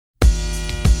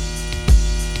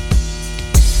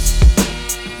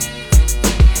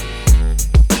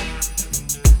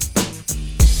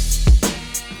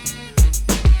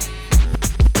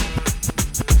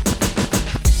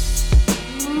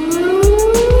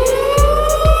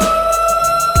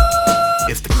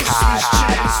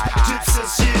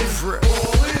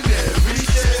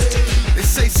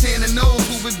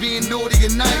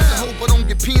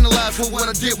for what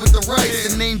I did with the rice.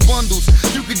 The name bundles,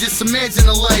 you could just imagine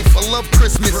a life. I love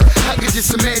Christmas, I could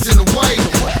just imagine a wife.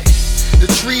 The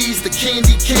trees, the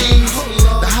candy canes,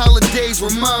 the holidays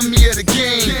remind me of the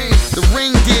game. The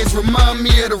reindeers remind me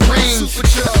of the rain.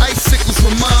 The icicles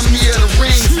remind me of the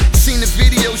rings. Seen the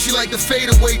video, she like the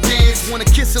fadeaway dance. Wanna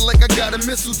kiss her like I got a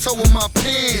mistletoe in my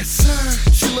pants.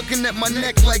 She looking at my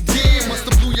neck like damn,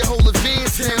 musta blew your whole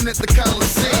advance down at the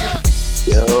Coliseum.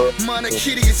 Minor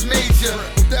kitty is major.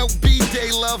 Without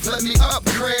B-Day love, let me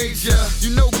upgrade ya.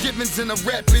 You know giving's in a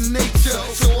rapping nature,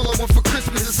 so all I want for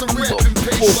Christmas is some rapping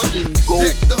paper.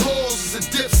 Deck the halls, it's a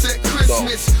Dipset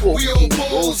Christmas. We old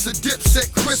balls, a Dipset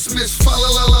Christmas. Fa la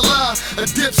la la la, a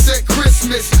Dipset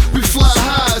Christmas. We fly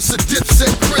high, it's a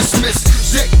Dipset Christmas.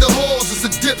 Deck the halls, it's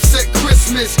a Dipset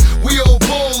Christmas. We old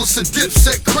balls, a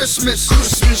Dipset Christmas.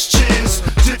 Christmas chins,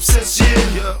 Dipset's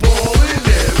yeah, ballin'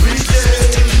 every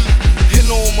day. In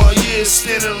all my years,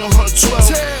 standing on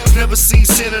 112. Never seen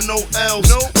Santa no else.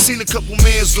 Seen a couple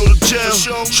mans go to jail.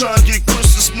 Try and get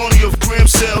Christmas money off gram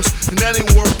sales, and that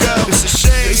ain't work out. It's a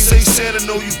shame. They say Santa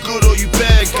know you good or you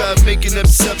bad. God making that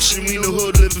exception. We in the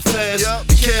hood living fast.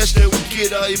 The cash that we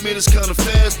get, I admit it's kinda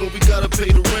fast, but we gotta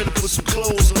pay the rent and put some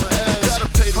clothes on the ass.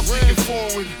 Gotta pay the rent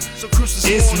foreign. So Christmas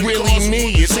it's really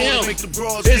me. It's him.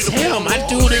 It's him. I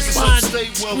do this fine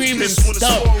screaming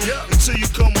stuff. Until you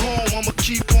come home, I'ma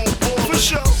keep on balling. For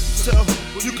sure.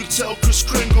 You can tell Chris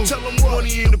Kringle. Tell him when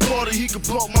he in the party, he can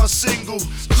pop my single.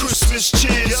 Christmas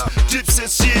cheers,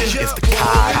 Dipset's yeah. It's the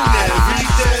Cod every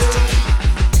day.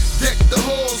 Deck the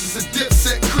halls, it's a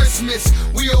Dipset Christmas.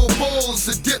 We old balls,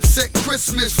 a Dipset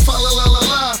Christmas. Fa la la la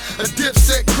la, a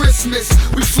Dipset Christmas.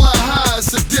 We fly high,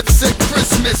 it's a Dipset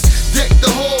Christmas. Deck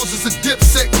the halls, it's a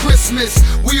Dipset Christmas.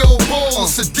 We old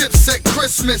balls, a Dipset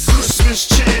Christmas. Christmas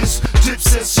chins,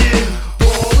 Dipset's yeah,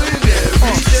 ballin'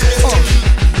 every day.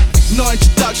 No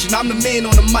introduction, I'm the man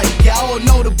on the mic. Y'all all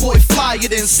know the boy flyer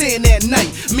than Santa at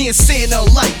night. Me and Santa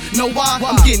alike. Know why?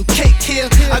 I'm getting cake here.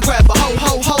 I grab a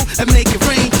ho and make it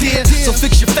rain, dear. So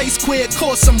fix your face queer,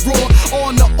 cause I'm raw.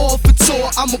 On the offer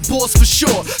tour, I'm a boss for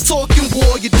sure. Talking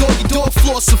war, your dog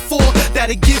floss a four.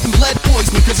 That'll give you lead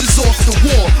poisoning, cause it's off the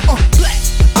wall.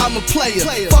 I'm a player,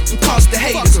 fucking constant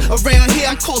haters. Around here,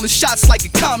 I'm calling shots like a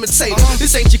commentator.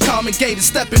 This ain't your common gator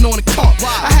stepping on a comp.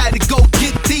 I had to go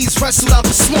get these, wrestled out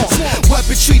the swamp.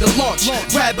 Weaponry to launch,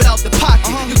 grab it out the pocket.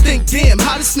 You think, damn,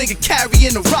 how this nigga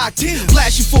carrying a rocket?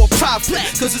 Blast you for a profit,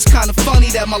 cause it's kinda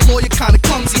funny that my lawyer kinda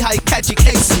clumsy how you catch your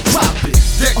case and drop it.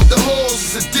 Deck the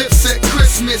halls, it's a Dipset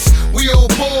Christmas. We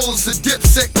old balls, a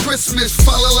Dipset Christmas.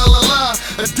 Fa la la la la,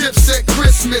 a Dipset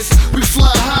Christmas. We fly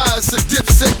high, it's a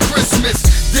Dipset Christmas.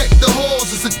 Deck the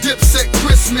halls, it's a Dipset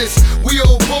Christmas. We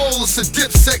old balls, a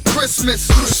Dipset Christmas.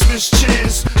 Christmas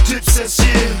chins, Dipset's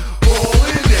yeah,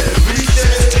 ballin' every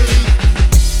day.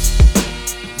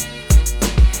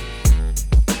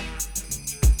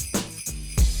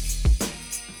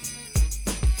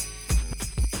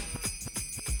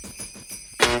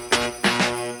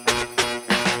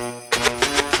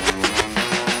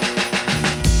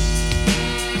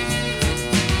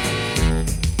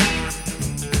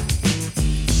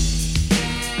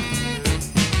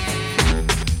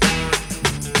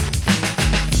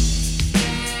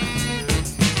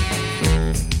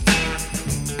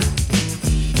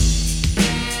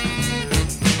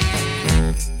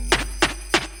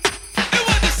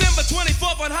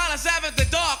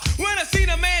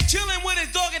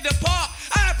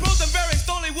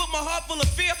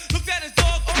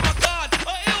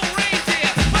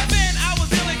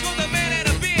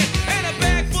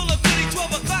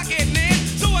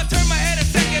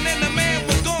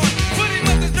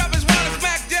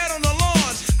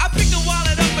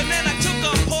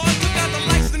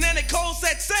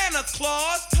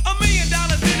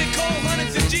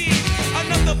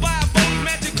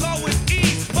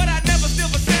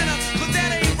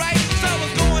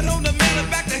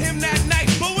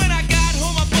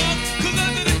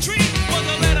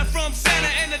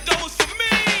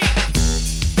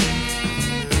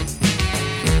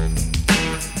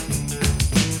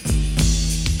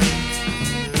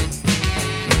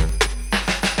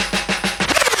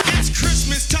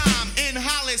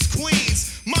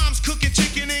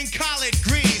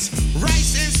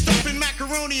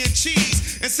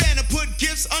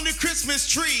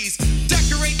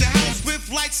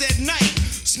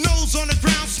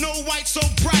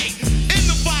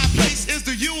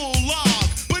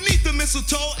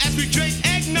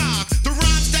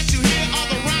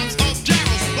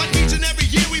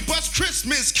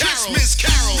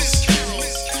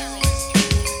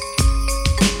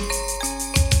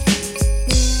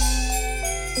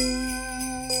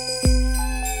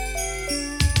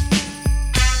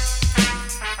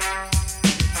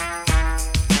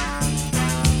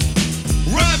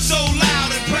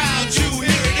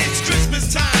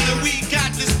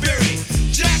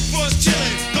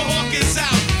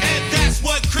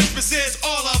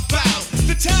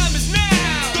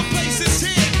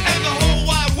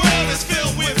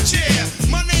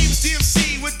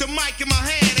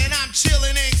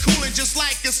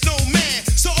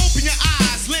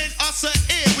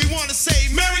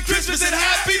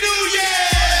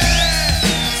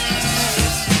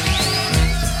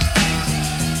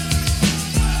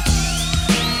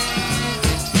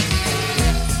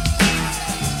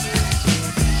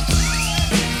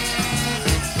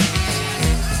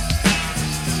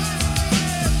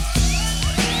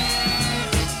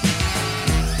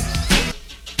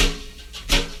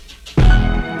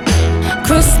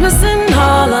 Christmas in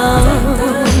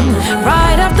Harlem,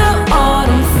 right after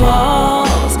autumn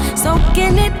falls,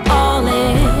 soaking it all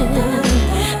in.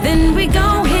 Then we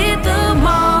gon' hit the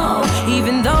mall,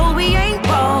 even though we ain't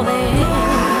ballin'.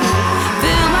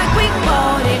 Feel like we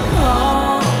bought it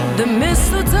all. The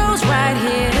mistletoe's right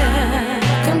here.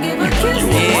 Come give a kiss.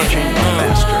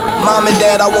 Mom and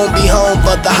Dad, I won't be home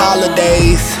for the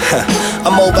holidays.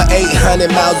 I'm over 800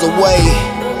 miles away.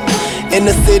 In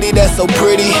the city that's so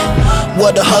pretty,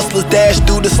 where the hustlers dash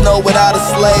through the snow without a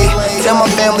sleigh. Tell my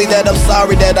family that I'm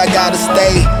sorry that I gotta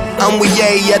stay. I'm with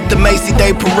Ye at the Macy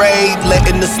Day Parade,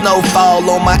 letting the snow fall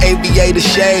on my aviator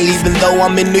shade. Even though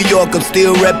I'm in New York, I'm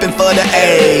still reppin' for the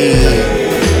A.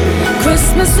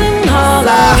 Christmas in Harlem,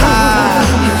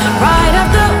 right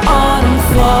after autumn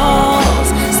falls,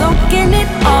 soaking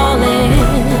it all in.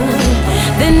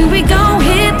 Then we gon'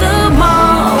 hit the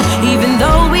mall, even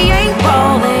though we ain't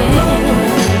ballin'.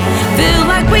 Feel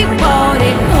like we bought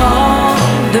it all.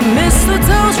 The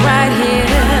mistletoe's right here.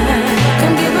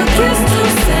 Come give a kiss to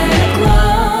Santa Claus.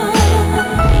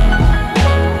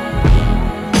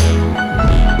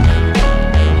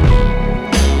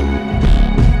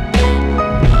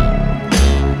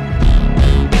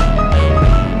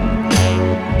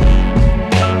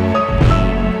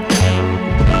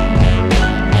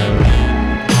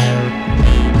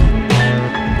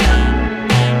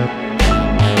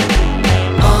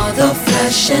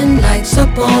 Flashing lights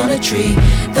up on a tree,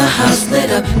 the house lit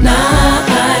up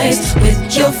nice.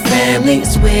 With your family,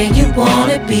 it's where you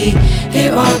wanna be.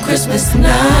 Here on Christmas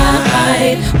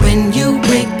night, when you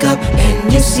wake up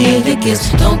and you see the gifts,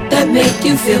 don't that make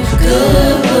you feel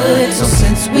good? So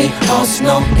since we all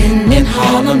snowing in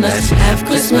Harlem, let's have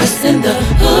Christmas in the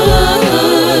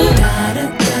hood.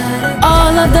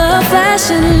 All of the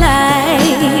flashing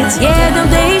lights, yeah, don't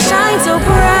they shine so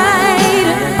bright?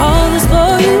 All this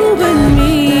for you and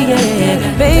me, yeah,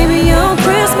 baby, on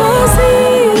Christmas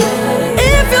Eve.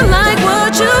 If you like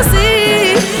what you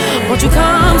see, won't you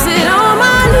come sit on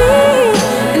my knee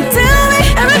and tell me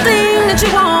everything that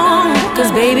you want? 'Cause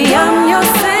baby, I'm your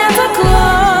Santa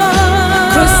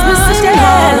Claus. Christmas in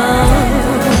Harlem,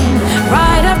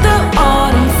 right after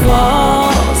autumn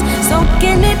falls,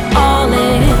 soaking it all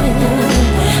in.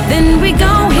 Then we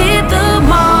gon' hit the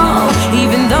mall,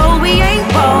 even though we ain't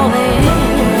ballin'.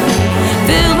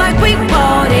 Feel like we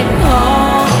bought it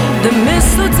all. The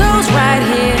mistletoe's right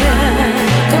here.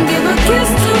 Come give a kiss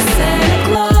to Santa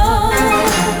Claus.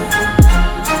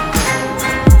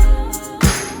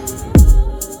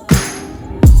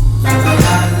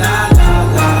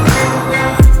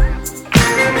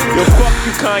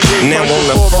 Now on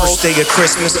the first day of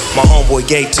Christmas, my homeboy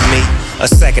gave to me a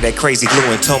sack of that crazy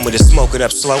glue and told me to smoke it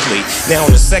up slowly. Now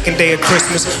on the second day of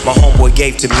Christmas, my homeboy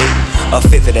gave to me a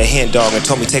fifth of that hen dog and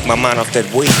told me to take my mind off that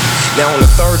weed. Now on the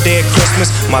third day of Christmas,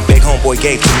 my big homeboy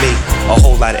gave to me a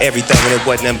whole lot of everything, and it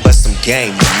wasn't nothing but some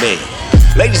game to me.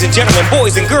 Ladies and gentlemen,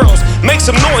 boys and girls, make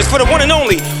some noise for the one and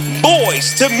only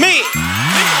Boys to Me.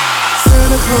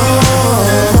 Santa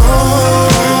Claus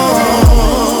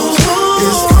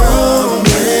is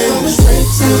coming straight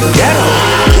to the ghetto.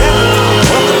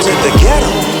 Welcome to the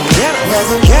ghetto.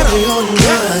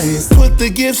 Put the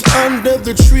gifts under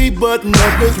the tree, but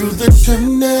never through the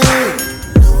chimney.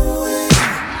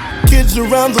 Kids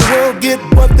around the world get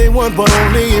what they want, but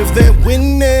only if they're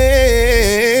winning.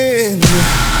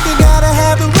 You gotta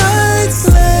have the right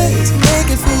slate to make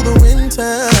it through the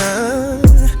winter.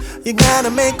 You gotta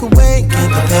make a way, get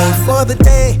the pay for the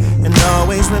day, and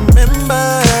always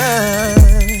remember,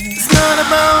 it's not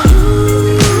about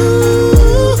you,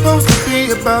 it's supposed to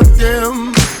be about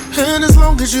them. And as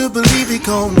long as you believe he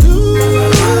gon' do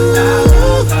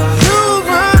you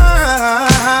right.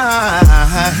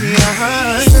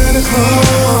 Santa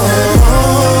Claus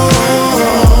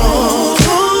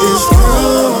is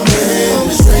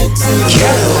coming straight to the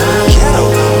ghetto.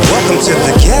 Welcome to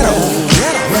the ghetto.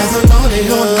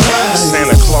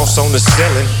 Santa Claus on the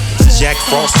ceiling, Jack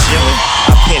Frost chillin'. I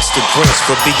pinched the Grinch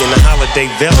for being a holiday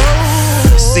villain.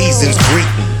 Season's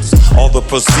greetings, all the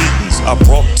proceedings are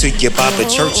brought to you by the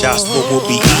church house where we'll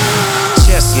be eating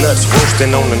chestnuts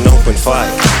roasting on an open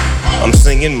fire. I'm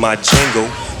singing my jingle,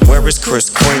 where is Kris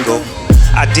Kringle?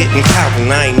 I didn't count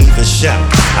and I ain't even shout.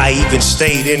 I even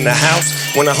stayed in the house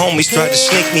when the homies tried to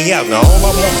sneak me out. Now all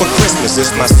I want for Christmas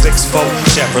is my 6'4"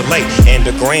 Chevrolet and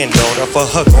a granddaughter for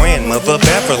her grandmother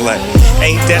Beverly.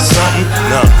 Ain't that something?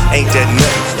 Nah, ain't that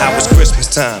nothing. How was Christmas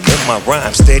time and my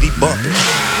rhyme steady bumping?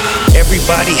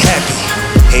 Everybody happy,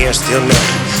 hair still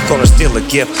nothing. Gonna steal a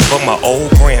gift from my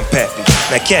old grandpappy.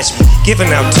 Now catch me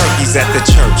giving out turkeys at the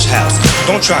church house.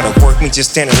 Don't try to work me,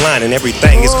 just stand in line and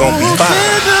everything is gonna be fine.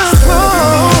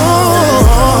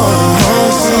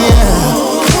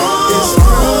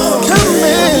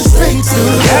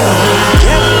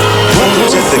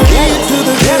 the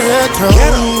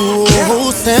ghetto.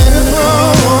 Santa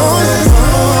Claus,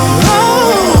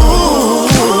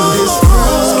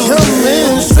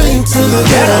 coming straight to the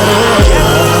ghetto.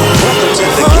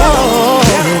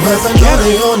 With a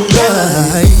naughty on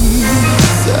nice,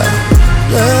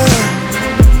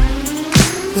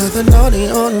 with a naughty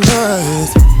on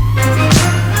nice,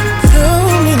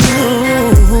 coming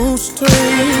on straight.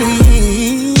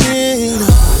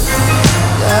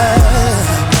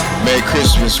 Merry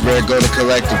Christmas, Red Go to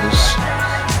Collectibles.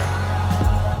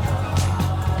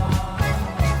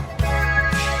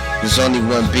 There's only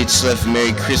one bitch left.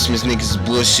 Merry Christmas, niggas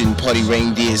bullshitting, party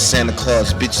reindeers, Santa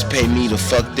Claus. Bitches pay me to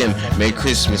fuck them. Merry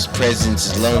Christmas, presents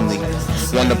is lonely.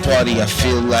 Wanna party, I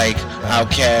feel like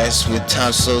outcast. With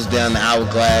time slows down the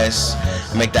hourglass,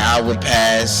 make the hour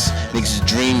pass. Niggas is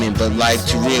dreaming, but life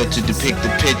too real to depict the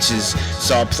pictures. It's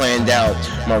all planned out,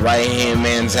 my right hand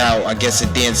man's out. I guess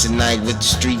I dance at night with the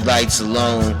street lights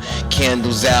alone.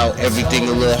 Candles out, everything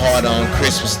a little harder on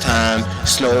Christmas time.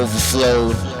 Snow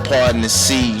overflowed, pardon the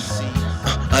sea.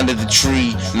 Under the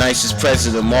tree, nicest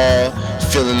present of all.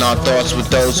 Filling our thoughts with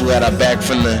those who had our back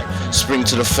from the spring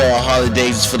to the fall.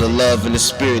 Holidays is for the love and the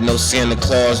spirit. No Santa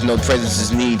Claus, no presents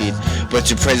is needed, but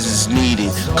your presence is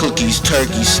needed. Cookies,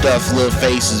 turkey, stuff, little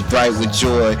faces bright with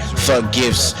joy. Fuck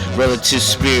gifts, relative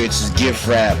spirits is gift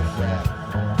wrap.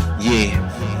 Yeah.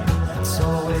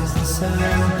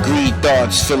 Greed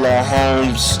thoughts fill our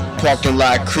homes. Parking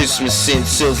lot, Christmas scent,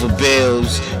 silver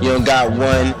bells. You don't got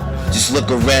one? Just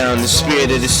look around, the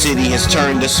spirit of the city has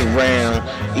turned us around.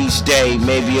 Each day,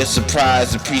 maybe a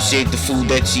surprise, appreciate the food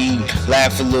that you eat,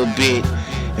 laugh a little bit,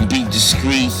 and be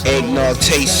discreet. Eggnog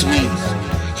tastes sweet,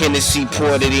 Hennessy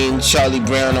poured it in, Charlie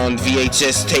Brown on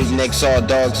VHS tape, next all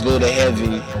dogs go to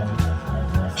heaven.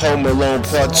 Home Alone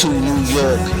Part 2, New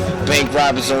York, bank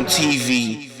robbers on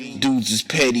TV, dudes is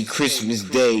petty, Christmas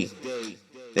Day.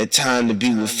 That time to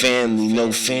be with family,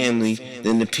 no family,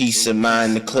 then the peace of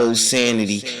mind, the close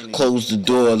sanity. Close the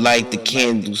door, light the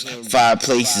candles,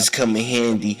 fireplaces come in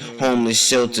handy. Homeless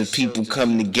shelter, people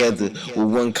come together with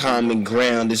one common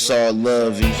ground. It's all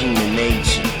love and human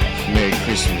nature. Merry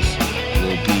Christmas,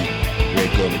 Lil B,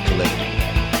 Red Go to Collector.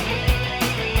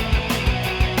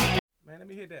 Man, let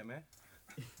me hear that, man.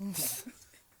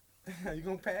 You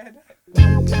gonna pad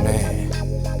that? Man,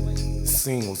 the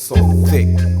scene was so thick.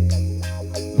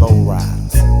 Low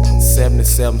riders,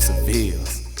 77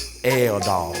 Sevilles, L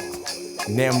dogs,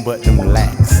 them but them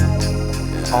blacks.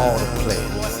 All the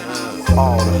players,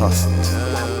 all the hustlers.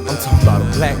 I'm talking about a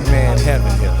black man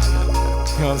heaven here.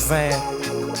 You know what I'm saying?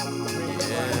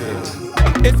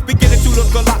 It's beginning to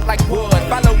look a lot like wood.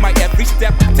 Follow my every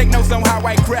step. Take notes on how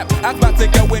I crept. I'm about to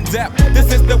go in depth.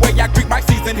 This is the way I greet my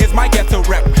season. Here's my ghetto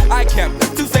rep. I kept,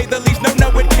 to say the least,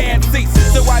 no, it can't cease.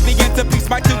 So I begin to piece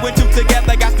my two and two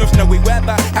together. Got no snowy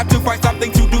weather. Have to find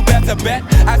something to do better, bet.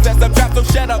 I set some traps, so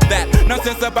shut up that.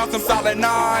 Nonsense about some solid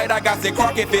night. I got sick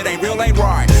crock if it ain't real, ain't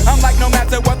right. I'm like, no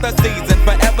matter what the season,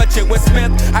 forever chill with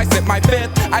Smith. I sip my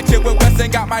fifth. I chill with West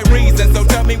and got my reason. So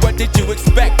tell me, what did you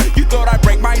expect? You thought I'd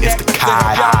break my neck?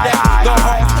 The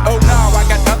horse, oh no, I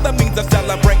got other means of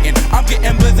celebrating. I'm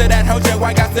getting blizzard at Hojo,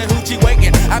 I got the hoochie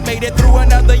waiting. I made it through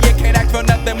another year, can't ask for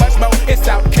nothing much more. It's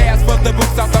outcast for the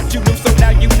books, I thought you knew, so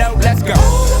now you know, let's go.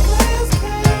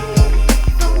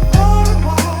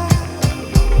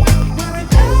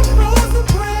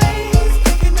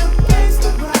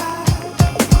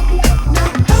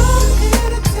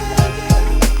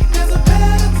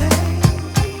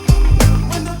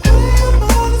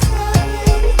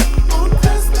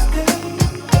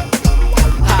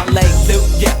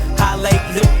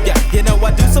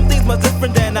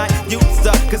 Different than I used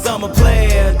to, cause I'm a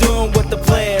player, doing what the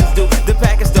players do. The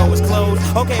package store is closed,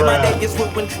 okay, my day is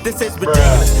ruined, this is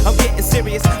ridiculous. I'm getting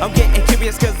serious, I'm getting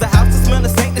curious, cause the house is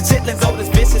smelling stank, the chitlins old as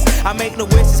vicious. I make no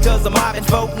wishes, cause I'm mobbing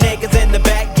folk niggas in the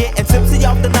back, getting tipsy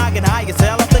off the noggin, high as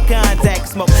hell off the contact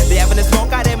smoke. They having a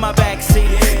smoke out in my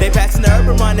backseat, they passing the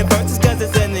urban running verses, cause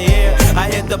it's in the air.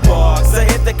 I hit the parks, I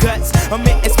hit the cuts, I'm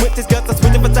hitting switches, cause I'm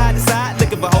switching from side to side,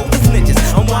 looking for hoes and snitches.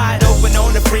 I'm wide open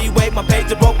on the freeway, my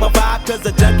pager broke my vibe, cause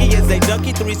a junkie is a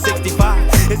junkie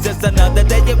 365. It's just another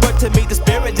day at work to me, the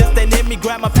spirit just ain't in me.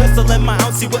 Grab my pistol in my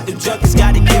own, see what the junkies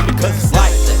gotta give me, cause it's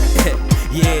like that.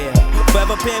 Yeah,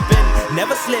 forever pimpin',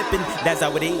 never slippin', that's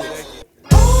how it is.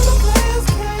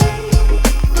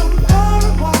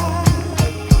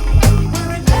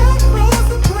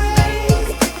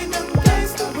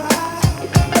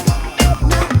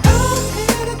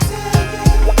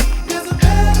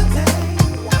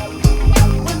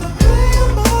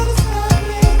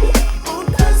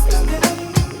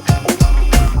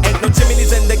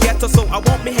 So I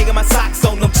won't be hanging my socks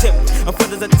on them chip. I'm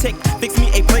full as a tick. Fix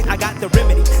me a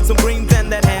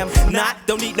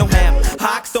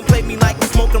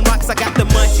got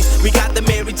the munchies, we got the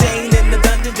Mary Jane in the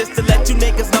dungeon. Just to let you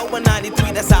niggas know,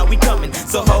 193, that's how we coming.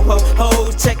 So ho ho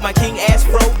ho, check my King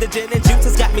Astro. The gin and juice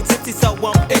has got me tipsy, so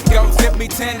it goes, give me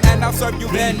 10 and I'll serve you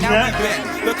then. Now we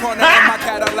been the corner of my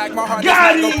Cadillac, my heart is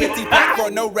not no 50 pack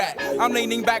for no rat. I'm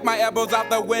leaning back, my elbows out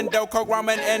the window, Coke,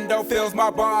 ramen, endo fills my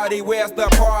body. Where's the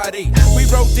party? We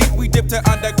rode deep, we dipped to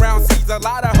underground seas, a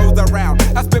lot of hoes around.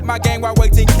 I spit my game while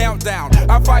waiting countdown.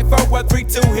 I fight for what 3,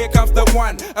 2, here comes the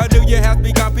one. A new year has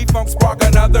begun, P-Funk spark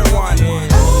another one.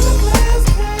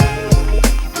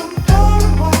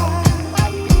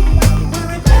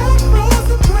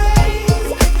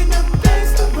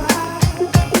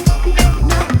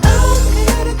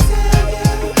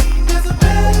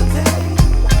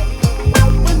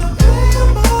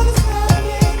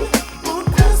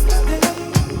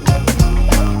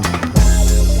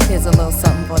 Here's a little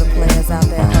something for the players out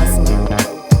there hustling,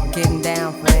 getting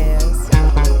down fast.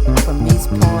 From East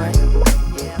Point,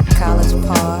 College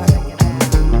Park,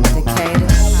 Decatur,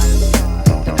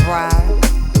 The Briar,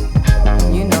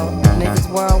 you know, niggas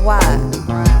worldwide.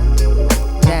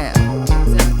 Down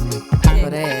for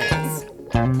the ass.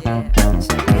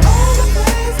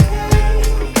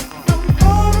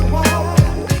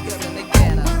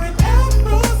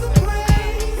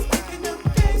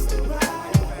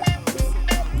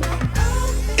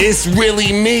 It's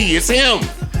really me. It's him.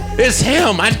 It's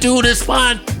him. I do this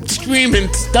fine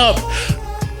streaming stuff.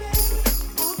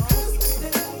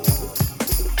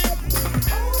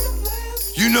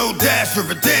 You know Dasher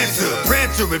and Dancer,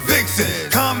 Prancer and Vixen,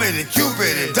 Comet and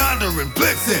Cupid and Donder and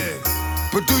Blitzen.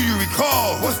 But do you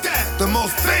recall, what's that? The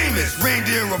most famous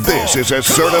reindeer of all. This is a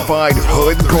certified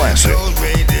hood classic. Those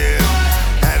reindeer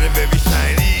had a very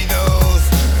shiny nose,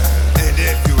 and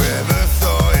if you ever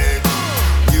saw it,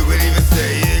 you would even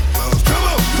say it close. Come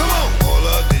on, come on! All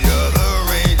of the other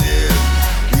reindeers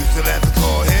used to have to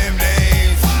call him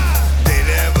names. They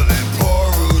never let poor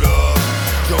Rudolph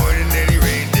join in any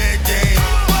reindeer game.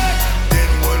 Then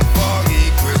one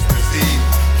foggy Christmas Eve,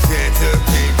 Santa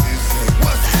came to say,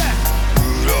 "What's that?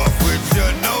 Rudolph, with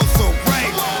your nose so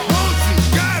bright, won't you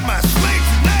guide my sleigh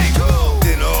tonight?"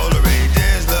 Then all the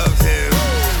reindeers loved him,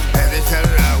 and they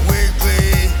shouted out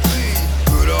weekly,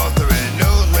 "Rudolph the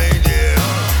red-nosed reindeer,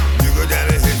 you go down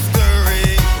in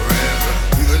history forever.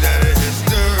 You go down in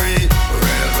history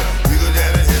forever. You go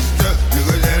down in history. You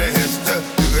go down in history.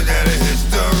 You go down in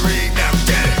history." Now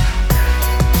get it.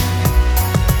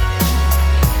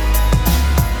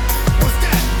 What's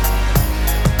that?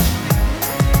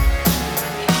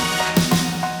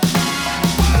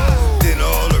 Then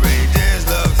all the reindeers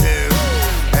loved him,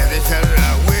 and they shouted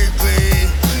out weekly,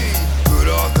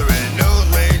 "Rudolph the red-nosed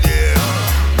reindeer,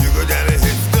 you go down in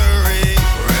history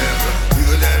forever. You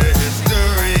go down in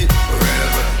history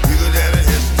forever. You go down in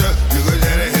history. You go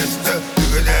down in history. You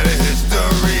go down in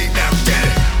history." Now get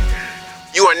it.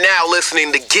 You are now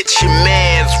listening to Get Your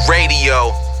Man's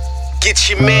Radio. Get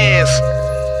Your Man's.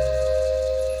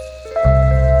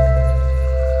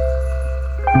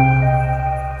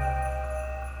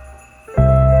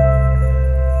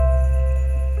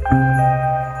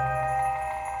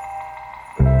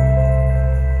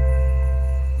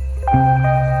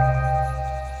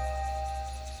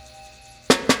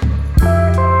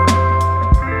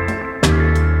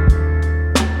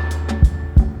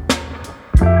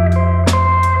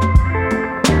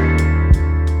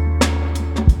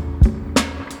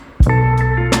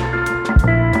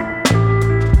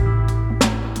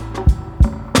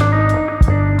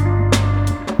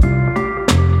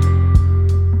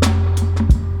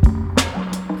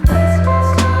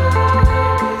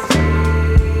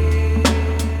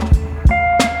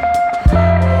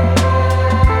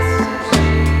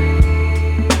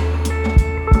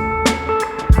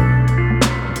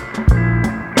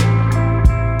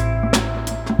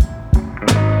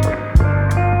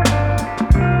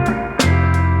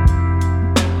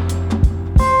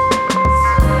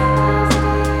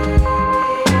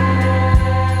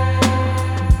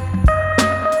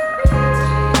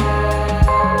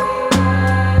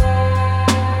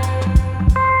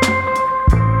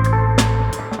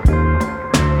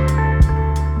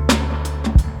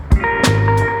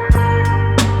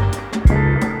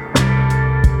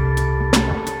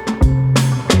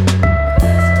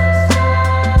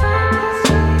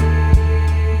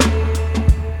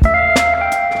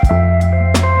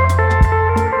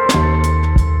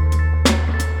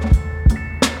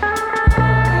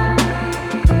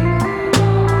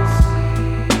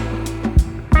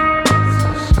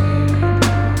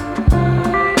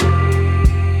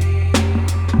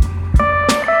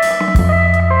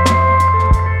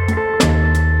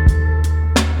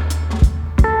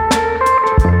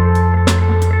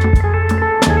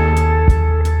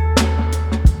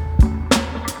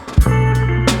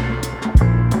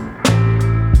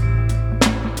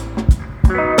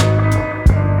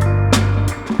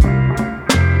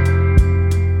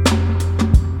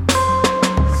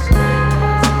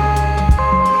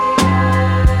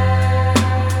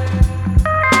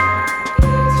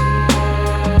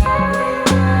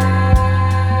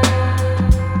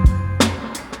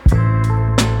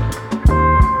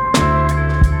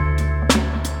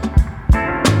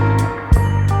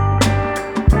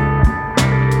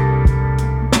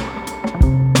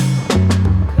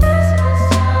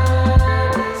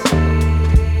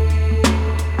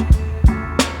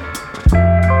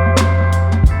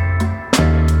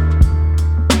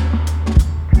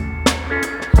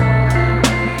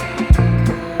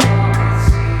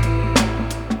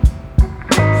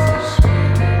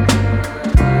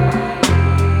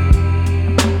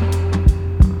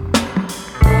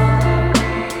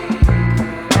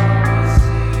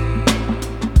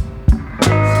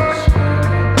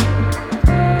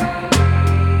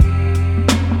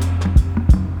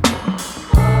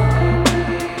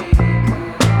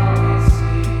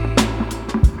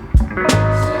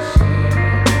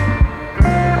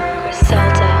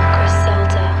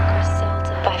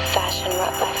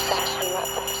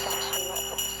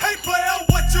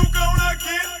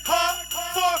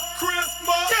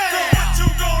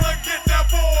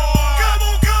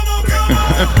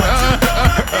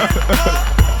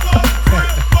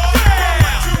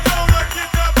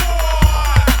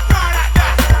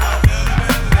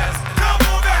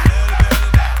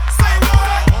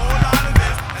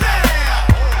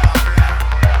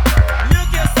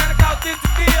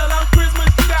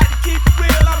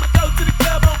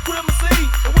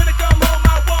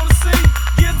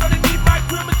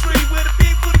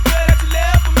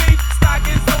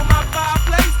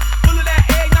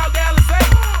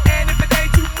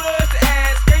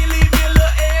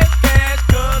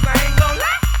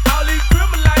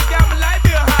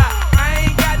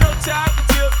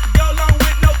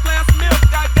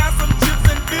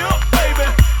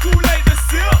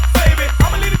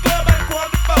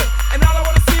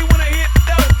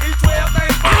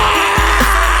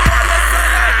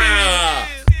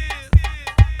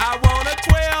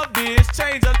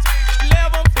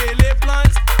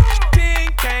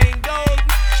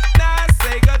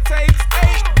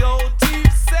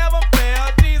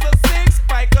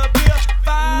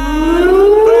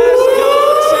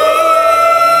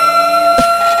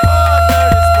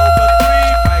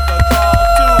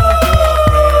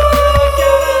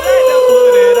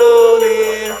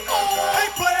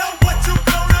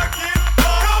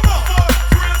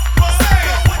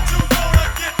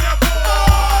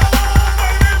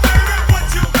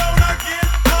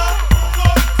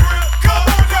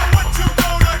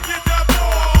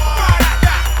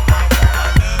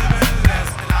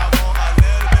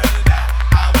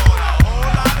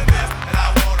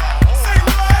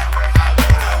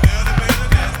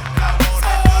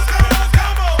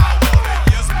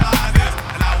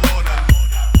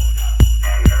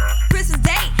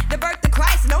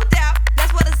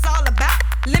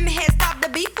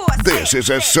 This is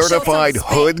a certified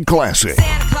hood classic.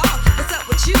 Santa Claus, what's up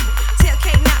with you? Tell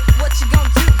K not what you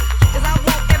gon' do. 'Cause I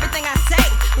want everything I say.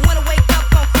 Wanna wake up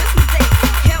on Christmas Day.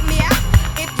 Help me out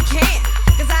if you can.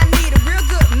 'Cause I need a real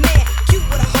good man. Cute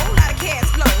with a whole lot of cash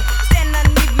flow. Standing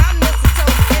underneath my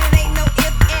mistletoe. And it ain't no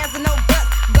ifs, ands, or no buts.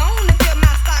 Gone and fill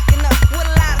my stocking up with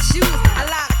a lot of shoes, a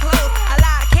lot of clothes, a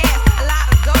lot of cash, a lot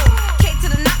of gold. K to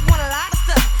the knock, want a lot of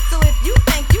stuff. So if you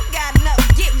think you got enough,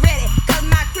 get ready. 'Cause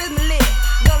my Christmas list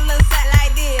go a little something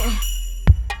like this.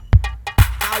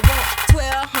 I want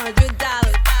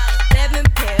 $1,200, 11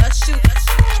 pair of shoes,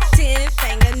 10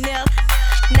 fingernails,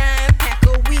 9 pack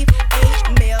of weave,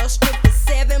 8 male strippers,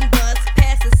 7 bucks,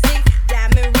 past the 6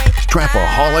 diamond ring.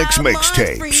 Trapaholics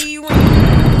mixtapes.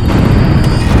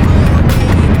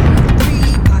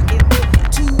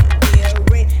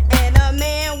 And a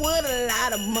man with a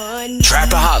lot of money.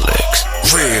 Trapaholics,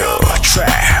 real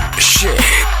trap shit.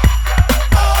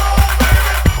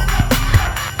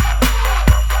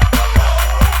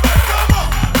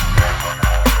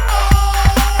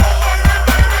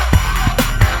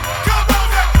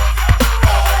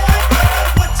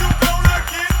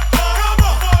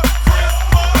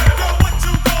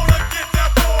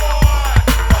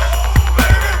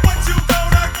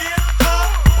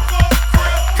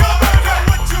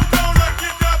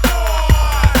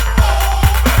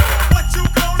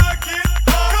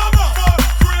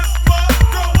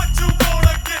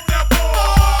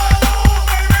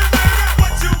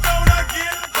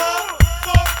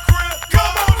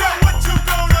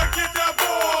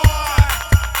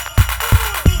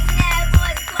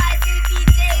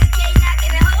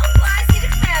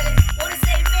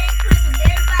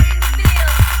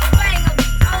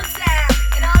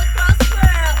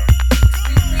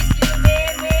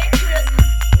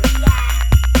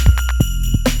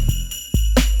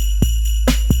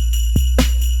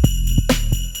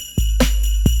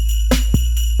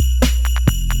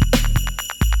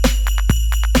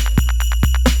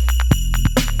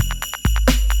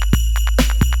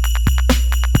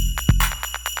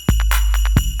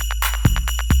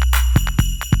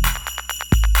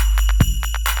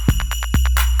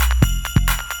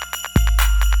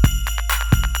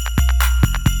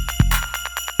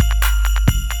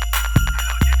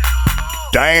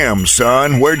 Damn,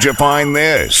 son, where'd you find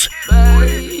this?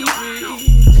 Baby,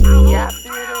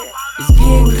 it's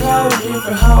getting cold,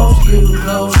 different hoes getting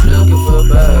close, looking for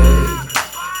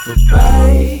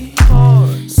babe.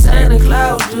 Santa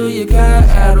Claus, do you got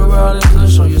Adderall and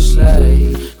Kush on your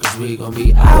sleigh? 'Cause we gon'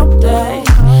 be out there.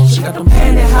 She got them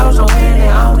pantyhose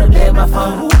on and that my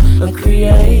phone, a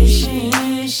creation.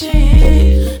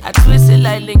 I twist it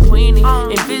like Linguini,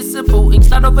 invisible ink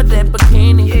slide over that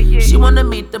bikini. She wanna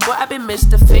meet the boy, I been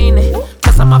Mr. Feeney.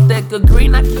 Cause I'm off that good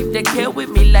green, I keep that kid with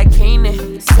me like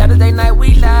Keenan. Saturday night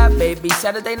we live, baby,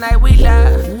 Saturday night we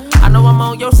live. I know I'm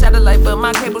on your satellite, but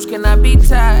my cables cannot be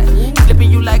tied.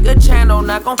 Flipping you like a channel,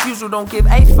 not confused, you don't give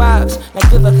A5s. Like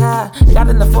give a car, got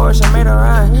in the forest and made her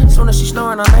run. Soon as she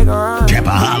snoring, I make her run.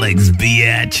 Trapaholics,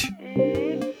 bitch.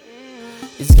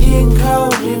 It's getting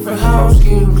cold, different house,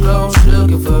 getting close,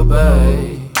 looking for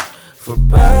bae, for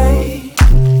bae.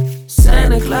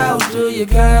 Santa Claus, do you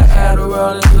got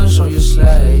Adderall and Kush on your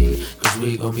sleigh? Cause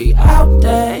we gon' be out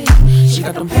there. She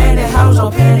got them pantyhose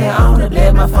on, panty on to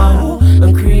let my phone.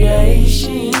 A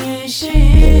creation,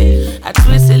 shit. I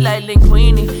twist it like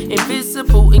Linguini,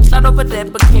 invisible ink slide over that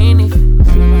bikini.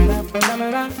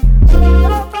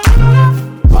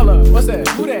 Hold up, what's that?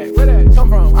 Who that? Where that come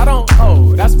from? I don't.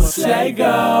 Oh, that's my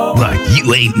Sego. What,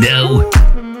 you ain't know?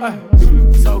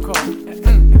 So cold.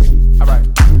 Alright.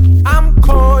 I'm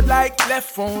cold like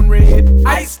left phone red.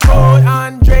 Ice cold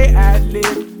Andre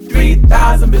ad-lib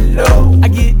 3,000 below. I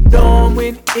get dumb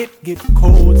when it get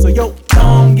cold, so yo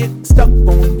don't get stuck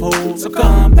on poles. So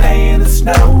come play in the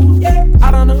snow. Yeah,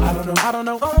 I don't know.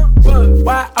 But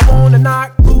why I wanna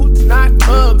knock boots, not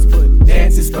mugs, but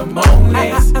dances for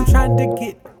moments. I'm trying to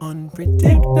get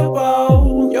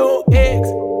unpredictable. Yo ex,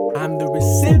 I'm the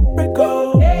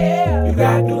reciprocal. Yeah, you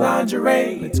got new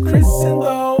lingerie, let's christen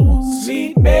those.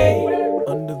 Meet me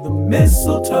under the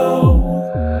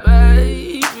mistletoe,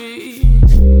 baby.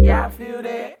 Yeah, I feel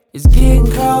that. It's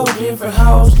getting cold, different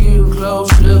house, getting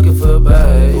close, looking for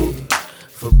bae,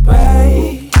 for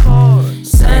bae.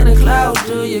 Santa Claus,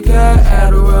 do you got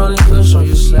Adderall and Kush on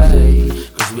your sleigh?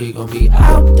 Cause we gon' be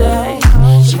out there.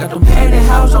 She got them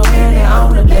pantyhose on, panty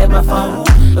on to let my phone.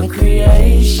 A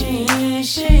creation,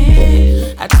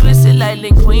 shit. I twist it like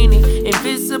Linguini,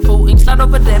 invisible ink slide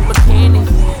over that bikini.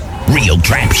 Real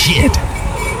trap shit.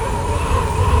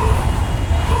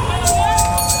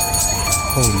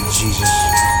 Holy Jesus.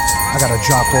 I gotta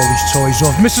drop all these toys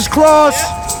off. Mrs. Claus!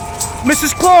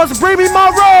 Mrs. Claus, bring me my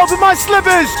robe and my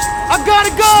slippers! I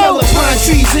gotta go! Smell of pine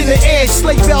trees in the air,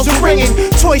 sleigh bells are ringing.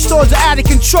 Toy stores are out of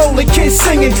control and kids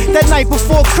singing. That night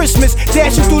before Christmas,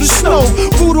 dashing through the snow.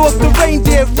 Rudolph the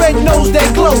reindeer, red nose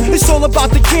that glow. It's all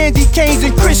about the candy canes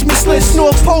and Christmas lists.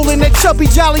 North Pole and that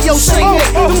chubby jolly old Saint Nick.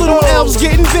 The little elves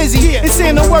getting busy in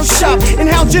Santa workshop.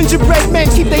 And how gingerbread men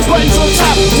keep their buttons on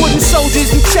top. Wooden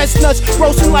soldiers and chestnuts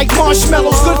roasting like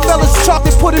marshmallows. Goodfellas,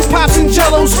 chocolate pudding, pops and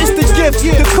jellos. It's the gift,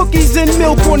 the cookies and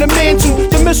milk on the mantle.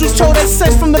 The mistletoe that's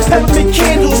sent from the peppermint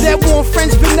candles. That warm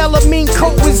French vanilla mean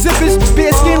coat with zippers.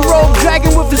 Bearskin robe,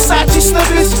 dragging with Versace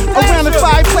slippers. Around the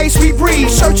fireplace we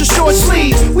breathe, shirt or short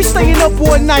sleeve. We staying up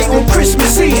all night on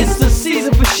Christmas Eve. It's the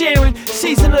season for sharing,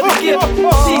 season of the gift.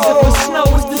 Season for snow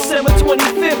is December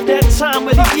 25th. That time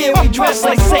of the year we dress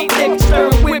like Saint Nick,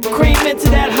 stirring whipped cream into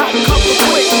that hot cup of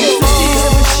quick. It's the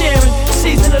season for sharing,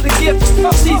 season of the gift.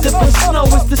 Season for snow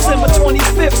is December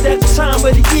 25th. That time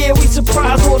of the year we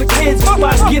surprise all the kids.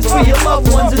 Buy gifts for your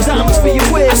loved ones and diamonds for your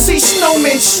wish. I see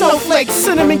snowmen, snowflakes,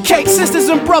 cinnamon cakes, sisters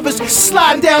and brothers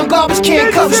sliding down garbage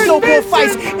can covers, snowball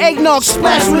fights, eggnog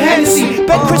splashed with Hennessy.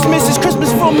 Bet Christmas is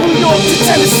Christmas from New York to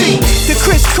Tennessee. The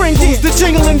Kris Kringles, the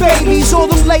jingling babies, all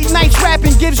them late nights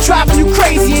rapping gives driving you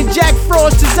crazy. And Jack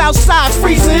Frost is outside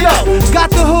freezing it up. Got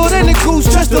the hood and the goose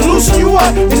just to loosen you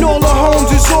up. And all the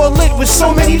homes is all lit with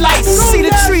so many lights. See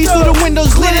the trees through the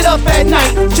windows lit it up at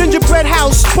night. Gingerbread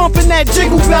house pumping that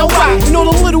jingle bell rock. And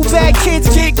all the little bad kids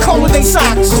get cold in they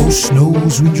socks. Ghost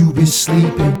knows when you been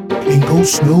sleeping, and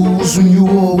ghost knows when you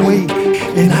awake.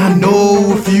 And I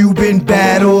know if you been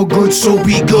bad or good, so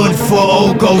be good for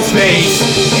old Ghostface.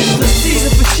 It's the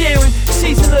season for sharing,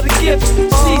 season of the gift.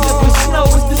 Season for snow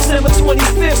is December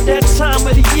 25th. That time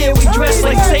of the year we dress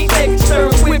like Saint Nick,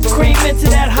 stirring whipped cream into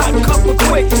that hot cup of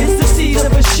quick. It's the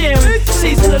season for sharing,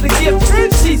 season of the gift.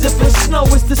 Season for snow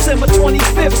is December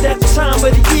 25th. That time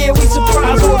of the year we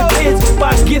surprise all the kids.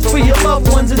 Buy gifts for your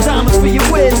loved ones and diamonds for your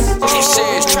whiz. This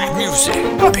is trap music,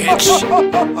 bitch.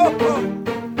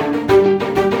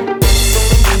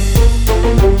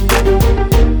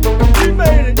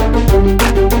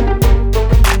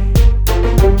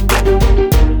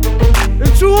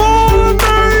 To all a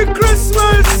Merry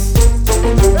Christmas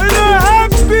and a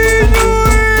Happy New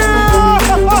Year!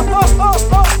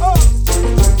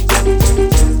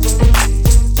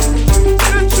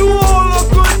 And to all a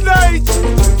good night.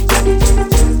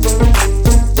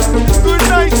 Good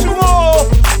night to all.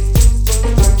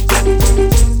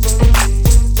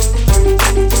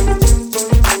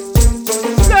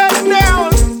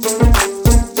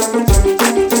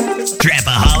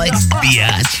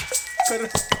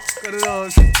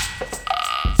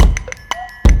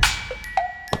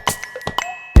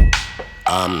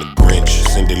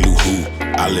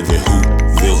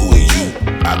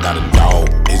 I got a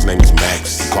dog, his name is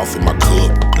Max. Coffee my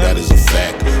cup, that is a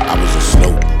fact. I was a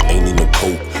Snoop, ain't need no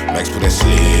coke. Max put that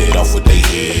sled off with they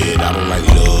head. I don't like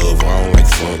love, I don't like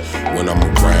fun. When I'm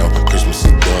around, Christmas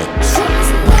is done.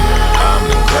 I'm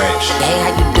the Grinch. Hey,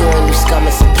 how you doing? You scum,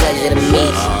 it's a pleasure to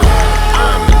meet you.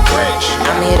 I'm the Grinch.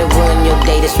 I'm here to ruin your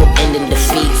day, this will end in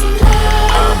defeat.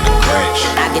 I'm the Grinch.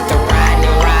 I get to riding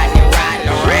and riding and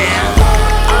riding around.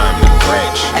 I'm the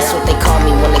Grinch. That's what they call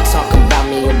me when they talk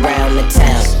about me around the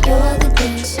town.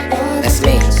 That's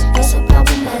me.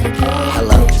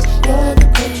 Hello.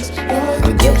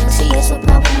 I'm guilty. Yeah,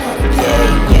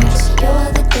 yes.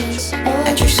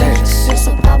 At your service. Nice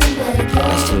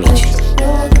to meet you.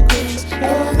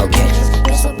 Okay.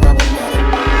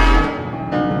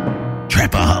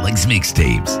 Trapaholics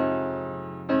mixtapes.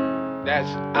 That's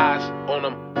eyes on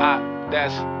them.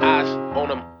 That's eyes on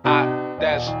them.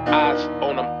 That's eyes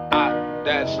on them.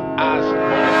 That's eyes on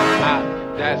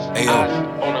them. That's eyes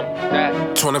on them.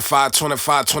 25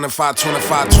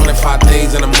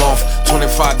 days in a month.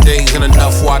 25 days ain't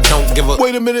enough where I don't give a.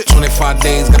 Wait a minute. 25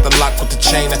 days, got the lock with the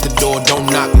chain at the door. Don't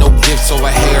knock, no gifts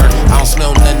over here. I don't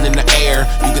smell nothing in the air.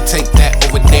 You can take that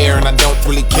over there, and I don't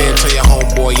really care. Tell your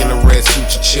homeboy in the red suit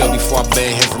to chill before I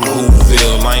bang him from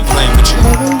Whoville. I ain't playing with you.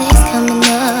 11 days coming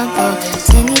up, oh,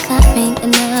 25 ain't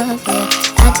enough,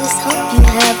 yeah. I just hope you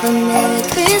have a Merry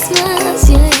Christmas,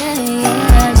 yeah.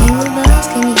 Jingle bells,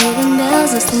 can you hear them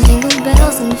bells? There's some jingle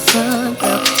bells in the front,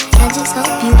 girl. I just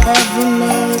hope you have a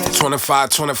Merry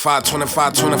 25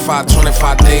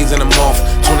 days in a month.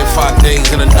 25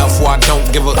 days ain't enough where I don't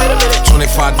give a.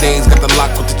 25 days, got the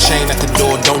lock with the chain at the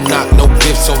door. Don't knock, no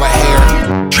gifts over here.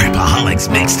 Trapaholics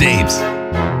mixtapes.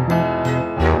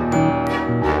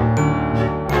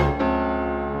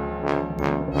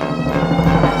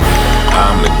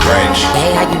 I'm the Grinch.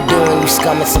 Hey, how you doing? You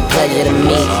scum, it's a pleasure to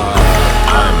meet you.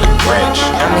 I'm the Grinch.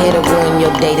 I'm here to ruin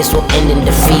your day, this will end in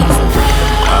defeat.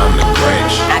 I'm the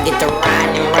Grinch. I get to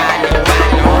riding and riding and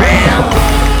riding around.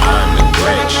 I'm the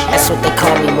Grinch. That's what they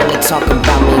call me when they talk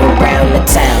about me around the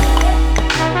town.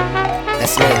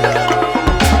 That's me.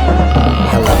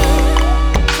 Hello.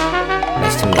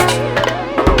 Nice to meet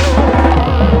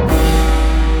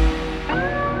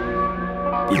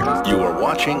you. You are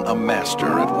watching a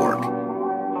master at work.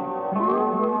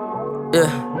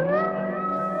 Yeah.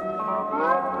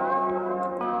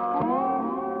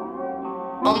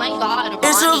 Oh my God,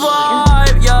 It's a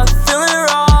vibe, yeah, feeling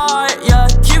right, yeah,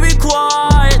 keep it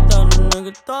quiet, that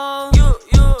nigga thought.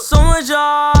 So much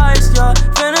ice, yeah,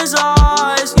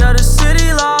 fantasize, yeah, the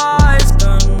city lights,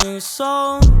 got nigga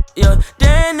so, yeah,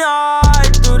 day and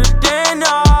night, through the day and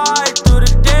night, through the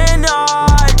day and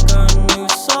night, got nigga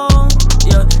so,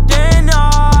 yeah, day and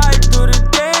night, through the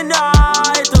day and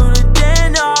night, through the day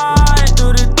and night,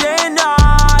 through the day and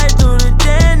night, through the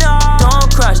day and night.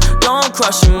 Don't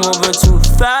crush, you moving too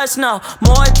fast now.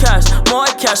 More cash,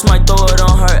 might throw it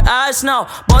on her ass now.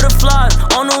 Butterflies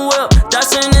on the whip,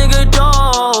 that's a nigga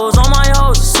dose. On my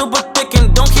hoes, super thick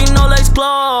and don't keep no legs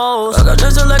closed. I got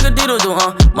this like a Dito do,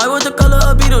 Might with the color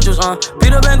of Beetlejuice,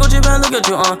 Peter Pan, Gucci Pan, look at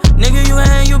you, Nigga, you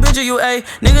ain't, you bitch, you A.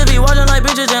 Niggas be watching like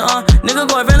bitches and, Nigga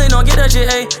go friendly, don't get that shit,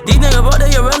 A. These niggas, bro,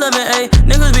 they irrelevant, A.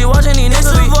 Niggas be watching, these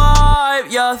niggas be vibe,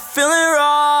 yeah, feeling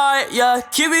right, yeah,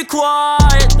 keep it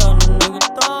quiet, that nigga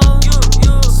thought.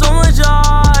 So much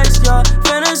ice, yeah,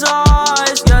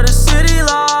 fantasize, yeah, the city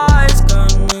lights,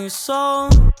 got me so,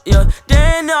 yeah,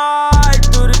 day and night,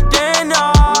 through the day and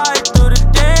night, through the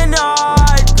day and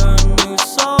night, got me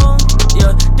so,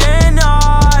 yeah, day and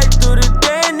night, through the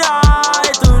day and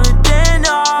night, through the day and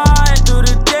night, through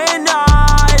the day and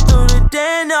night, through the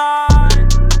day and night.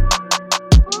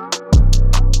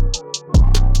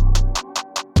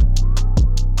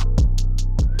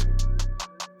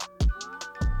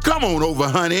 Come on over,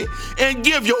 honey, and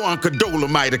give your Uncle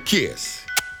Dolomite a kiss.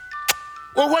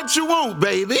 Well, what you want,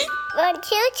 baby?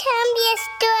 Won't you tell me a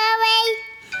story?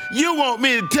 You want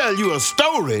me to tell you a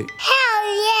story? Hell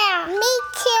yeah, me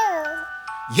too.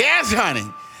 Yes,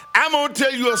 honey. I'm gonna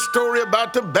tell you a story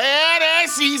about the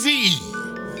badass Eazy-E.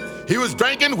 He was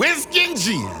drinking whiskey and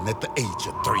gin at the age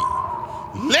of 3.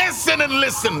 Listen and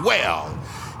listen well.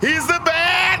 He's a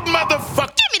bad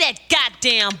motherfucker. Give me that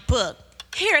goddamn book.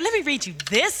 Here, let me read you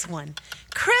this one.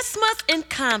 Christmas in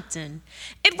Compton.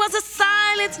 It was a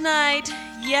silent night,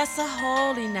 yes, a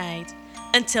holy night,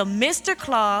 until Mr.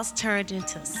 Claus turned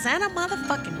into Santa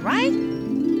motherfucking right.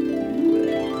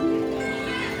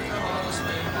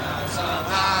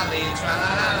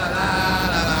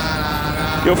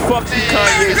 Yo, fuck you,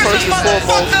 Kanye, first and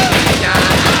foremost.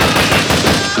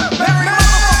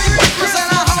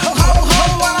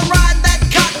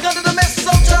 Under the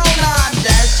mistletoe, not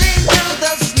dashing through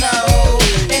the snow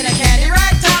in a candy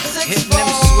rag.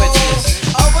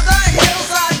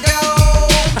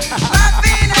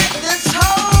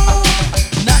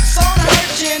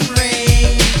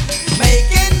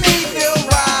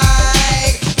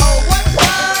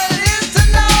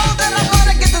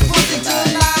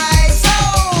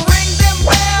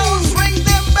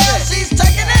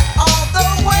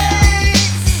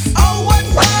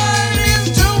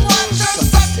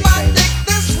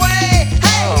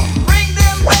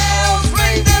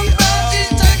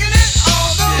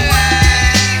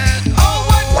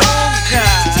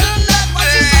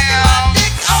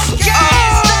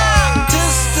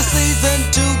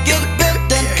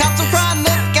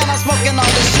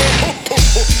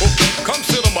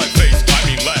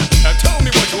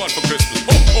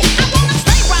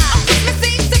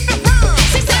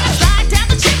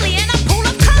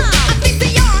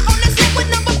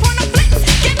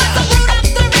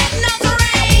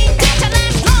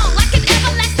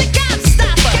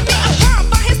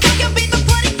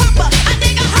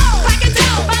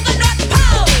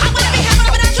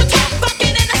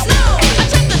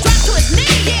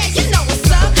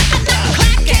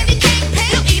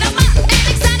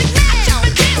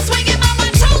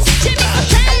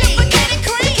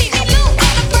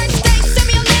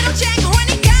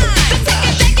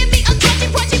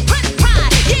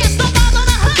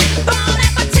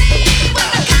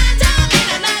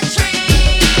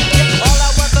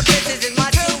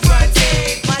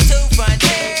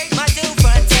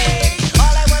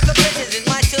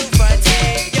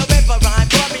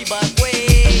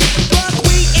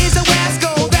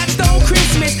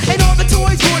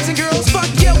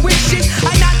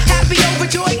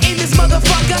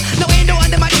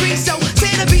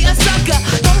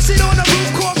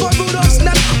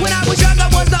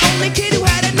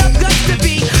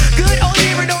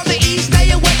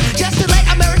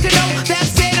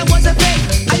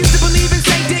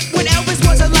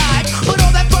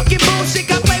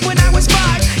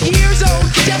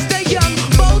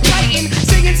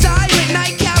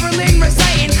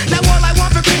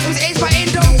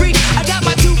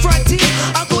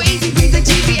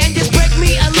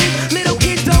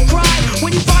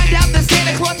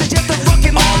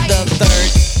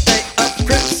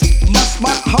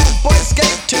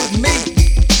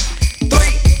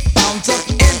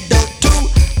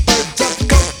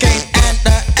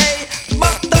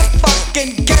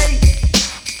 fucking gay,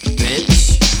 bitch.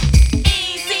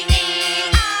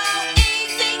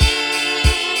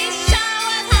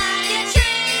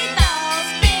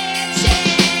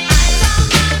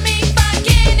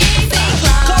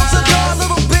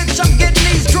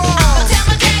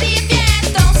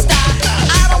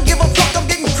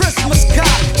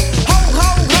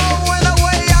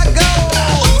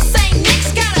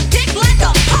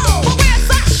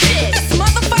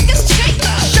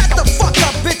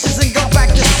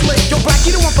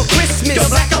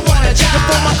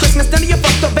 None of you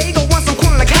fuck the bagel, want some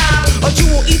corn on the cob. Or you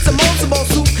will eat some multiple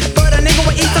soup. But a nigga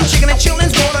will eat some chicken and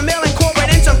chillins, watermelon, cornbread,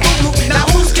 and some fruit loop. Now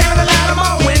who's carrying out of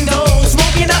my window?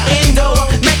 Smoking up endo.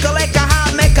 Make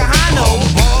a high, no.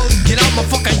 Oh, get out my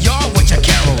fucking yard with your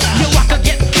carol. You rock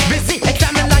get busy,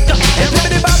 examine like a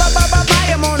ribbity ba ba ba ba ba.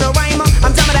 I'm on a rhymer.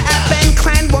 I'm done with the F and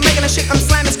clan. We're making a shit, I'm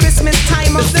slamming, it's Christmas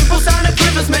time. The simple sound of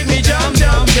Christmas make me jump,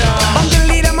 jump, jump. I'm the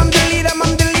leader, I'm the leader,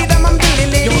 I'm the leader, I'm the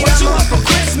leader. Yo, what you want for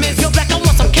Christmas? Yo, black, I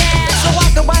want some cash. So I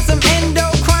can buy some endo,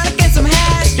 chronic, and some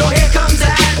hash. Yo, here comes the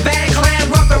Advent clan,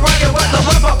 rock with the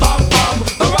rubber-pum-pum,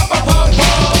 the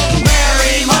rubber-pum-pum.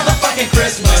 Merry motherfucking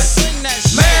Christmas.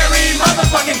 Merry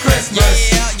motherfucking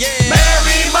Christmas.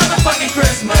 Merry motherfucking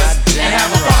Christmas. And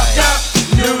have a fucked up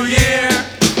New Year.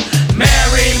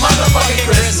 Merry motherfucking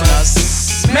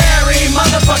Christmas. Merry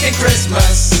motherfucking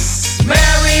Christmas.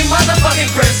 Merry motherfucking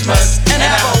Christmas. And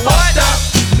have a fucked up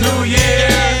New Year.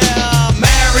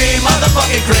 Merry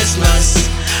motherfucking Christmas.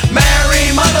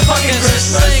 Merry motherfucking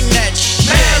Christmas. Sing that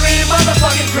shit. Merry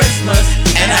motherfucking Christmas.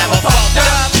 And have a fucked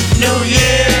up New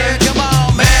Year. Come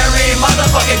on. Merry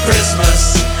motherfucking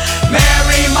Christmas.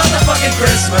 Merry motherfucking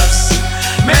Christmas.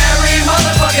 Merry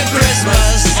motherfucking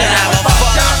Christmas. And have a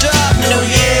fucked up New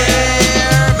Year.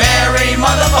 Merry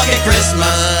motherfucking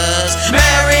Christmas.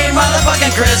 Merry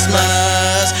motherfucking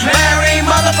Christmas. Merry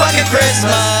motherfucking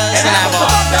Christmas. And have a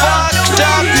fucked up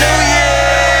New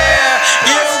Year.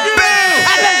 You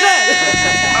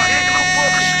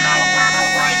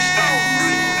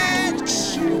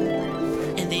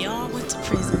And they all went to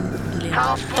prison and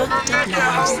lived fucked up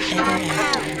lives ever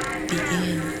after. The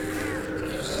end.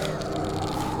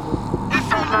 It's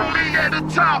so lonely at the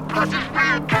top, plus it's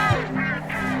real cold.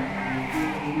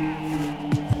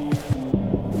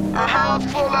 A house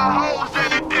full of hoes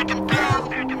and a dick and blow.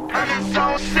 And it's so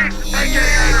 6,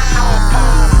 aka the North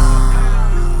Pole.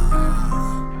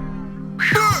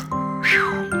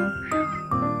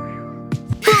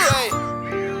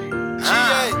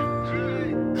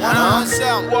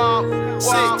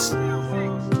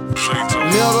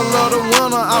 Middle of the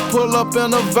winter, I pull up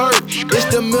in a vert. It's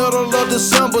the middle of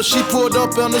December, she pulled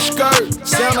up in a skirt.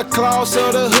 Santa Claus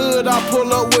of the hood, I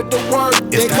pull up with the work.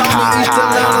 They call me East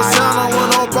Atlanta Santa,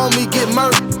 when up on me get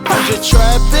murked. I'm just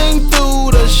trapping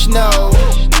through the snow,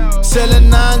 selling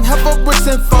 9 heifer bricks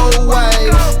in 4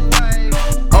 ways.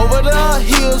 Over the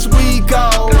hills we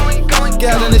go,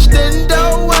 got an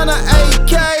extendo and an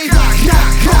AK.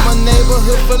 I'm a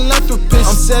neighborhood philanthropist.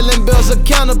 I'm selling bills of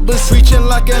cannabis, preaching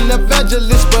like an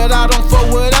evangelist, but I don't fuck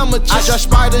with amateurs. I got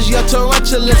spiders, yeah,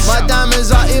 tarantulas. My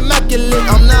diamonds are immaculate.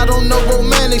 I'm not on no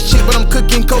romantic shit, but I'm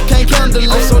cooking cocaine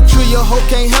candlelit. I'm so true, your hoe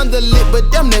can't handle it,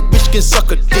 but damn that bitch can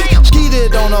suck a dick.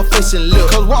 Skeeted on her face and lip,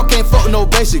 cause walk ain't fuck no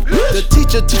basic. The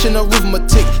teacher teaching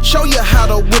arithmetic, show you how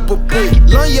to whip a brick,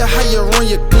 learn you how you run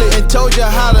your clip, and told you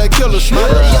how to kill a snake. My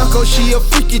little Yanko, she a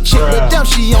freaky chick, but damn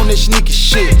she on that sneaky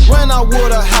shit. When I wore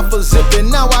a half a zip and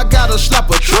now I gotta slap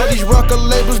a trick. All these record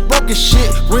labels broken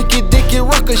shit, Ricky Dicky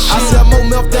rocker shit. I sell more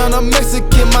milk down a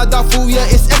Mexican, my dog food, yeah,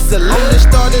 it's excellent. I just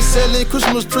started selling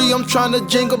Christmas tree, I'm trying to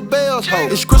jingle bells, ho.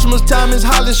 It's Christmas time, it's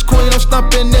Hollis Queen, I'm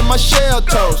stomping in my shell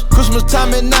toes. Christmas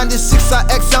time in 96, I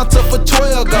X out for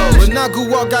 12 goals. When I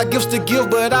go out, got gifts to give,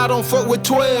 but I don't fuck with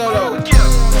 12 though.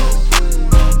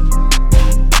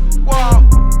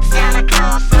 Santa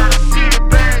Claus, Santa see the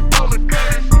bag full of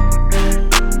goodies.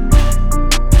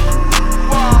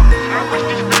 I wish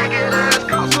these faggot ass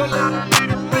cops would let a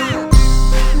nigga live.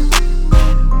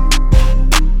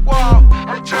 Wow,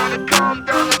 I'm trying to calm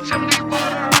down the chimney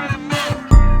water in the mill.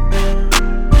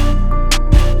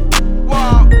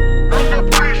 Wow, I'm the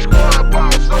free squad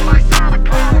boss, I'm like Santa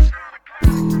Claus.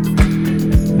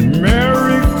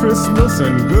 Merry Christmas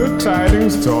and good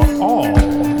tidings to all.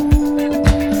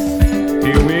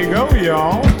 Here we go,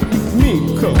 y'all.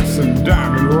 Meat coats and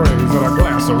diamond rings and a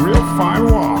glass of real fine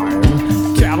wine.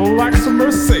 Cadillacs and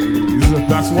Mercedes,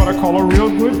 that's what I call a real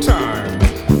good time.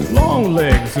 Long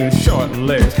legs and short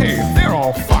legs, hey, they're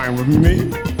all fine with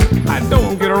me. I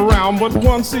don't get around but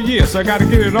once a year, so I gotta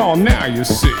get it all now, you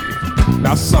see.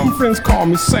 Now some friends call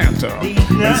me Santa,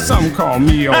 and some call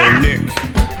me Old Nick.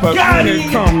 But when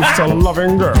it comes to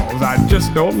loving girls, I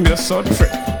just don't miss a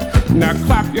trick. Now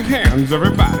clap your hands,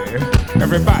 everybody.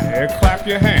 Everybody, clap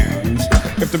your hands.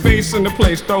 If the bass in the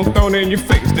place don't throw it in your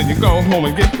face, then you go home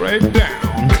and get right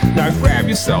down. Now grab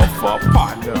yourself a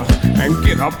partner and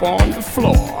get up on the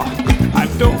floor. I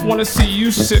don't want to see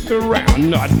you sitting around.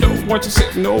 No, I don't want you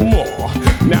sitting no more.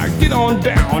 Now get on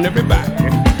down, everybody.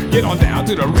 Get on down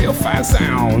to the real fine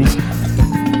sounds.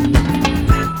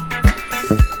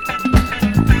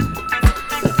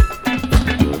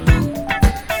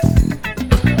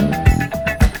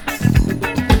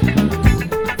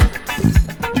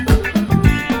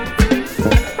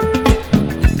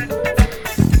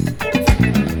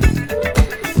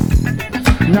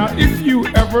 Now if you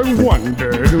ever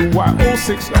wondered why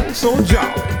 06 don't so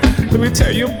jolly, let me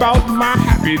tell you about my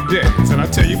happy days, and I'll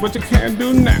tell you what you can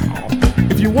do now.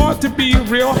 If you want to be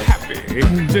real happy,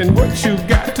 then what you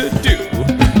got to do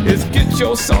is get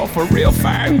yourself a real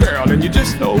fine girl, and you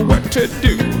just know what to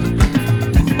do.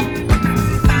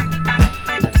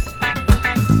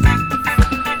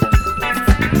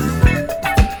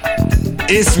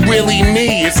 It's really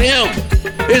me, it's him.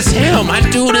 It's him. I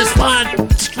do this line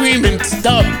screaming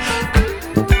stuff.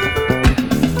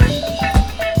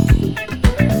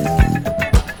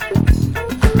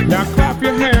 Now clap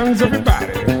your hands,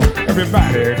 everybody.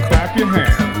 Everybody, clap your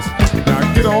hands.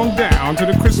 Now get on down to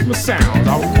the Christmas sound.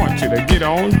 I want you to get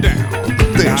on down.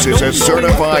 This is a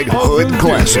certified hood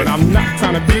classic. And I'm not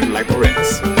trying to be like the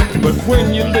rest, but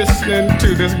when you're listening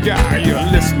to this guy,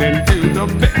 you're listening to the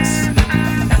best.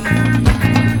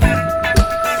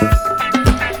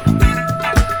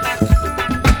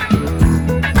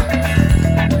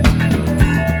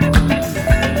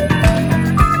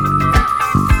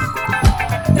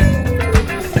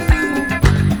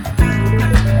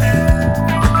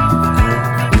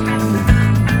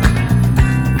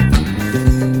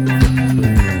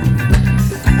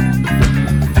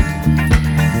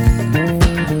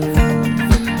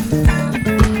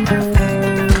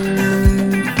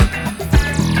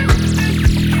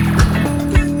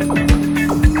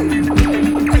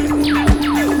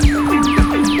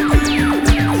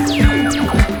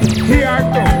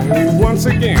 Once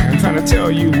again, trying to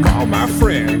tell you, all my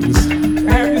friends,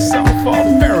 have yourself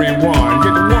a merry one,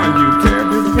 get the one you can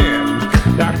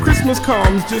depend. Now Christmas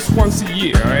comes just once a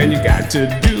year, and you got to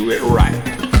do it right.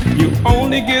 You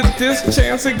only get this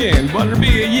chance again, but it'll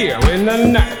be a year in a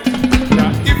night.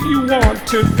 Now if you want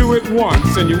to do it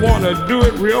once, and you want to do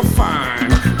it real fine,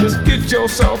 just get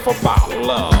yourself a bottle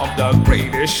of the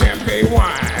greatest champagne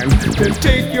wine. Then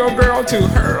take your girl to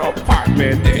her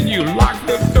apartment, then you lock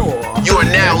the door. You are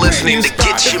now listening to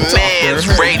Get Your Man's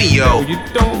Radio.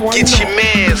 Get Your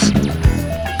Man's.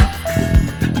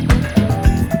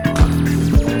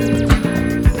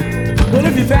 Well,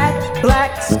 if you're fat,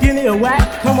 black, skinny, or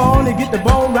whack, come on and get the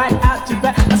bone right out your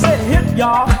back. I said hip,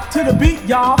 y'all, to the beat,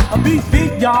 y'all, a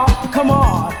beat, y'all, come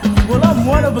on. Well, I'm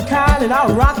one of a kind, and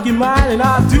I'll rock your mind, and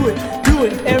I'll do it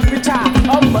every time.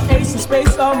 I'm an ace of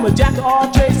space, I'm a jack of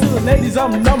all trades. To the ladies,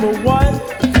 I'm number one.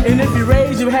 And if you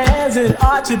raise your hands and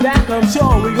arch your back, I'm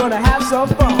sure we're gonna have some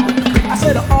fun. I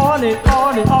said on and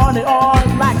on and on and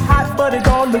on, like hot buttered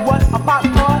on the what? A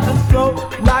popcorn, I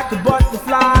float like a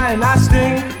butterfly, and I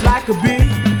sting like a bee.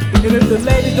 And if the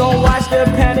ladies don't wash their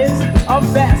panties, I'm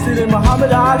faster than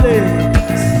Muhammad Ali.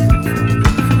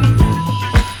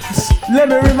 Let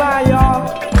me remind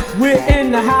y'all, we're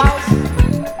in the house.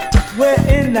 We're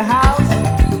in the house.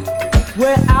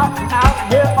 We're out,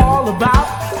 we're all about.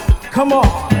 Come on.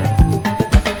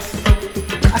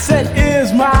 I said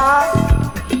is my.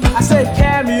 I said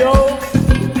cameo.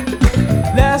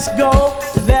 Let's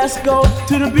go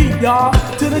to the beat, y'all,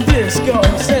 to the disco.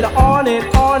 I said on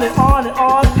and on and on and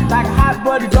on, like a hot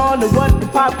buttered on the what? The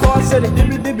popcorn said it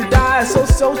dibby die, so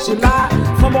socialize.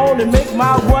 Come on and make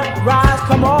my what rise.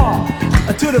 Come on,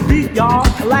 to the beat, y'all,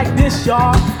 like this,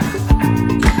 y'all.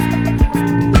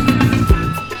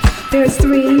 There's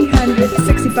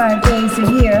 365 days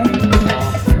a year.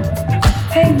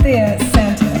 Hey there,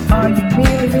 Santa, are you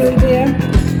really there?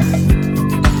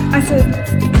 I said,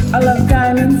 I love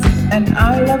diamonds, and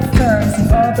I love furs,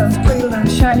 and all those pretty little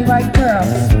shiny white pearls.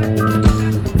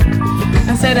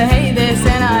 I said, hey there,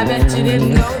 Santa, I bet you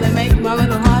didn't know they make my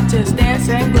little heart just dance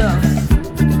and glow.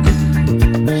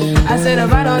 I said,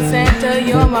 right on, Santa,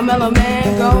 you're my mellow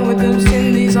man, going with them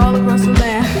Cindy's all across the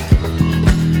land.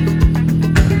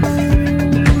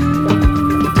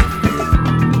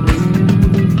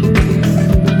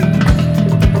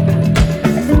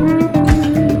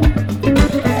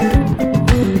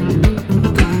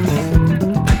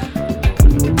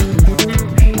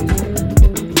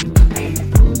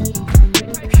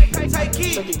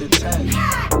 Take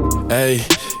it.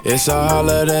 it's a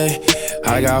holiday.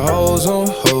 I got hoes on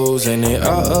hoes and they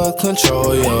out of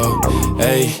control, yo.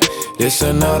 Hey, this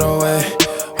another way.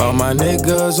 All my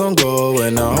niggas on go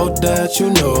and I hope that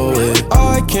you know it.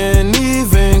 I can't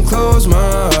even close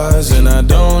my eyes and I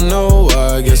don't know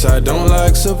why. Guess I don't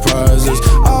like surprises.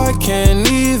 I can't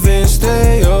even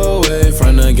stay away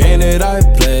from the game that I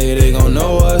play. They gon'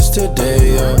 know us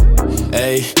today, yeah.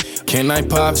 Hey, can I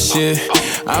pop shit?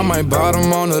 I might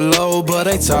bottom on the low, but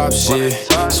they top shit.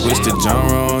 Switch the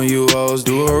genre on you hoes,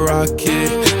 do a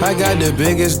rocket. I got the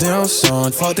biggest damn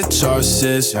song, fuck the charts,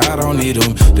 sis. I don't need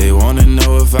them. They wanna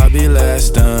know if I be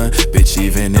last done. Bitch,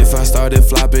 even if I started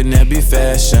flopping, that be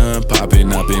fashion.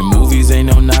 Popping up in movies, ain't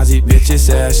no Nazi bitch, it's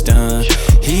Ashton.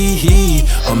 Hee,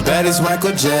 I'm bad as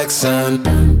Michael Jackson.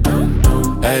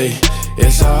 Hey,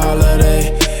 it's a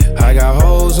holiday. I got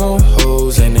hoes on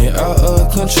hoes and they out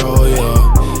of control,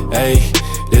 yo. Hey,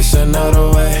 this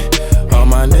another way. All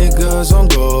my niggas on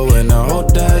go and I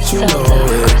hope that you know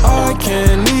it. I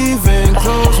can't even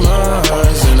close my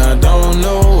eyes and I don't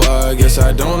know why. Guess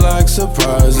I don't like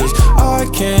surprises. I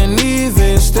can't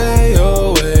even stay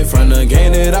away from the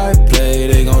game that I play.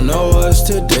 They gon' know us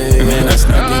today. Man, I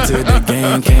snuck into the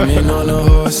game, came in on a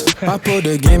horse. I pulled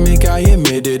the gimmick, I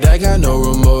admitted I got no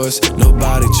remorse.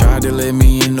 Nobody tried to let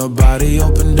me in, nobody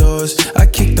opened doors. I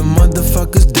kicked the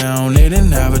motherfuckers down, they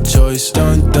didn't have a choice.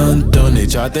 Dun, dun, dun, they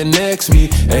tried to next me.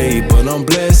 Ayy, but I'm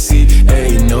blessed,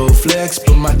 ayy, no flex,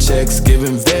 but my checks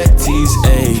giving vetties,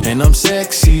 ayy, and I'm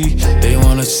sexy, they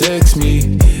wanna sex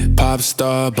me. Pop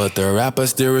star, but the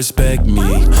rappers still respect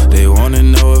me. They wanna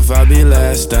know if I be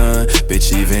last done.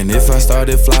 Bitch, even if I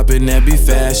started flopping, that be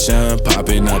fashion.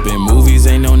 Popping up in movies,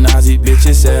 ain't no Nazi bitch,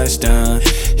 it's Ashton.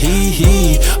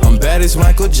 Hee, I'm bad as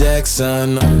Michael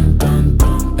Jackson.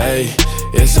 Ayy,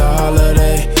 it's a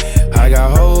holiday. I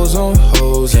got hoes on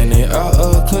hoes and they out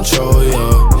of control,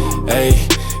 yo. Hey,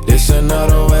 this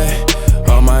another way.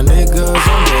 All my niggas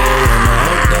on there and I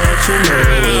hope that you know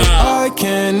it. I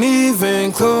can't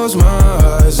even close my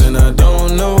eyes and I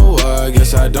don't know why.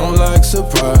 Guess I don't like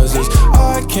surprises.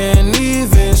 I can't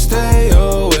even stay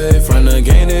away from the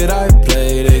game that I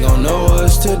play. They gon' know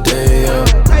us today, yo.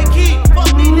 Hey, keep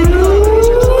fuck me, nigga.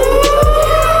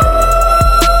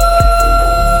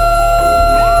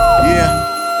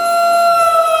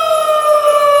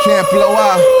 Can't blow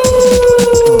out.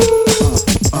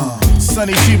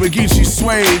 Sunny Chiba Geechee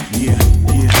Suede. Yeah.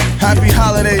 Happy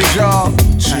holidays, y'all.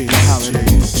 Happy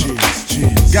holidays.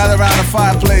 Cheers. Gather around the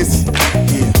fireplace.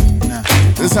 Yeah.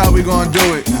 This is how we gonna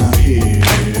do it. Now here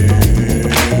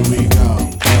we go.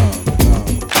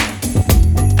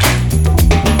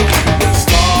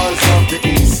 Stars of the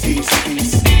East. We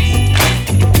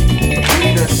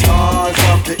the stars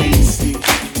of the East.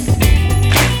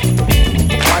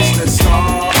 Watch the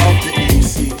stars.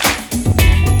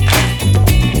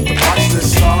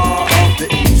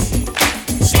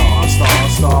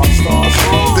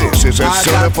 This is a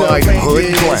certified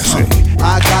hood classic.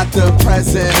 I got the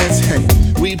presidents, hey,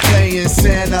 we playin'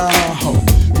 Santa,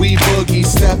 we boogie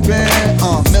steppin',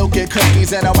 milk and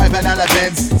cookies and a white vanilla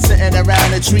Benz, sitting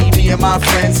around a tree, me and my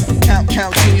friends,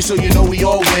 count cheese so you know we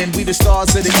all win, we the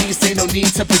stars of the East, ain't no need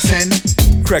to pretend.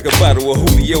 Crack a bottle of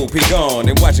Julio Pigon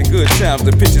and watching good times,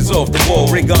 the pictures off the wall,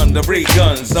 ray gun, the ray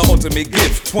guns, the ultimate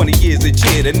gift, 20 years a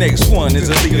cheer, the next one is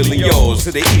illegally yours,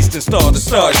 to the Eastern Star, the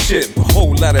starship, a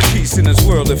whole lot of peace in this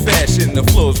world of fashion, the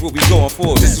flows what we going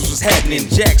for, this is what's happening,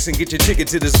 Jackson, get your ticket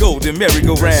to this golden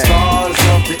merry-go-round. Stars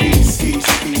of the East. We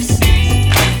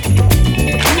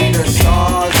the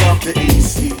stars of the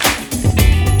East.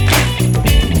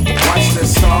 Watch the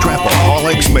stars.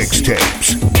 Trapaholics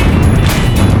mixtapes.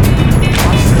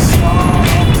 Watch the stars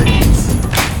of the East.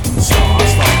 Stars.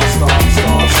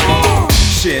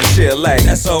 Share light,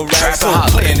 that's alright. So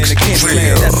playing in the candy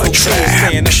land, that's okay.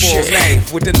 Staying up all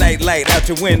night with the night light out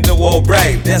your window, all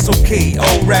bright. That's okay,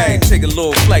 alright. Take a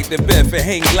little flight to Bedford,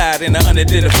 hang glide in the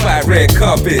unidentified red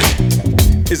carpet.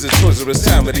 It's a torturous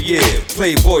time of the year.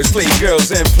 Playboys, slave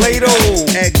girls, and Play-Doh.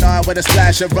 Eggnog with a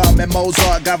splash of rum and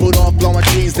Mozart. Got Rudolph blowing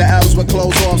trees, the elves with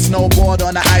clothes off. Snowboard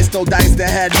on the ice, throw dice, the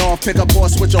head north. Pick up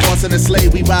horse, switch a horse in a sleigh,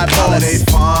 we ride holiday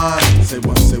fun. Say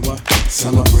what?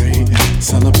 Celebrate.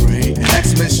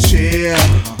 Xmas cheer.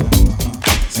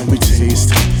 And we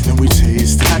taste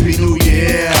it. Happy New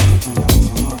Year.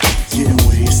 Getting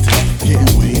wasted.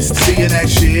 See you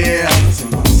next year.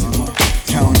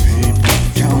 Count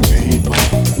paper.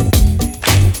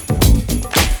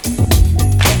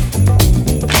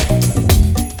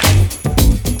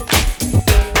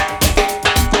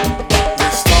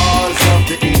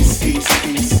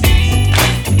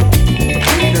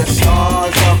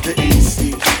 the East.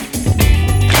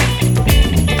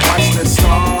 Watch the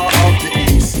star of the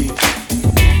East.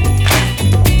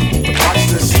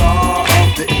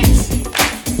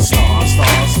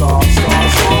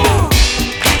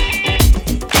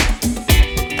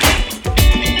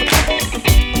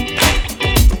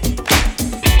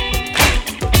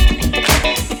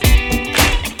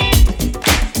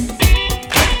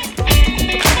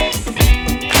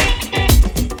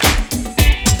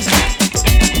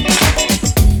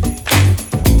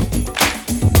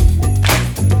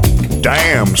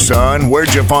 son,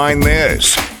 where'd you find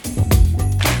this?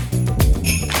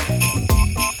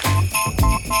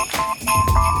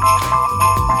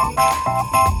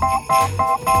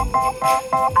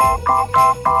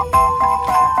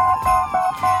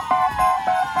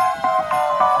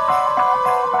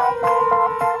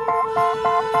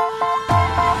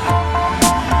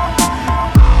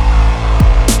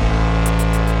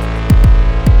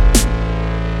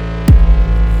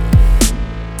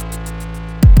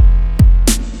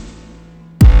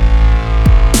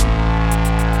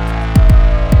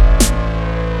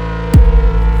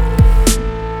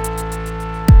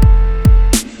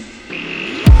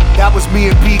 Me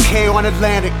and BK on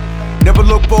Atlantic, never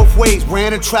looked both ways,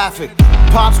 ran in traffic.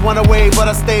 Pops went away, but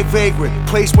I stayed vagrant.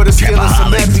 Place where the skill and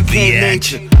cement became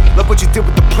nature. Look what you did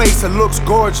with the place, it looks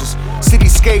gorgeous.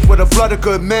 Cityscape where the blood of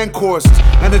good men courses,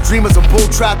 and the dreamers of bull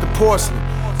trapped the porcelain.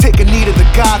 Take a knee to the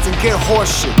gods and get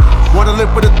horse shit. Wanna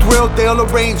live with a thrill, they'll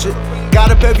arrange it. Got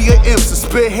a bevy of imps to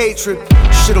spit hatred.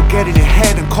 Shit'll get in your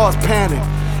head and cause panic.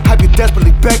 Have you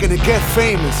desperately begging to get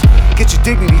famous. Get your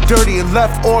dignity dirty and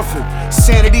left orphaned.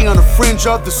 Sanity on the fringe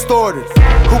of distorted.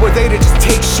 Who are they to just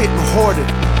take shit and hoard it?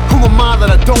 Who am I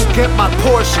that I don't get my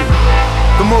portion?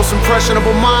 The most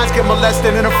impressionable minds get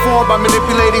molested and informed by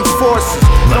manipulating forces.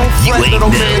 Don't fret, little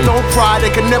man, don't cry.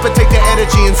 They can never take the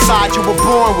energy inside you were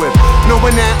born with.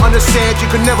 Knowing that, understand you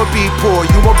can never be poor.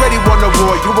 You already won the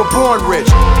war, you were born rich.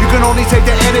 You can only take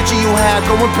the energy you have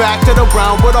going back to the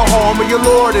ground where the home of your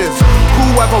Lord is.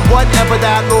 Whoever, whatever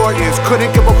that Lord is,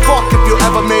 couldn't give a fuck if you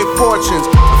ever made fortunes.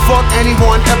 Fuck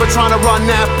anyone ever trying to run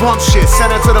that bump shit. Send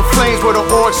it to the flames where the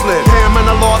orcs live. Him and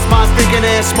the lost minds thinking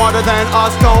they're smarter than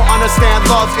us, don't understand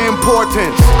love's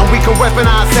importance. And we can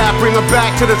weaponize that, bring it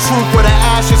back to the truth where the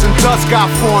ashes and dust got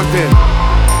formed in.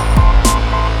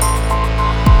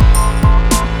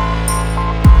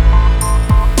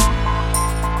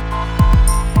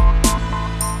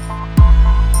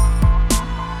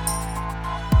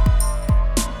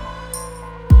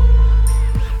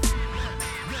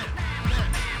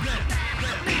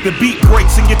 The beat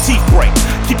breaks and your teeth break.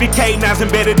 Keep your canines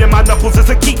embedded in my knuckles as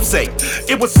a keepsake.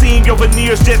 It would seem your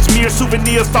veneers just mere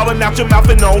souvenirs falling out your mouth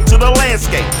and onto the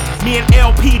landscape. Me and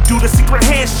LP do the secret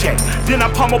handshake. Then I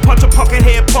pummel punch a pumpkin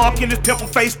head punk in his pimple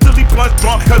face till he punch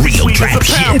drunk cause he's sweet as a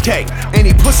pound cake.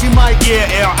 Any pussy mic?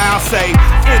 Yeah, I'll say.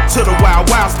 Into the wild,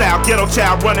 wild style, ghetto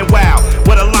child running wild.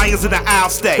 Where the lions in the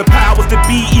aisle stay. The powers that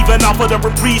be, even off of the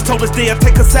reprise, told us they'll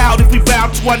take us out if we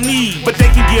bow to our knees. But they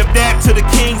can give that to the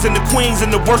kings and the queens and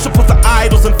the worshipers of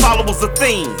idols and followers of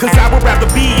things. Cause I would rather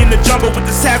be in the jungle with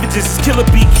the savages. Killer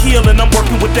be kill and I'm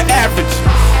working with the average.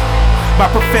 My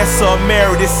professor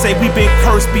emeritus say we been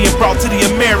cursed being brought to the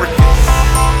Americas.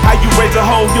 How you raise a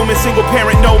whole human single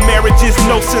parent, no marriages,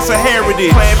 no sense of heritage.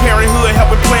 Planned Parenthood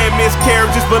helping plan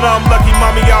miscarriages, but I'm lucky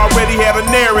mommy already had a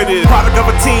narrative. Product of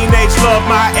a teenage love,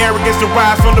 my arrogance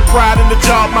derives from the pride and the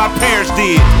job my parents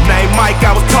did. Name Mike,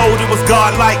 I was told it was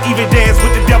godlike. Even dance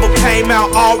with the devil came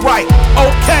out alright.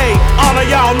 Okay, honor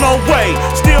y'all, no way.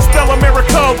 Still spell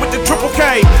America with the triple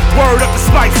K. Word up the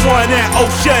Spice One and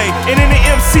O'Shea. And in the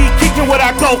MC, kicking what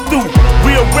I go through.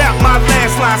 Real rap, my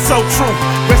last line so true.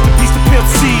 Rest in peace to Pimp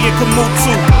C and Kamut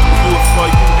too. Do it for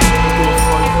you. Do it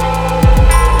for you.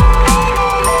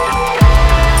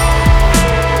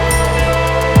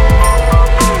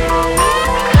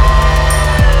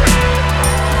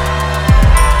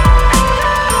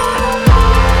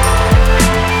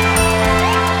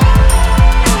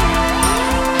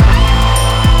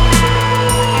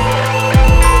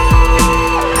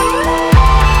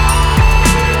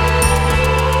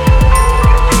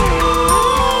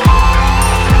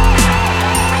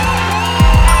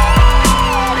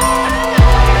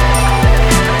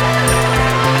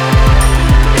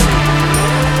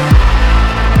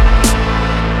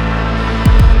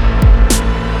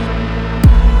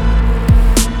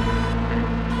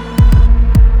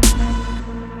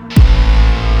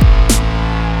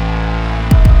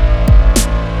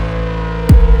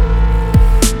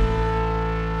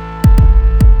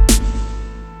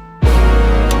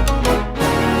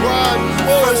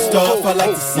 I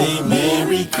like to say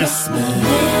Merry Christmas.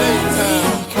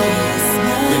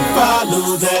 Then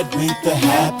follow that with the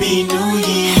Happy New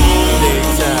Year.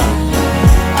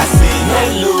 I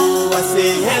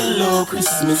say hello,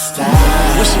 Christmas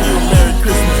time. Wishing you a Merry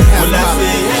Christmas. Well,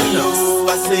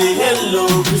 I say hello,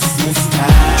 Christmas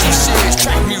time. She says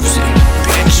track music,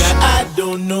 bitch. Now I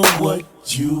don't know what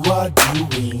you are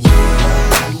doing,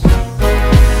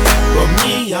 but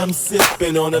me, I'm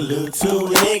sipping on a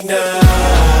little eggnog.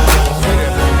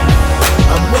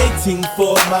 I'm waiting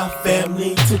for my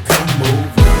family to come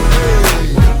over.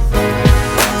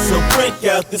 So break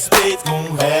out the spades,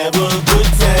 gon' have a good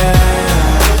time.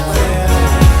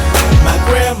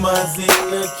 mama's in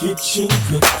the kitchen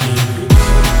cooking.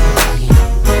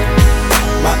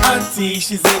 My auntie,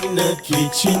 she's in the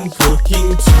kitchen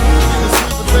cooking too.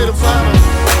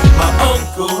 My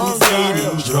uncle, he's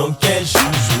getting drunk as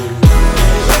usual.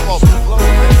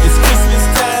 It's Christmas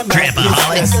time. Grandpa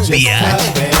Hollis, biatch.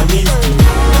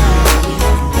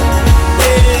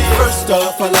 First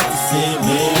off, I like to say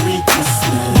Merry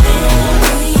Christmas.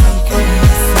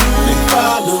 Then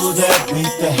follow that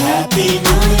with the Happy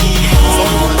New Year.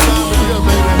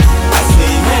 I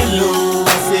say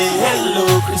hello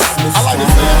Christmas. I like to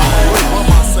say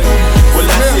well,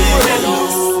 I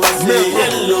say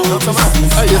hello Christmas.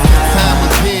 Hey, it's that time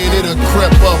again, it done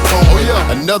crept up on me.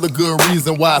 Another good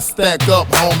reason why I stack up,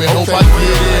 homie. Hope I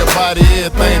get everybody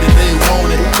everything that they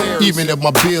wanted. Even if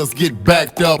my bills get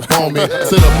backed up, homie.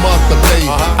 To the month of May,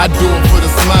 I do it for the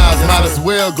smiles. Might as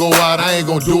well go out, I ain't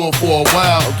gonna do it for a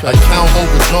while. Account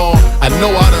overdrawn, I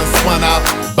know I done spun out.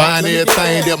 Buying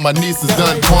everything that my nieces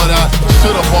done point out.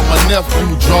 Should've bought my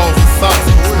nephew drawers and socks.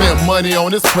 Spent money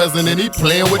on this present and he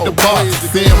playing with the box.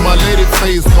 Seeing my lady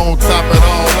face gon' top it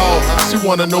all off. She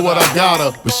wanna know what I got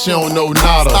her, but she don't know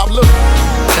nada. Stop looking.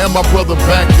 And my brother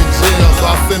back in jail, so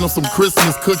I send him some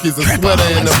Christmas cookies and sweater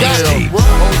in the mail.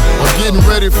 I'm getting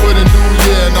ready for the new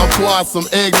year and I'll pour out some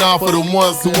eggnog for the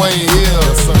ones who ain't here.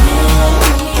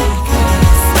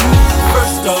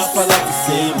 First off, I like to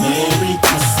say Merry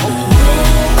Christmas.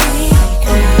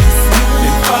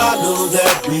 Then follow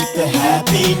that with the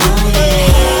Happy New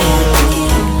Year.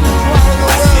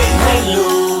 I say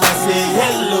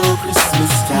hello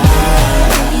Christmas time.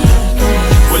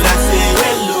 Well, I say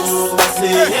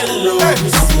hello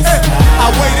Christmas time. I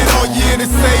waited all year to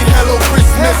say hello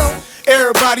Christmas.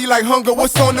 Everybody like hunger,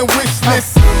 what's on the wish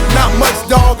list? Not much,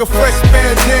 dog, a fresh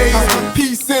pair of days.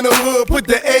 Peace in the hood, put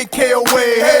the AK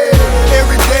away. Hey,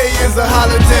 every day is a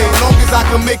holiday. Long as I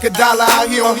can make $1 out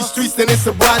here on these streets, then it's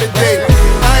a brighter day.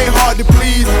 I ain't hard to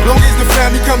please, long as the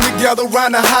family come together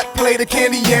around a hot plate of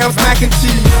candy yams, mac and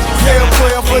cheese. Yeah,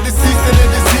 prayer for deceased and the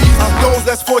disease. Those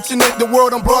that's fortunate, the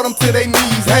world done brought them to their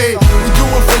knees. Hey, we do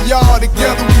it for y'all,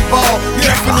 together we ball. The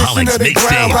definition of the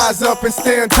ground, rise up and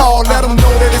stand tall. Let them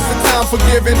know that it's a time for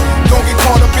giving. Don't get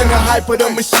caught up in the hype of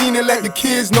the machine and let the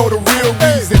kids know the real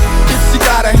reason. If she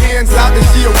got her hands out, then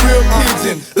she a real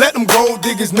pigeon. Let them gold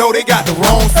diggers know they got the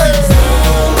wrong season.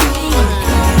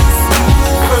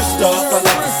 First off, I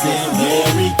like to say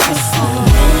Merry Christmas.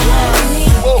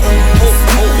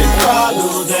 Then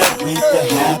follow that with the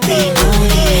Happy New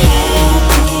Year.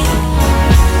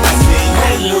 I say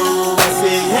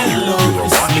hello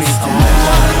Christmas time.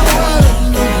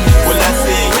 Well, I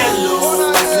say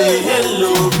hello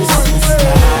Christmas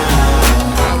time.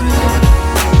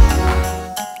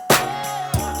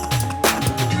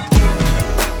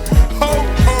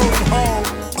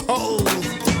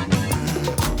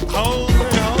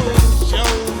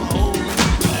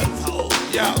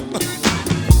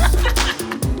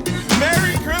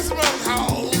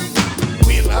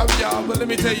 But let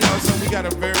me tell y'all something. We got a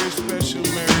very special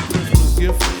Merry Christmas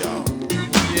gift for y'all.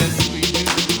 Yes, we do.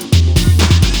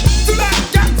 Tonight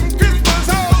got some Christmas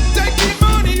hoes. Take your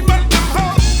money, but them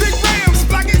hoes. Big Ram,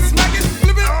 smack it,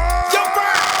 flip it. Yo,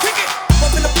 Brian, kick it.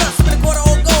 Bump in the plus with a quarter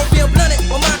old gold, being blunted.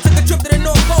 My mind took a trip to the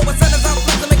North Pole. My son is out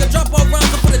front to make a drop off round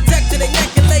to put a deck to their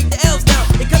neck and laid the L's down.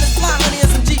 They cut his fly honey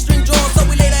and some G-string drawers, so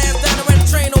we laid our ass down and ran the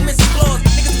train on Mrs. Claus.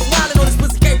 Niggas was wildin' on this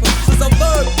pussy caper. Since I'm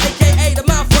Verb, aka the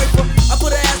mouth raper, I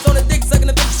put her ass on the dick, sucking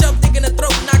the bitch up, dick in the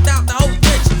throat, knocked out the whole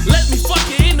bitch. Let me fuck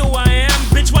you, you know who I am.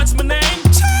 Bitch, what's my name?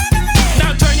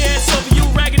 Now turn your ass over, you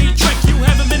raggedy trick. You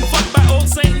haven't been fucked by old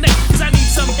Saint Nick. Cause I need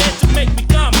some head to make me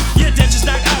come. Your dentures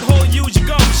knocked out, whole use your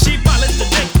gum. She polished the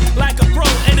dick like a pro.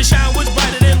 And the shine was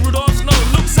brighter than Rudolph's nose.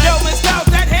 Luke said, Yo, Miss Dog,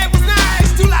 that head was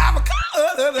nice. Too loud.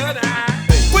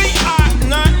 We are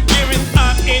not giving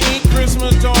up any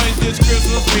Christmas toys this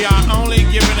Christmas. We are only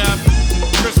giving up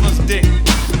Christmas dick.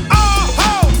 Oh,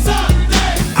 ho!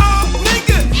 Sunday! Oh,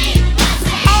 nigga!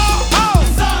 Oh, ho!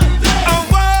 Sunday! Oh,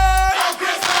 what? Oh,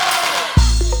 Christmas!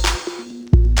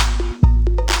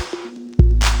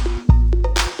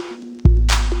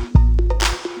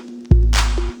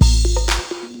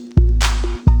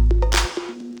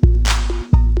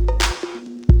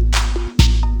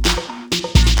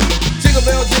 Jingle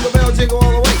bell, jiggle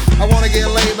all the way. I wanna get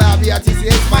laid by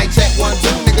B-I-T-C-H. Mic check 1,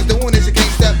 2. Niggas doing this, you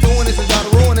can't step doing this and try to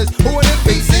ruin this. Who in this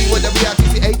PC with the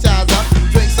B-I-T-C-H eyes up?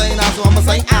 Drink Saint eyes, so I'ma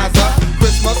say eyes up.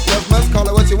 Christmas, call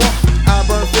it what you want. I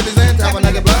burn 50s and have a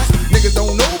nugget blunts. Niggas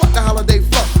don't know about the holiday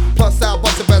fuck. Plus I'll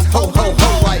bust the best ho ho ho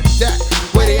like that.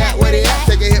 Where they at?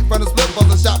 Take a hit from the split,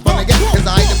 bust a shot from the gap. Cause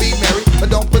I hate to be married, but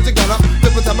don't put your gun up.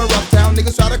 Different time in rough town,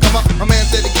 niggas try to come up. My man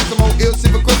said to get some old ill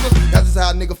shit for Christmas. That's just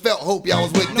how a nigga felt. Hope y'all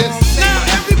was with this. Now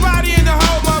everybody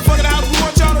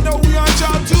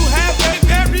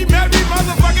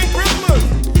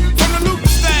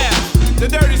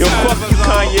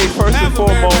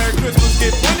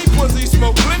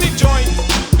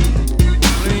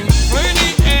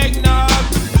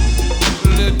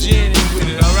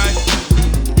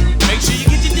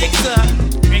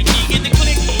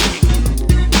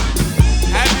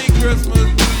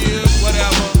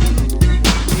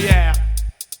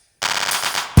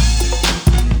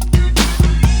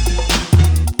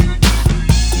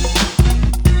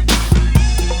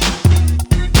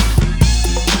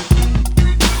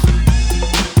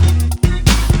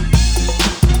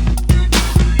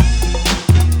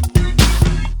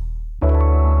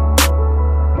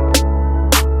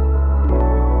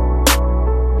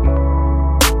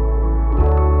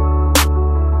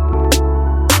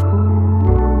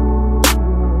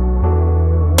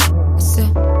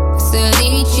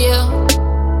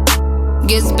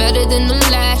it's better than the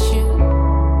last year.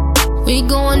 We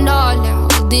going all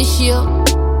out this year.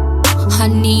 I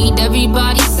need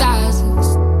everybody's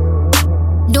sizes.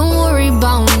 Don't worry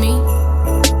about me.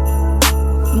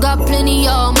 Got plenty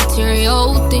of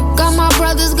material things. Got my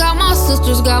brothers, got my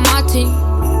sisters, got my team.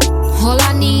 All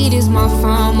I need is my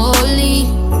family.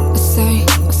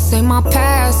 I say my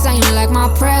past ain't like my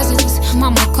presence.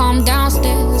 Mama, come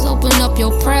downstairs, open up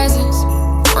your presents.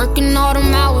 Working all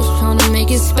them hours, trying to make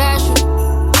it special.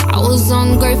 I was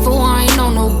ungrateful, I ain't know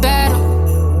no better.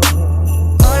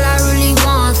 All I really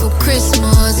want for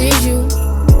Christmas is you.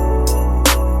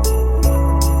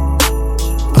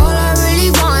 All I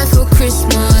really want for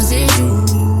Christmas is you.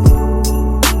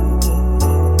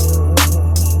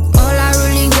 All I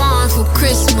really want for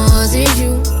Christmas is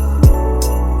you.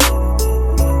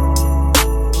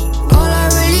 All I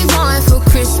really want for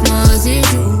Christmas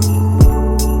is you.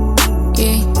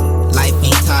 Yeah. Life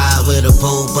ain't tied with a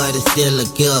bow, but it's still a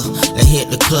gift. Let's hit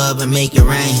the club and make it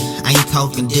rain. I ain't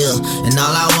talking deal. And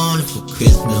all I wanted for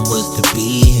Christmas was to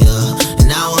be here. And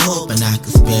I was hoping I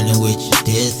could spend it with you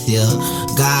this year.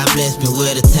 God bless me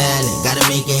with a talent, gotta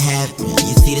make it happen.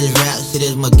 You see this rap shit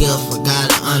is my gift, I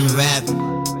gotta unwrap it.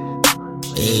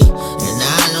 Yeah. And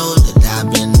I know that I've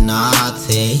been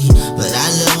naughty, but I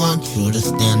just want you to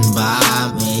stand by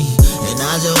me. And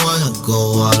I just wanna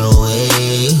go all the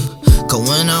way. Cause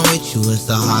when I'm with you, it's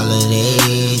a holiday.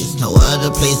 There's no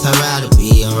other place I'd rather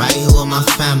be. I'm right here with my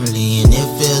family, and it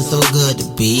feels so good to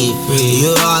be free.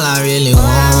 You're all I really want.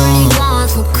 All I really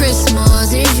want for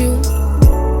Christmas is you.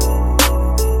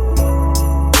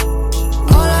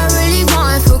 All I really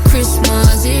want for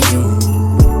Christmas is you.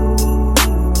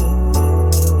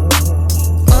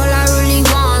 All I really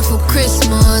want for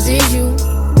Christmas is you.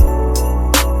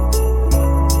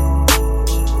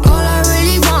 All I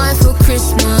really want for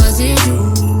Christmas is you.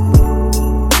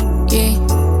 Yeah.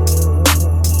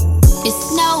 It's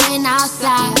snowing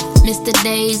outside. Miss the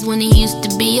days when it used to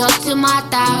be up to my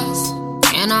thighs.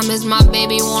 And I miss my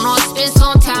baby, wanna spend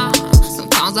some time.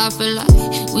 Sometimes I feel like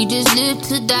we just live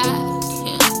to die.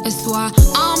 Yeah. That's why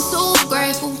I'm so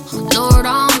grateful, Lord,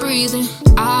 I'm breathing.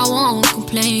 I won't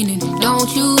complain, and don't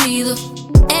you either.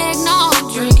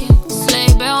 Eggnog drinking,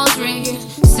 sleigh bells ringing.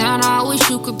 Santa, I wish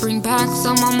you could bring back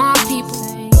some of my people.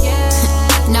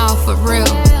 Now for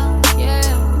real.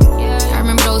 I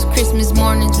remember those Christmas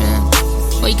mornings, man.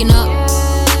 Waking up,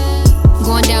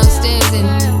 going downstairs, and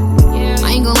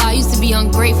I ain't gonna lie, I used to be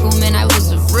ungrateful, man. I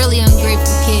was a really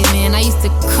ungrateful kid, man. I used to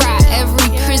cry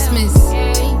every Christmas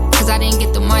cause I didn't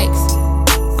get the mics.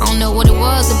 I don't know what it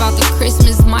was about the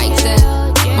Christmas mics that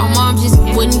my mom just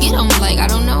wouldn't get them. Like, I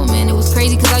don't know, man. It was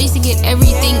crazy cause I used to get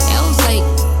everything else. Like,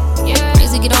 I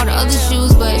used to get all the other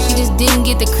shoes, but she just didn't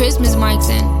get the Christmas mics.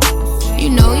 And you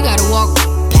know, you gotta walk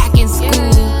back in school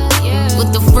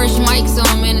with the fresh mics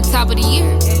on, man, the top of the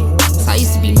year. So I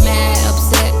used to be mad,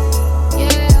 upset.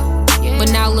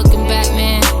 But now looking back,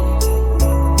 man,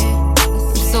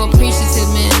 I'm so appreciative,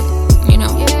 man. You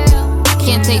know,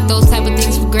 can't take those type of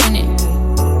things for granted.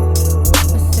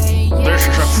 This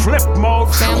is a Flip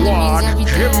Mode Squad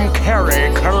Jim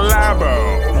Carrey collabo.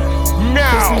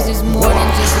 Now, Christmas is more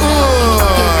than just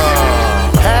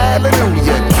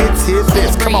hallelujah, kids, hear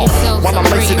this. Come on, while I'm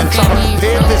lacing and trying to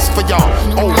prepare this for y'all.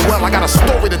 Oh, well, I got a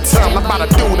story to tell about a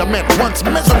dude I met once,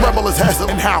 miserable as hell.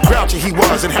 And how grouchy he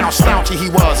was, and how slouchy he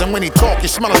was. And when he talked, you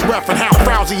smell his breath, and how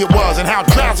frowsy it was, and how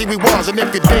drowsy we was. And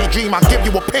if you daydream, I'll give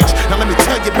you a pinch. Now let me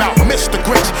tell you about Mr.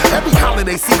 Grinch. Every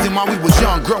holiday season while we was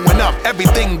young, growing up,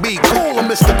 everything be cool and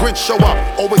Mr. Grinch show up.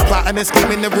 Always plotting and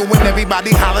scheming to ruin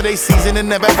everybody holiday season, and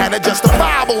never had a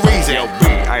justifiable reason. Yo, B,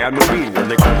 I am the real one.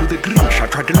 They call me the Grinch. I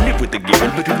tried to live with the given,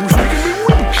 but it was making me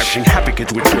winch. I've seen happy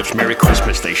kids with gifts, Merry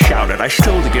Christmas, they shouted. I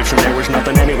stole the gifts and there was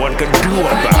nothing anyone could do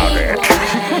about it.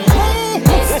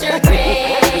 Mr.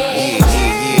 Grinch.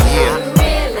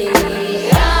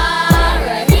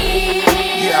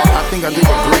 Yeah, I think I do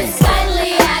agree.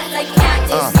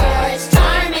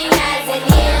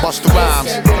 Busta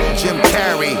Rhymes, Jim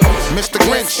Carrey, Mr.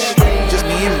 Grinch, just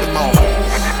me and the moment.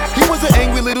 He was an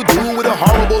angry little dude with a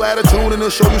horrible attitude, and he'll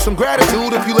show you some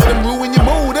gratitude if you let him ruin your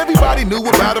mood. Everybody knew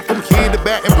about it from kid to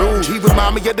Baton Rouge. He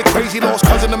reminded me of the crazy lost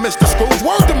cousin of Mr. Scrooge.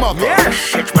 Word to mother.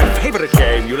 Yes, it's my favorite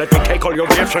game. You let me take all your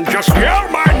gifts and just yell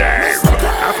my name.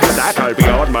 After that, I'll be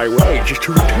on my way just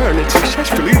to return and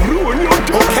successfully ruin your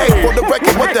day. Okay, for the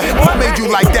record, what the hell made you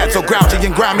like that? So grouchy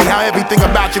and grimy, how everything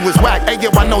about you is whack. Hey,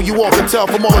 yo, I know you all can tell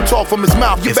from all the talk from his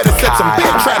mouth. You better set some big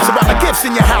traps around the gifts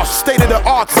in your house. State of the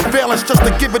art surveillance just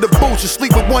to give it a boost. You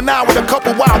sleep with 1 hour with a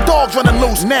couple wild dogs running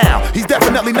loose. Now, he's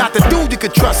definitely not the dude you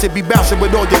could trust. He'd be bouncing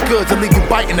with all your goods and leave you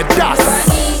biting the dust.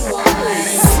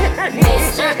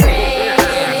 Mr.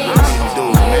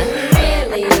 Grinch.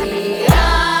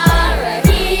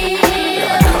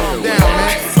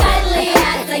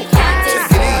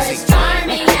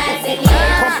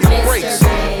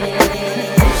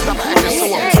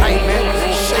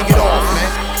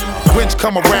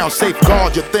 come around,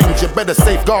 safeguard your things. You better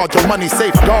safeguard your money,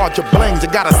 safeguard your blings. You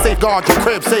gotta safeguard your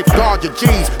crib, safeguard your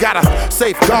G's. Gotta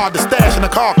safeguard the stash and the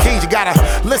car keys. You gotta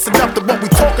listen up to what we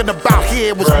talking about here.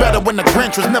 It was better when the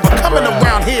Grinch was never coming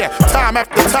around here. Time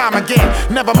after time again.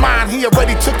 Never mind, he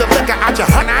already took the liquor out your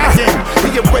honey again.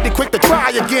 He already quick to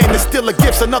try again. To steal the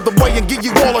gifts another way and give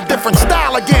you all a different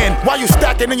style again. While you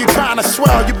stacking and you trying to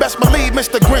swell, you best believe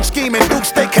Mr. Grinch scheming. Duke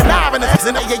stay conniving.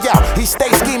 And yeah, he stay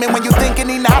scheming when you thinking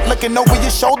he not. Looking over your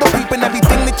shoulder, peeping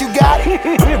everything that you got.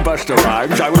 Busta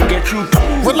Rhymes, I will get you too.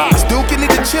 Relax, Duke, you need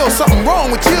to chill. Something wrong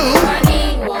with you.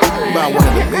 About one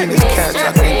of the meanest cats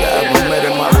I think I ever met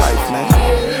in my life, man.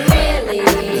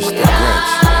 Mr.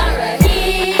 Grinch.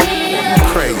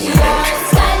 Crazy, man.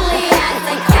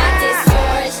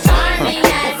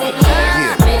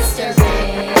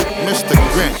 Mr.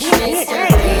 Grinch. You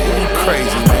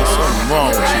crazy, man. Something wrong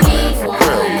with you, man. For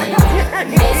real, man.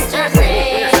 Mr. Grinch.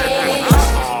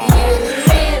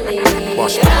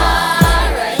 Busta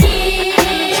Rhymes.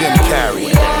 Jim Carrey.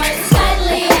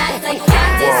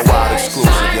 Worldwide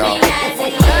exclusive, y'all.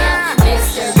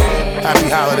 Happy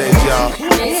holidays, y'all.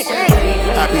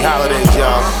 Happy holidays,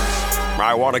 y'all.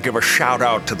 I want to give a shout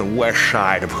out to the west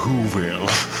side of Whoville.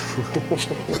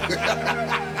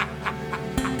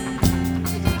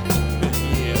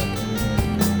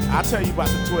 I'll tell you about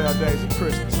the 12 days of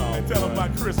Christmas. And tell them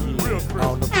about Christmas, real Christmas.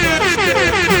 On the first day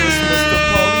of Christmas, the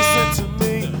police sent to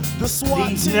me the SWAT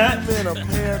team in a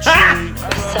pear tree.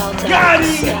 Got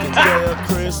it! Second day of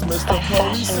Christmas, the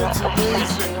police sent to me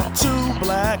 2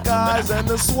 black guys and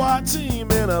the SWAT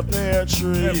team in a pear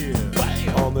tree.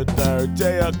 On the third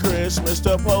day of Christmas,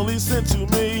 the police sent to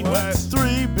me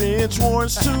 3 bench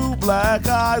warrants, 2 black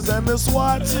guys and the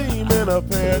SWAT team in a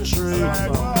pear tree.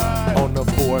 On the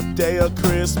 4th day of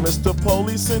Christmas, the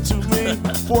police sent to me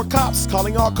 4 cops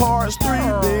calling all cars, 3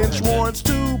 bench warrants,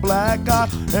 2 black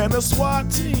guys, and a SWAT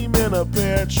team in a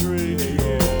pear tree.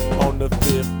 On the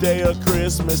 5th day of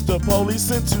Christmas, the police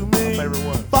sent to me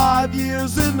 5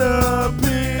 years in the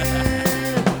pen.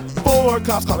 4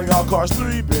 cops calling all cars,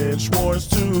 3 bench warrants,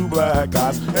 2 black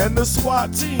guys, and the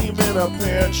SWAT team in a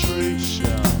pear tree.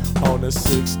 On the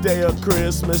 6th day of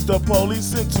Christmas, the police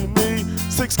sent to me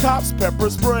 6 cops pepper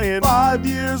spraying, 5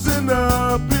 years in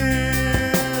the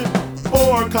bin.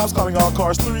 4 cops calling all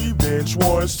cars, 3 bench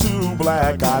warrants, 2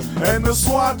 black guys, and the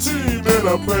SWAT team in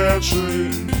a pear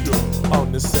tree.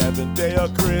 On the 7th day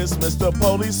of Christmas, the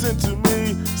police sent to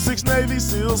me 6 Navy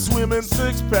SEALs swimming,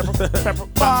 6 pepper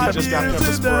 5 years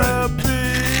in the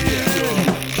bin.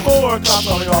 4 cops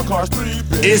calling all cars, 3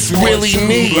 bench. It's really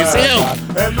me. It's him.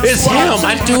 It's him.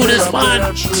 I do this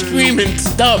fine screaming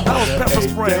stuff. That was pepper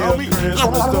spray.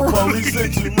 The police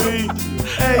sent to me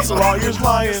 8 lawyers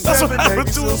lying. 7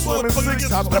 Navy SEAls swimming, 6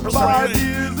 cops pepper spraying. 5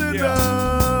 years in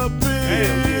the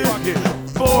bin.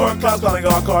 4 cops calling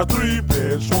all cars, 3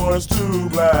 bench warrants, 2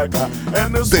 black guys,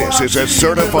 and the SWAT This is a team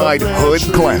certified in a hood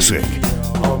tree. classic.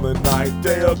 On the 9th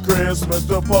day of Christmas,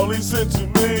 the police sent to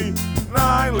me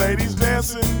 9 ladies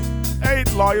dancing,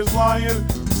 8 lawyers lying.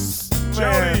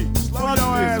 Jody, slow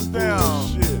your ass down.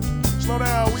 Shit. Slow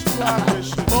down, we too hot this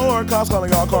shit. 4 cops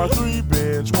calling all cars, 3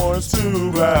 bench warrants,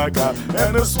 2 black guys,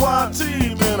 and the SWAT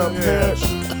team in a pitch.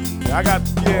 I got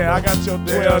your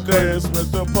 12 days.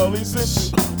 The police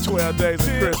sent you 12 days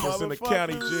of Christmas in the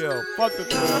county jail. Fuck the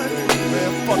 12 days,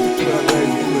 man. Fuck the 12 days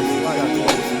of Christmas. I got 12 days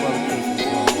of Christmas.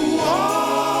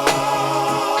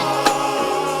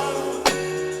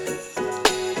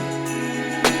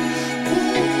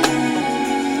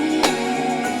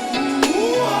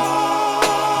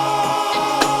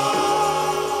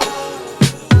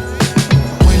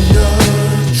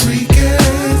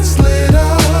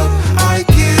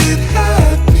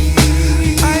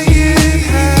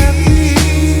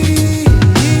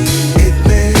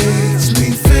 Makes me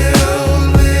feel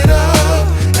lit up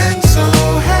and so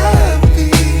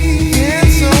happy.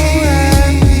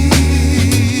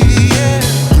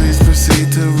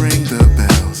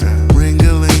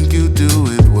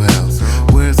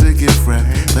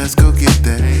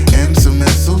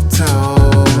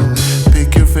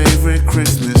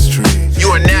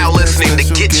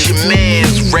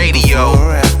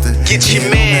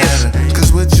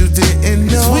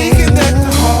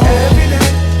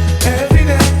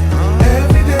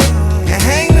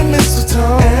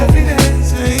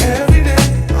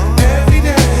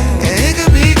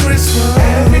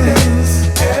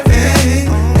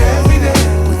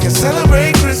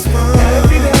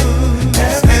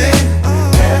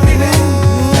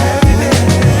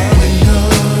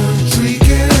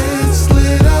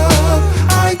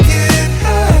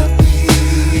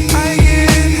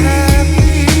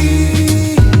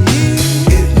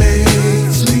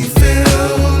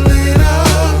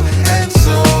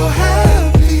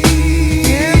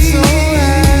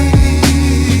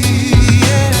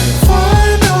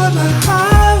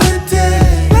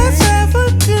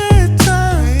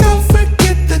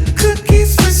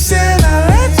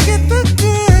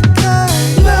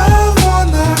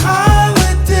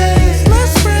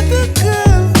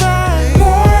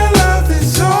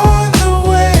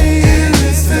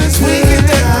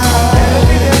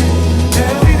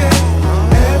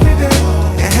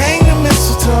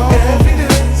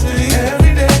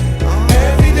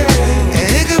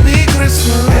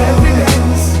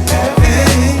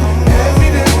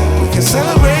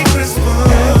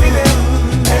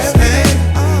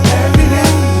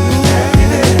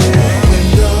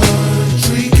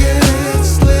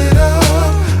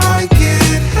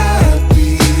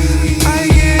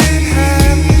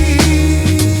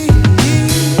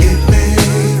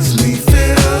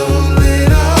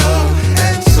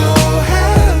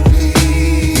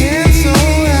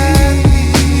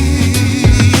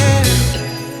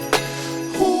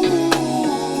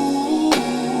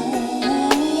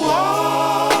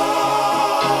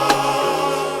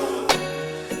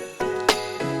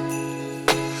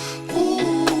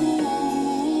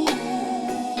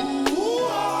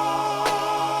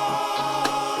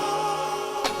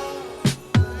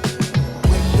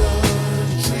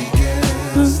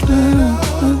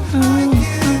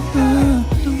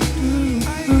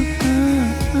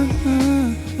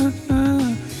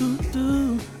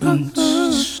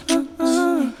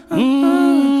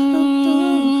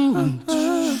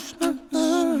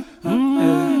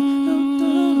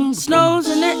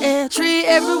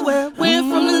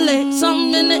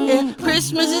 in the air.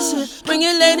 Christmas is here, bring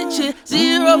your lady cheer.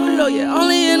 0 below, yeah,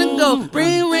 only in the go.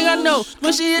 Ring, ring, I know,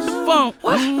 when she hit the phone.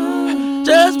 What?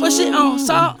 Just what she on,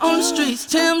 saw on the streets.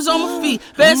 Tim's on my feet,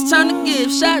 best time to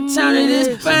give. Shot town it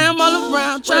is, fam all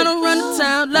around. Tryna run the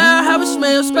town, loud how it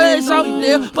smells. Space out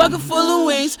there, bucket full of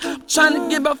wings. Tryna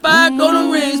get about 5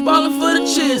 golden rings. Ballin' for the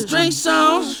cheers, drink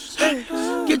some.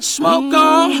 Get your smoke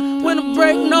on. When the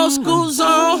break, no school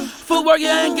zone. Footwork,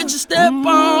 yeah, and get your step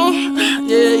on.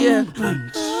 Yeah, yeah.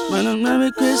 When I'm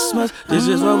Merry Christmas, this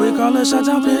is what we call a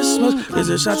Chi-Town Christmas. This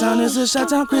is Chi-Town, this is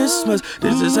Chi-Town Christmas.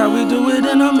 This is how we do it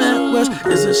in the Midwest.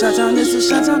 This is Chi-Town, this is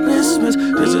Chi-Town Christmas.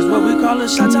 This is what we call a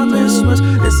Chi-Town Christmas.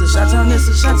 This is Chi-Town, this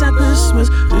is Chi-Town Christmas.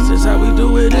 This is how we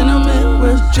do it in the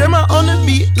Midwest. Gemma on the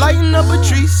beat, lighting up a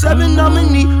tree, 7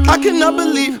 nominee. I cannot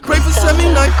believe. Pray for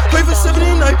 79, pray for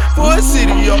 79 for a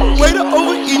city, yo. Way to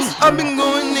over east, I've been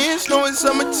going in. Snowing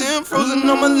summer 10, frozen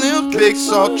on my limbs. Big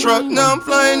salt truck, now I'm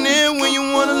flying in. When you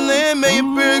wanna land, may it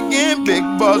be again. Big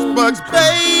boss bucks,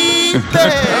 baby.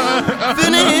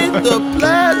 Finna hit the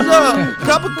plaza.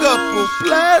 Couple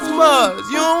plasmas.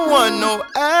 You don't want no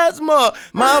asthma.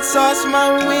 Mild sauce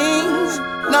my wings.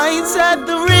 Nights at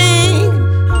the ring.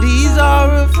 These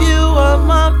are a few of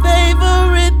my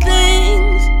favorite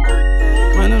things.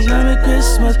 When I'm Merry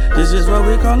Christmas, this is what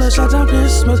we call a Chi-Town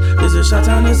Christmas. This is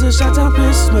Chi-Town, this is Chi-Town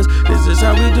Christmas. This is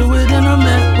how we do it in the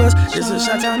Midwest. This is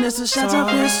Chi-Town, this is Chi-Town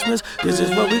Christmas. This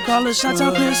is what we call a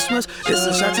Chi-Town Christmas. This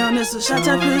is Chi-Town, this is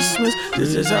Chi-Town Christmas.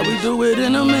 This is how we do it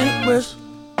in the Midwest.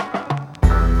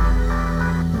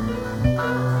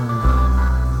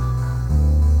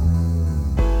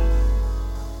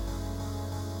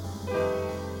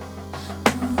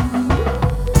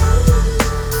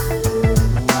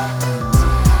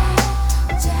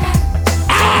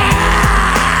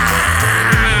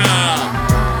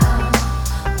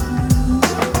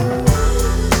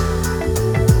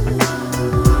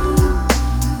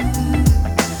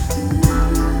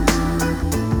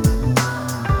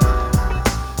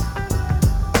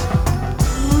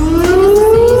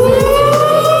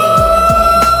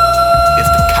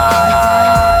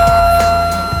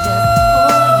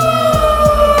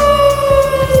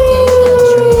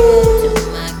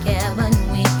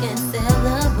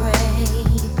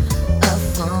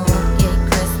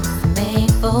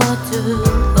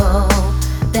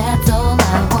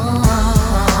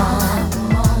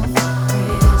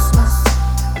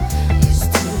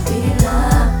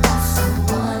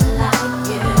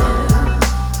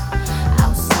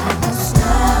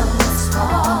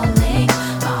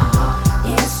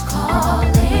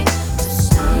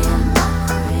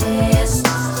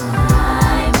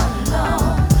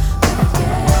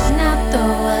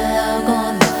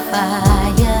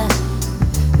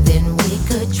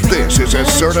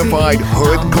 Certified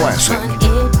hood classic.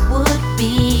 It would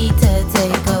be to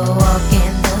take a walk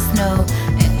in the snow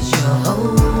as you're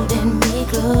holding me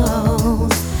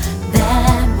close.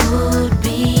 That would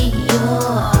be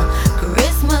your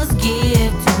Christmas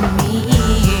gift to me.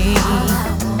 All I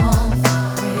want for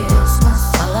Christmas,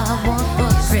 all I want for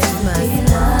Christmas, be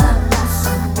loved by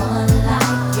someone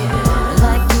like you,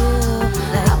 like you,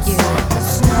 like you. Outside the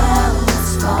snow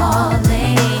is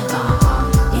falling,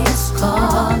 it's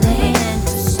calling.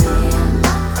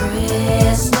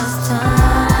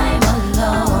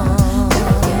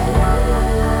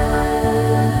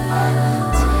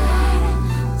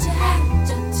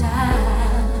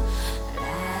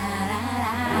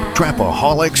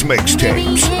 Trapaholics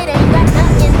mixtapes. It ain't got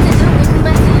nothing to do with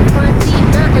my front teeth,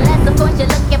 unless of course you're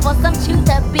looking for some truth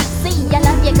to be seen. I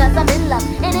love you cause I'm in love,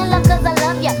 and in love cause I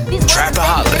love you. These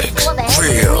Trapaholics,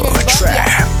 real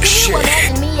trap shit.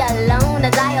 Imagine me alone, a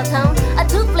dial tone, a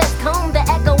toothless comb, the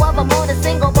echo of a motor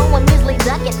single bone with Misley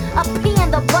Ducket, a pea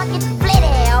in the bucket, flit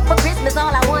out for Christmas.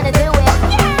 All I wanna do is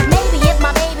maybe if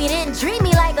my baby didn't treat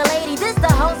me like a lady, this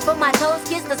the host for my toes,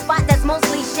 kiss the spot that's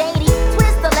mostly shady,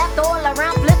 twist the left all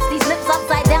around, flip these lips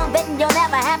upside down, betting you'll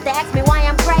never have to ask me why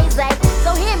I'm crazy.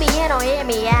 So hear me in or hear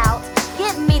me out.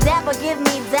 Give me that or give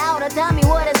me doubt, or tell me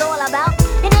what it's all about.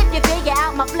 And if you figure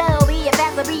out my flow, be it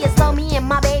fast or be it slow, me and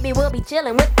my baby will be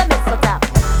chillin' with the mistletoe.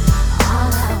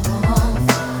 All I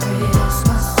want for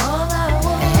Christmas, all I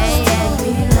want is to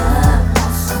be loved by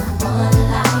someone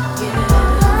like you.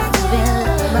 Be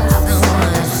loved by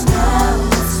someone. The snow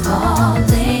is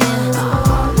falling,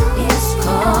 it's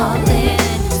calling.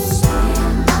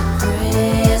 Spend my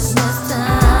Christmas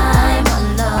time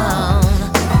alone.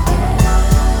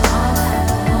 All I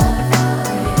want for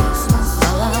Christmas,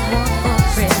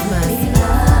 be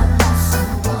loved by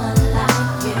someone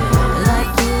like you,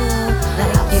 like you,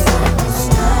 like you.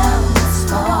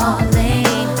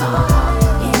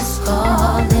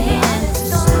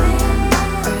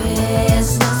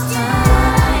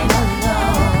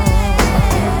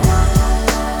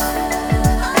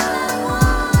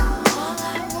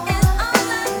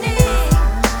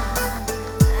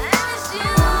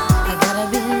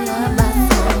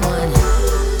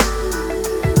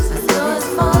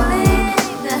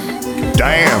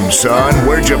 son,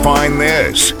 where'd you find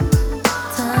this?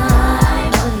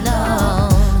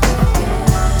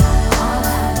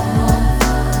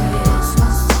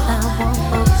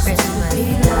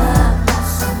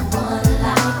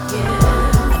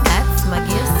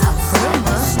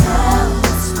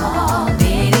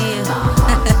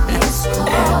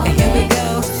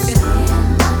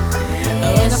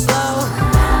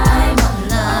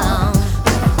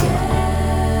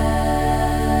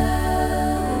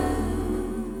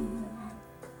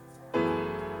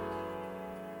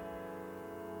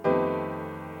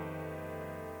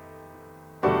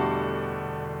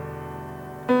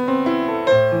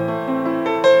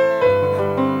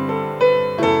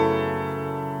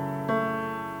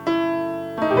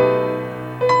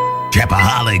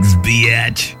 Trapaholics,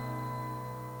 bitch.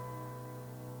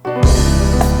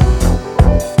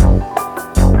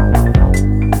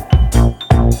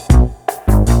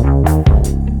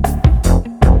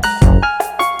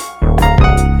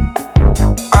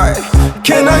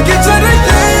 Can I get to the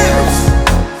yams?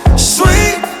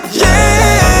 Sweet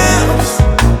yams.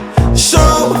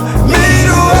 Show me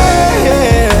the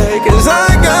way, 'cause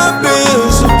I got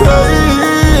bills to pay.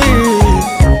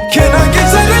 Can I get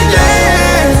to the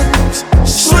yams?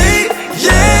 Sweet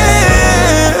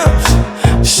yams.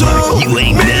 Show me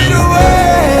the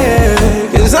way,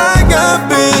 'cause I got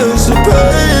bills to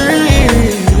pay.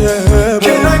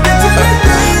 Can I get to the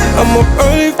yams? I'm up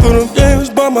early for them games,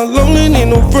 by my lonely, need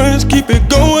no friends. Keep it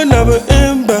going, never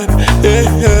end, baby. Yeah,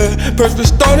 yeah. Perfect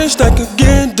starting, stack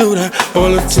again, do that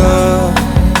all the time.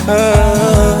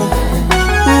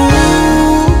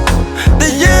 Ooh, the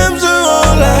yams are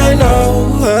all I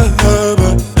know,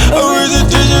 but always a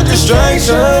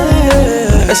distraction.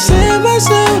 I say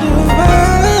myself to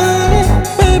ride,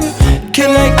 baby.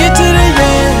 Can I get to the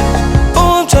yams?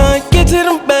 Oh, I'm trying to get to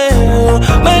them bands.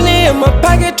 Money in my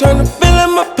pocket, trying to fill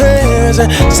in my pants.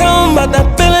 And something about that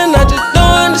feeling I just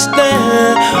don't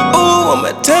understand. Ooh,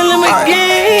 I'ma tell him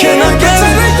again. Can I get to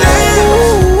the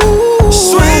yams?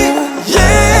 Sweet,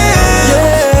 yeah,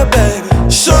 yeah, baby.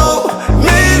 Show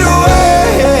me the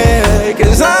way,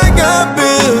 'cause I got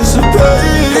bills to pay.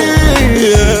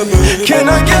 Yeah, baby. Can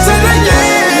I get to the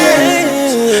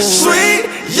yams? Sweet,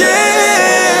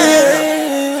 yeah.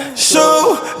 Show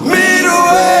me the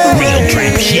way, real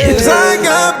trap shit. 'Cause I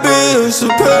got bills to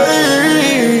pay.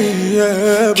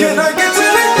 Yeah, can I get to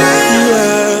the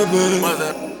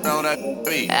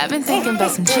I've been thinking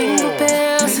about some jingle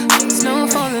bells, snow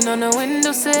falling on the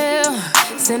windowsill.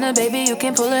 Send a baby, you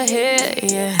can pull her hair,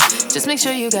 yeah. Just make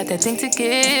sure you got that thing to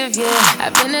give, yeah.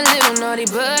 I've been a little naughty,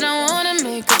 but I wanna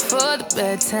make up for the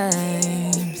bad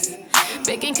times.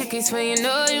 Baking cookies when you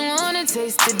know you wanna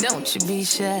taste it, don't you be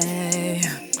shy.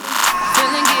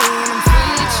 Feeling good and I'm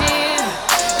feeling chill.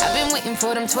 I've been waiting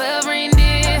for them 12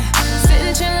 reindeer,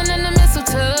 sitting chilling in the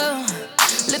mistletoe.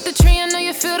 Lit the tree, I know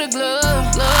you feel the glow, glow,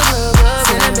 glow, glow.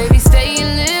 Send a baby, stay a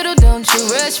little, don't you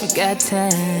rush, we got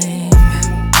time.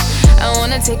 I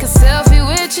wanna take a selfie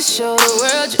with you, show the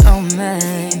world you're all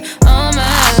mine, all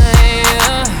mine,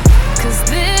 yeah. 'Cause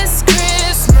this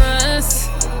Christmas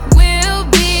will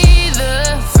be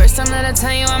the first time that I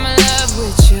tell you I'm in love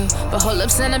with you. But hold up,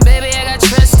 Santa baby, I got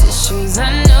trust issues, I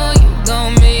know you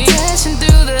gon' be dashing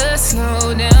through the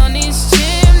snow down these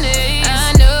chimneys.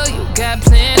 I know you got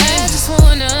plenty, I just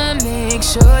wanna make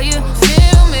sure you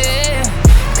feel me.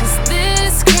 'Cause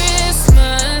this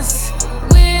Christmas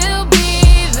will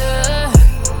be the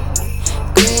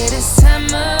greatest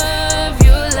time of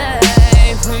your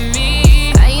life for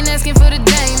me. I ain't asking for the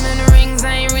diamond rings,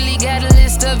 I ain't really got a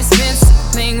list of expensive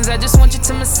things. I just want you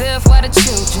to myself while the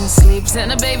children sleep.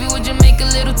 Santa baby, would you make a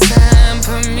little time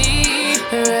for me?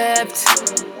 Wrapped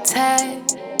tight,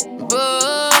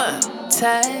 bow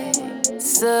tight,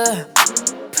 surprise.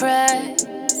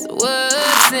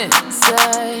 What's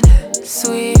inside?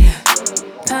 Sweet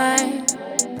pine,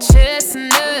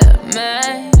 chestnut,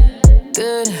 my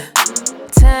good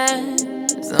times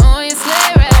on your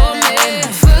sleigh ride.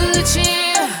 Full of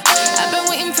cheer, I've been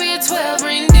waiting for your 12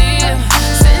 reindeer,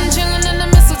 sitting chillin' in the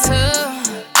mistletoe.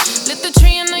 Lit the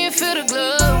tree, I know you feel the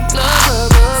glow, glow, glow,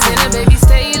 glow. Santa baby,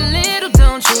 stay a little,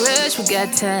 don't you rush, we got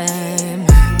time.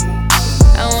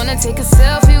 I wanna take a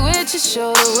selfie with you,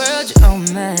 show the world you're all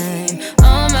mine,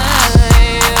 all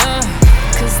mine, yeah.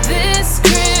 'Cause this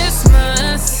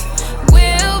Christmas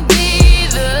will be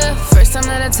the first time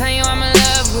that I tell you I'm in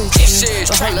love with you.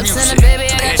 But hold up, Santa baby,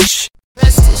 I got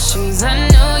trust issues, I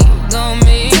know you gon'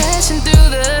 be dashing through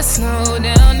the snow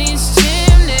down these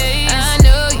chimneys. I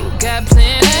know you got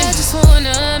plenty, I just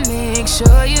wanna make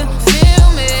sure you feel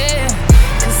me.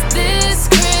 'Cause this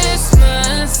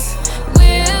Christmas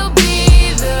will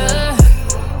be the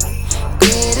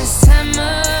greatest time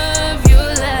of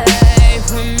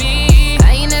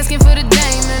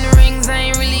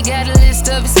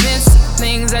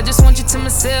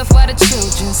myself while the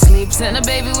children sleep. Santa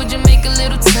baby, would you make a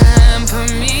little time for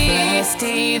me?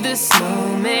 Frosty the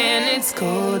snowman, it's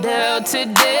cold out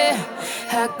today.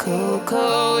 Hot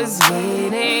cocoa is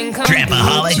waiting. Come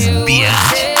Trapaholics, get you a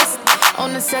bitch. taste.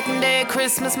 On the second day of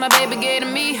Christmas, my baby gave to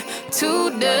me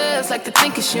 2 doves, like to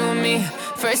think it's you and me.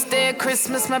 First day of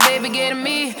Christmas, my baby gave to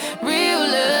me real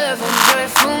love and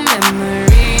joyful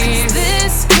memories.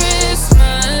 This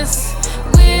Christmas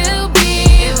will be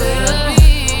the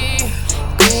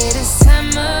greatest time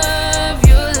of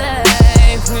your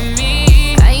life for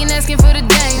me. I ain't asking for the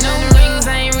diamond rings,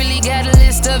 I ain't really got a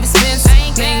list of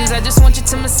expensive things. I just want you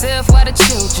to myself while the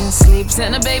children sleep.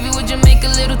 Santa baby, would you make a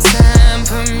little time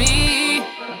for me?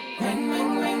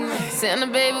 Santa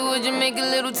baby, would you make a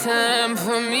little time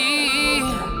for me?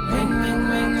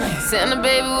 Santa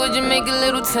baby, would you make a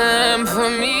little time for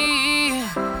me?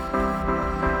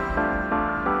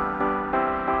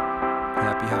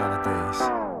 Happy holidays.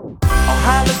 On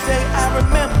holiday, I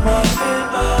remember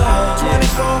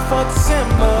 24th of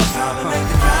December.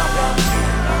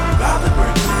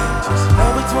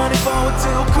 Another 24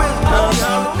 till Christmas.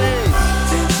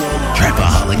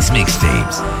 Trapaholics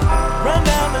mixtapes. Run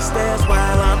down the stairs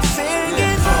while I'm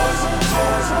singing.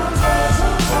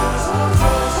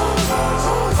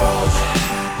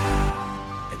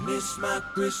 And it's my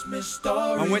Christmas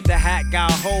story. I went to hat,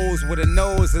 got holes where the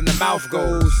nose and the mouth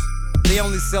goes. They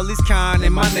only sell these kind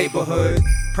in my neighborhood.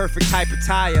 Perfect type of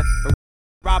tire for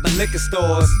robbing liquor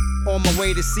stores. On my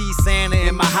way to see Santa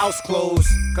in my house clothes.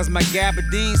 Cause my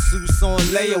gabardine suit's on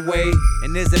layaway.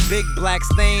 And there's a big black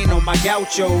stain on my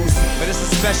gauchos. But it's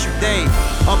a special day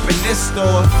up in this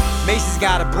store. Macy's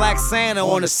got a black Santa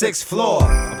on the 6th floor.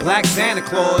 A black Santa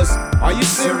Claus, are you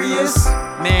serious?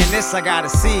 Man, this I gotta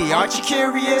see, aren't you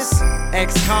curious?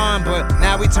 Ex-con, but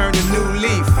now we turned a new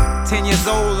leaf. 10 years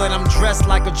old and I'm dressed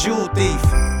like a jewel thief.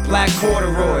 Black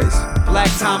corduroys, black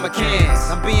Tama cans.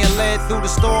 I'm being led through the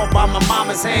store by my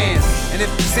mama's hands. And if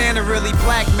Santa really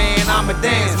black, man, I'ma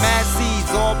dance. Mad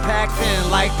seeds all packed in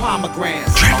like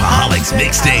pomegranates. Trapaholics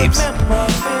mixtapes.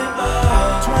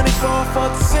 24th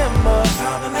of December.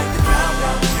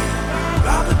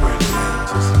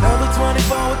 Another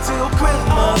 24 till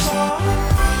Christmas.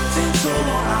 Tinsel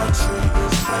on our tree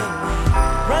is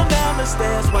splendid. Run down the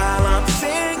stairs while I'm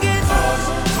singing.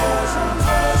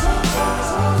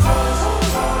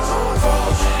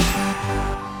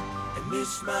 And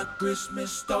it's my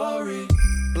Christmas story.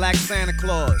 Black Santa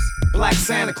Claus, Black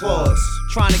Santa Claus.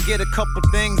 Trying to get a couple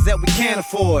things that we can't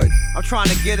afford. I'm trying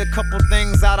to get a couple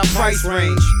things out of price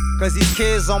range. Cause these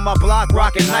kids on my block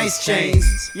rocking nice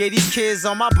chains. Yeah, these kids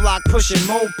on my block pushing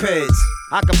mopeds.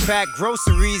 I can pack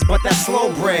groceries, but that's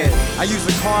slow bread. I use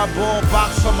a cardboard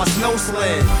box for my snow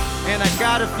sled. And I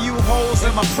got a few holes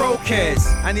in my pro kids.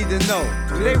 I need to know,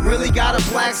 do they really got a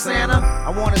black Santa? I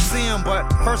wanna see him, but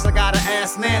first I gotta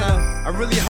ask Nana. I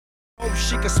really hope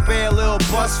she could spare a little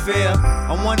bus fare.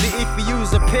 I wonder if he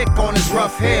used a pick on his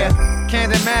rough hair.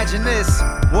 Can't imagine this,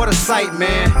 what a sight,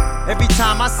 man. Every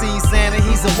time I seen Santa,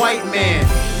 he's a white man.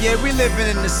 Yeah, we living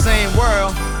in the same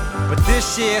world. But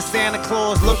this year, Santa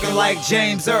Claus looking like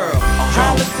James Earl. On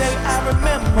holiday, I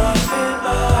remember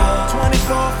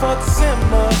 24th of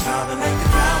December.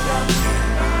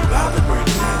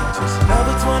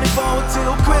 Another 24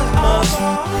 till Christmas.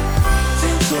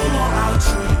 Tinsel on our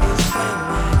tree is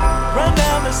splendid. Run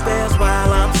down the stairs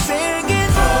while I'm singing.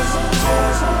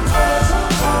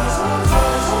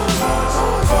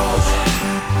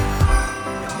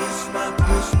 And it's my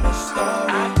Christmas story.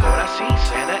 I thought I seen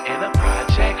Santa in a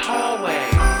project hallway.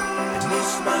 And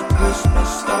it's my Christmas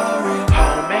story.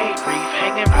 Homemade wreath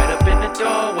hanging right up in the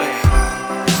doorway.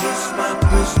 And it's my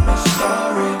Christmas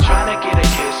story. Trying to get a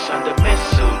kiss under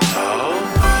mistletoe.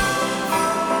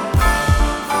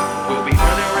 We'll be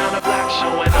running around the block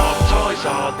showing off toys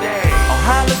all day. On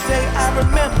holiday, I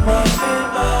remember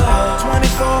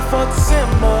 24th of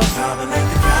December.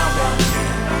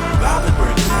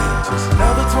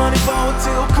 Another 24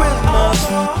 till Christmas.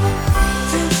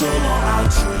 Tinsel on our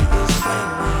tree is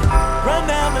splendid. Run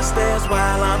down the stairs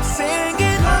while I'm singing.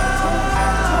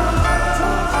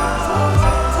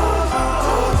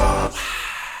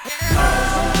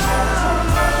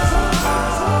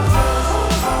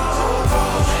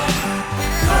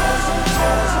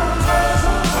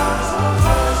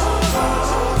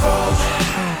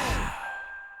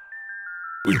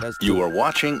 You are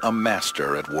watching a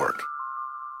master at work.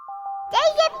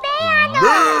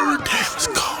 Merry Christmas,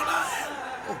 Carla.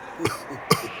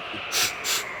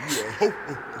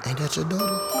 Ain't that your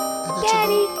daughter?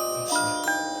 Daddy,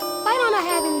 why don't I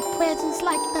have any presents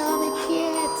like the other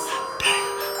kids?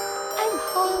 I'm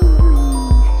hungry.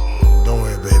 Don't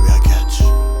worry, baby, I got you.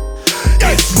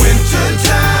 It's winter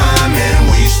time.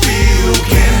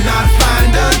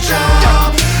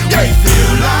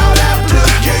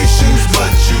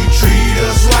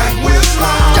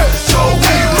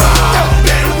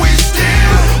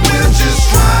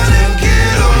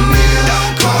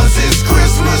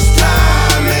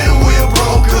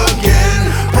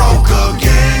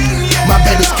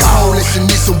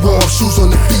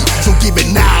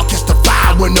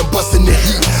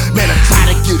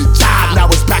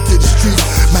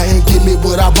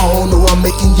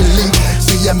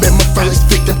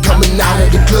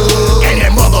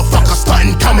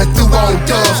 coming through on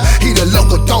dubs. He the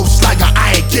local dose like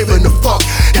I ain't giving a fuck.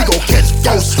 He gon' catch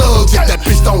 4 slugs if that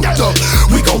bitch don't duck.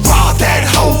 We gon' rob that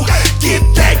hoe, get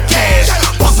that cash.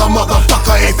 Bust a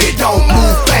motherfucker if it don't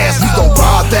move fast. We gon'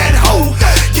 rob that hoe,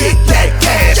 get that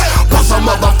cash. Bust a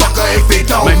motherfucker if it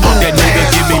don't move fast. Man, fuck that nigga,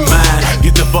 give me mine.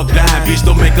 Get the fuck down, bitch,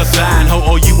 don't make a sign. Ho,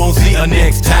 or you won't see her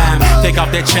next time. Take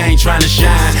off that chain, trying to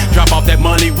shine. Drop off that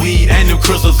money, weed, and them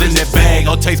crystals in that bag.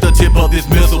 Or taste the tip of this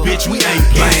missile, bitch, we ain't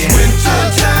playing. It's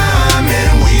winter time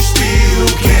and we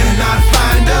still cannot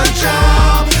find a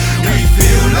job. We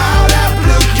fill out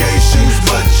applications,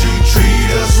 but you treat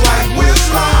us like we're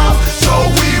slobs. So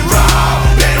we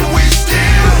rob and we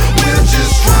steal. We're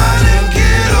just trying to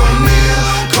get a meal.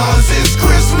 Cause it's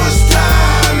Christmas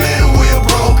time and we're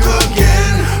broke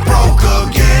again,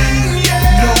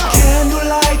 yeah. No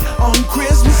candlelight on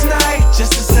Christmas night,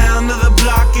 just the sound of the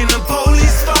block in a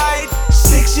police fight.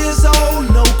 6 years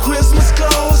old, no Christmas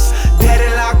clothes. Daddy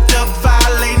locked up,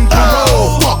 violating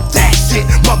parole. Fuck that shit,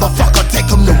 motherfucker, take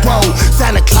him to road.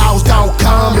 Santa Claus don't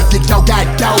come if you don't got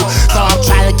dough. So I'm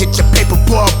trying to get your paper,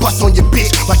 boy, bust on your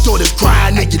bitch. My daughter's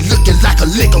crying and you looking like a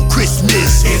lick on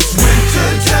Christmas. It's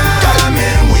winter time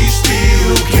and we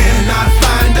still cannot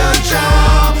find a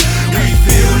job. We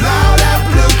fill out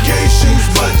applications,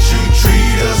 but you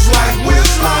treat us like we're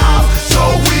slobs. So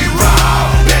we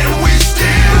rob and we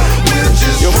steal. We're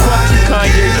just trying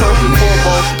to get a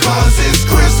meal. Cause it's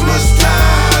Christmas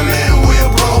time and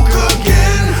we're broke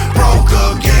again,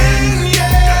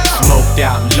 yeah. Smoked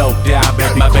out, loped out,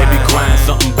 my baby crying.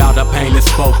 Something about her pain that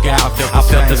spoke out. I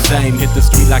felt the same, hit the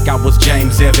street like I was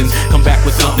James Evans. Come back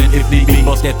with something if need be,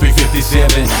 bust that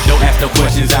 357. Don't ask no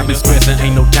questions, I've been stressing,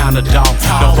 ain't no time to talk.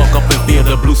 Don't fuck up and feel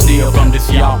the blue steel from this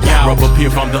y'all. Rub up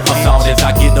here from the assault as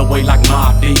I get away like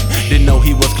Mob Deep. Didn't know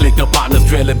he was clicked up, partners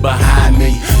trailing behind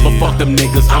me. But fuck them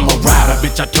niggas, I'm a rider,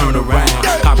 bitch, I turn around.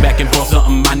 Hop back and bust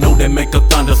something, I know that make a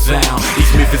thunder sound.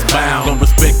 Each myth is bound, don't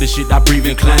respect the shit I breathe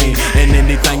and claim. And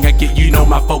anything I get, you know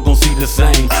my folk gon' see the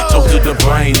same. Toe to the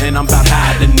brain, and I'm about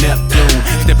high to Neptune.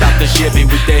 Step out the Chevy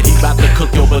with that, he bout to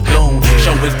cook your bethune.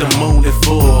 Show us the moon is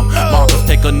full. Marcus,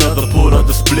 take another pull of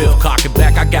the split. Cock it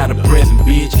back, I got a present,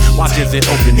 bitch. Watch as it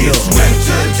open up. It's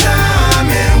winter time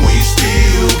and we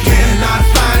still cannot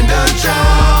find a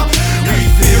job. We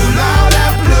fill out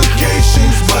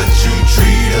applications, but you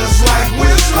treat us like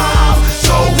we're slobs.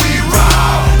 So we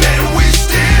rob and we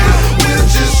steal. We're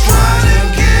just trying to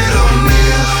get a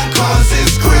meal. Cause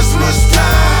it's Christmas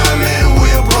time and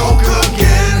we're broke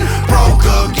again,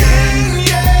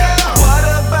 yeah. What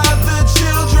about the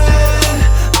children?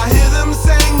 I hear them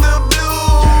sing the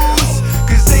blues.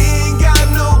 Cause they ain't got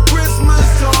no Christmas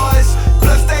toys,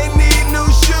 plus they need new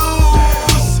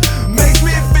shoes. Makes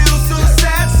me feel so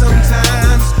sad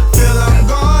sometimes. Feel I'm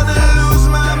gonna lose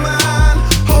my mind.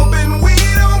 Hoping we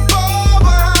don't fall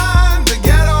behind. The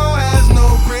ghetto has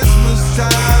no Christmas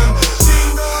time.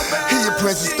 Here your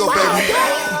presents go, baby.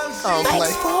 I don't play.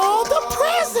 Thanks for all the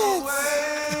presents.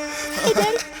 Hey,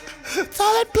 baby, what's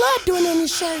all that blood doing in your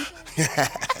shirt?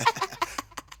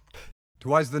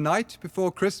 'Twas the night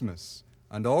before Christmas,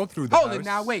 and all through the Hold house... it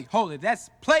now, wait, hold it. That's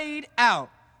played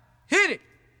out. Hit it.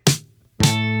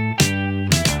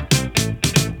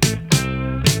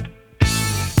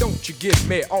 Don't you give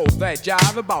me all that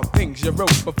jive about things you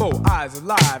wrote before I was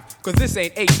alive. Cause this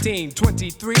ain't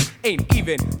 1823, ain't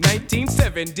even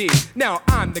 1970. Now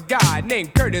I'm the guy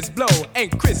named Curtis Blow,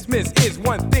 and Christmas is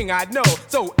one thing I know.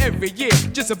 So every year,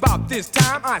 just about this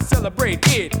time, I celebrate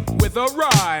it with a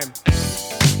rhyme.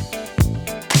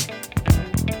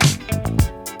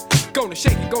 Gonna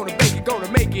shake it, gonna bake it, gonna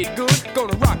make it good.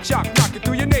 Gonna rock, shock, knock it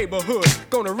through your neighborhood.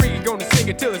 Gonna read, gonna sing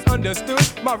it till it's understood.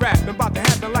 My rapping about to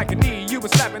happen like a knee you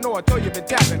been slapping, or I thought you been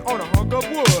tapping on a hunk of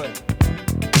wood.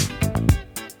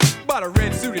 Bought a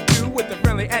red suited dude with a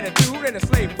friendly attitude and a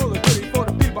slave full of goodies for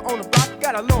the people on the block.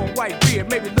 Got a long white beard,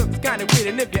 maybe looks kinda weird,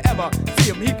 and if you ever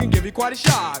see him, he can give you quite a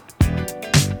shock.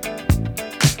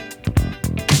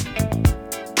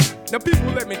 Now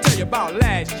people, let me tell you about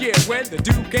last year when the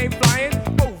dude came flying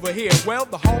over here. Well,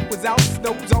 the hawk was out,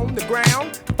 snow was on the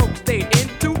ground. Folks stayed in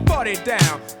to party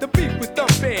down. The beat was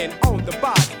thumping on the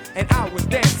box, and I was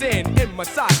dancing in my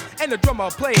socks. And the drummer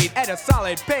played at a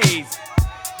solid pace,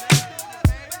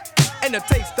 and the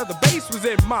taste of the bass was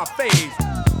in my face.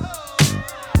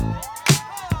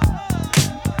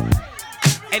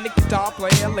 And the guitar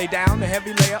player laid down the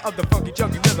heavy layer of the funky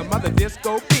junky rhythm of the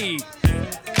disco beat.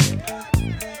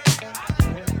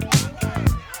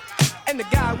 And the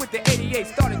guy with the 88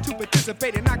 started to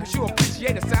participate, and I could sure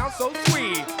appreciate a sound so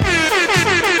sweet.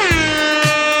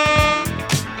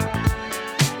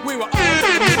 We were all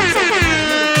in a little food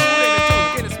and a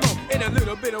joke and a smoke and a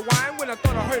little bit of wine when I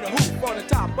thought I heard a hoop on the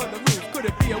top of the roof. Could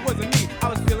it be it wasn't me? I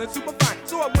was feeling super fine.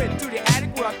 So I went to the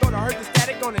attic where I thought I heard the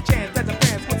static on the chance that the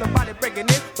fans was somebody breaking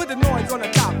in. Put the noise on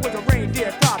the top with a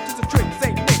reindeer prop. Just a trick,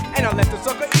 St. Nick, and I let the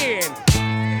sucker in.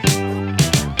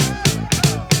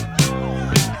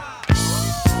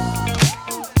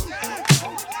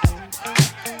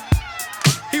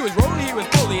 He was rolling, he was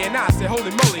bully, and I said,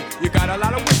 holy moly, you got a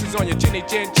lot of wishes on your chinny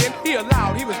chin chin. He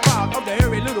allowed, he was proud of the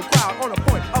hairy little crowd on the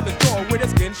point of his door where the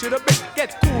skin should have been.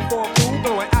 Gets cool for a fool,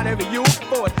 going out every you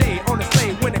for a day on the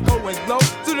sleigh when the cold winds blow.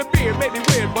 To the beard may be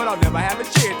weird, but I'll never have a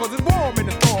cheer, cause it's warm in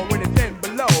the storm when it's 10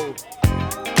 below.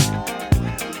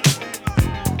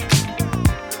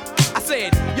 I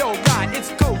said, yo, God,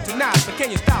 it's cold tonight, but can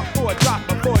you stop for a drop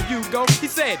before you go? He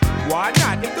said, why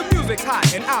not? If the music's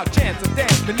hot and I'll chance a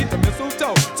dance beneath the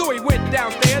mistletoe. So he went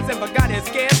downstairs and forgot his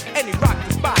scares, and he rocked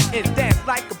the spot and danced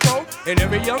like a pro. And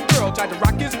every young girl tried to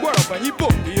rock his world, but he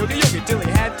booked the yogi yogi till he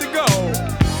had to go.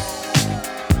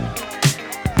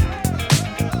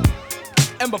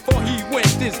 And before he went,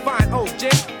 this fine old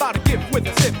gent bought a gift with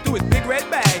a sip to his big red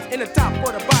bags. In the top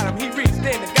or the bottom, he reached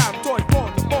in and got him toys for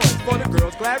the boys, for the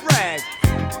girls' glad rags.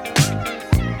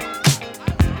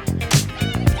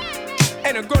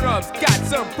 And the grown-ups got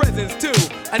some presents too.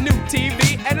 A new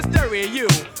TV and a stereo.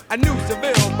 A new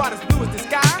Seville, about as blue as the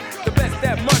sky. The best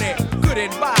that money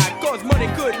couldn't buy, cause money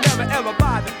could never ever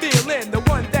buy the feeling. The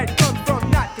one that comes from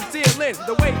not concealing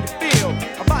the way you feel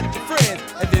about your friends.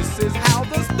 And this is how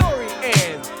the story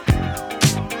ends.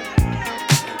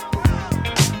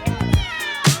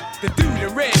 The dude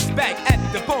in red's back at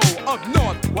the pole up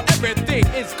north where everything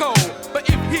is cold. But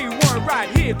if he were right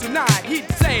here tonight, he'd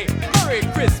say Merry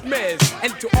Christmas,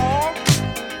 and to all,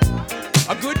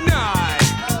 a good night.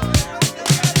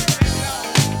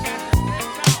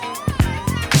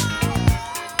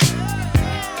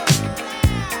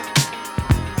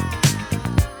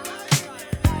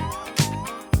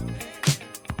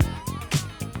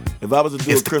 If I was to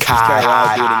do a Christmas carol,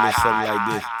 I'd do it a little something like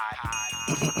this.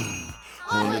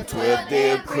 On the 12th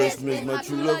day of Christmas, my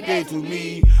true love gave to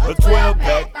me a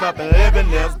 12-pack poppin',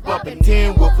 11 else bumpin',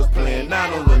 10 woofers playing. I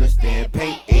don't understand.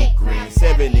 Paint 8 grand,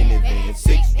 7 in advance,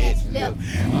 6-inch lip,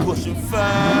 pushing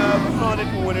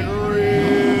 500 when it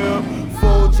real.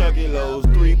 4 chunky lows,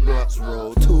 3 blunts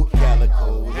roll, 2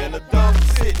 calicos, and a dump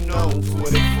sitting on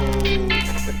 24.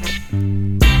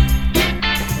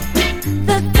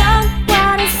 The dog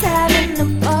water's having a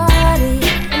party,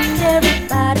 and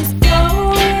everybody's going.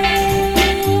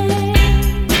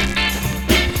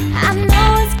 I know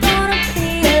it's gonna be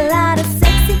a lot of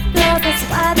sexy girls, that's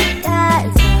why the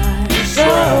guys are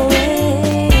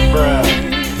showing.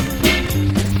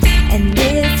 And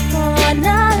it's gonna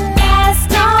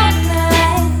last all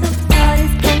night. The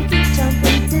party's gonna keep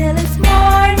jumping till it's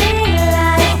morning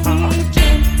light. We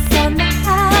drinks on the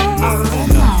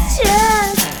house,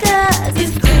 just 'cause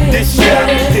it's Christmas. This year,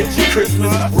 picture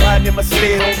Christmas, riding in my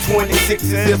sled on 26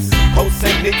 zips. Ho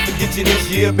St. Nick, forget you this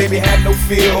year, baby, have no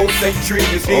fear. Ho St. Tree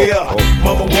is here.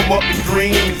 Mama warm up the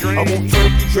dream. I want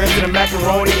turkey dressing and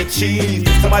macaroni and cheese.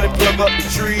 Somebody plug up the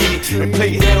tree and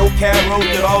play that old carol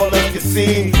that all of us can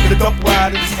sing. The duck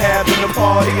riders having a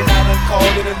party, and I done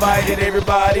called and invited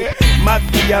everybody. My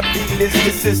VIP list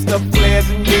consists of players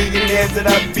and millionaires that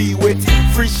I be with.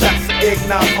 Free shots of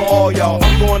eggnog for all y'all.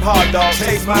 I'm going hard, dog.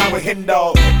 Chase mine with hen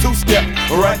dog. 2-step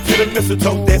right to the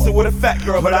mistletoe, dancing with a fat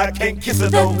girl, but I can't kiss her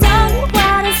no more. The dog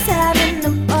water's having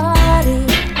a party,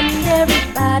 and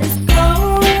everybody's going.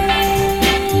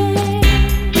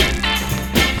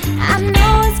 I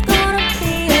know it's gonna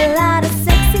be a lot of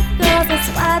sexy girls, that's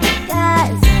why the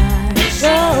guys are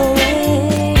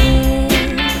showing.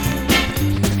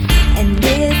 And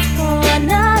it's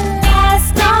gonna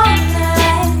last all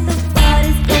night. The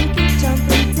party's gonna keep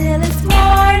jumping till it's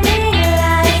morning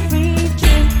light. Free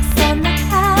drinks on the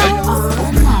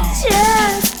house,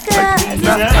 just 'cause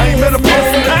Now, I ain't met a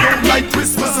person that don't like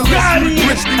Christmas unless you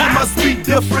rich, then you must be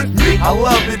different. Me, I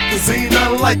love it, cause ain't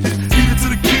nothing like it. Even to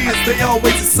the kids, they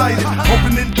always excited.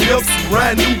 Opening gifts,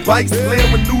 riding new bikes,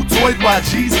 playing with new toys, buy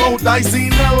G's, roll dice.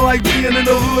 Ain't nothing like being in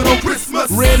the hood on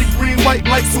Christmas. Red and green, white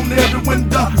lights on every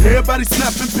window. Everybody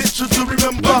snapping pictures to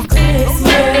remember.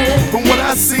 From what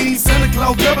I seen, Santa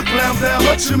Claus never climbed down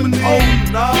my chimney. Oh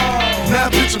no. Now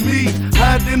picture me,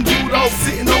 hiding Rudolph,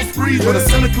 sitting on spree with a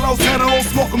Santa Claus hat on,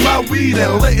 smoking my weed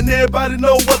and letting everybody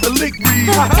know what the lick read.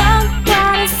 The dog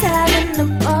water's having a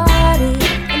party,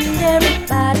 and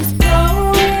everybody's going.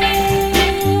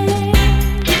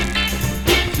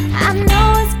 I know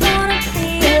it's gonna be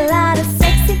a lot of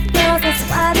sexy girls, that's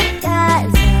why the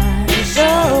guys are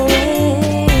showing.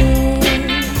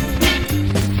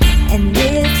 And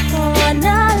it's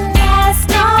gonna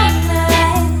last all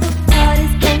night.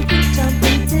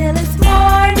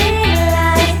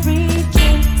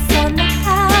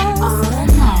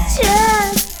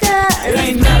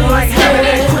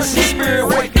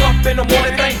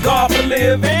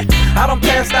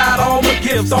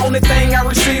 If the only thing I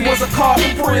received was a call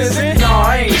from prison, no,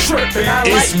 I ain't tripping.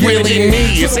 It's really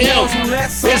me. It's him.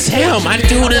 It's him. I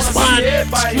do this fun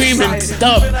screaming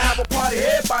stuff.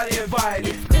 Everybody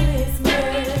invited.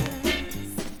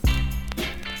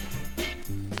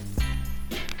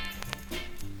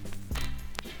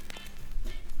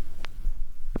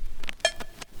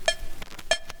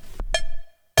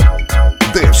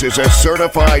 This is a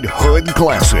certified hood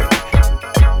classic.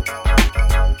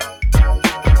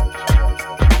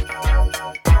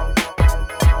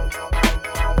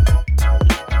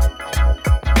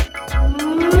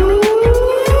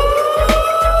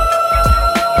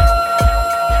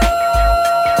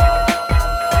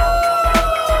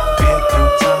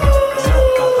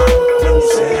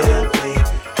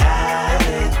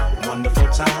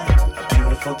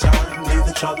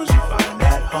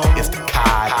 It's the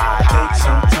Cod. Take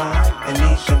some time and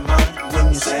ease your mind when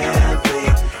you simply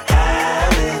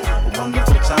having a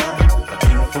wonderful time, a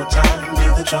beautiful time.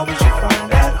 Leave the troubles you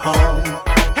find at home.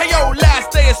 Hey yo,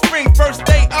 last day of spring, first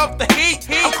day of the heat.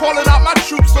 I'm calling out my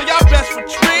troops, so y'all best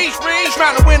retreat.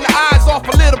 Trying to win the eyes off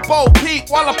a little Bo Peep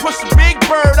while I push a big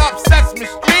bird up Sesame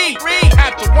Street.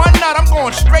 After one nut, I'm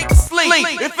going straight to sleep.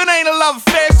 If it ain't a love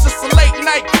affair, it's just a late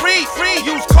night creep.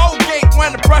 Use Colgate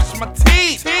when to brush my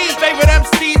teeth. Favorite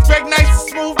MCs, Greg Nice and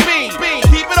Smooth B.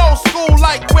 Keep it old school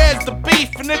like where's the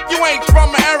beef? And if you ain't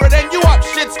from an era, then you up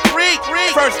shit's creek.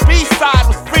 First B-side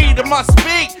was Freedom Must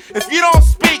Speak. If you don't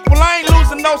speak, well I ain't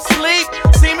losing no sleep.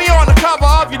 See me on the cover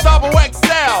of your double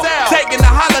XL, taking a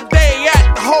holiday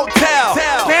at the hotel.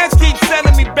 Fans keep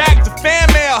sending me back to fan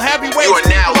mail. Heavyweight. You are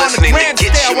now listening to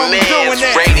Get Your Man's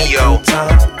Radio.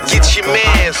 Get Your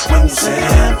Man's. When you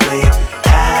simply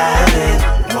having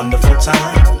a wonderful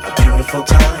time, a beautiful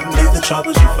time. Leave the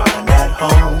troubles you find at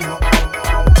home.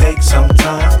 Take some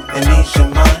time and ease your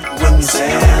mind. When you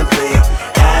simply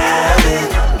having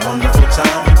a wonderful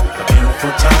time, a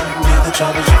beautiful time. Leave the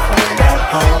troubles you find at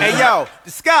home. Hey yo,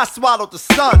 the sky swallowed the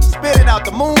sun, spitting out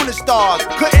the moon and stars.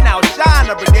 Couldn't outshine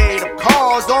a brigade of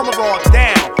cars, armor all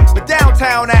down. But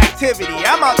downtown activity,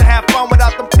 I'm out to have fun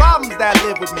without the problems that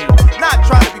live with me. Not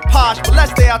trying to be posh, but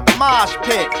let's stay out the mosh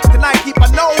pit. Tonight keep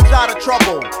my nose out of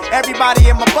trouble. Everybody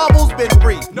in my bubble's been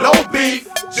free. No beef,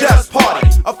 just party.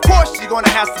 Of course you're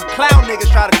gonna have some clown niggas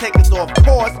try to take us off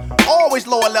course. Always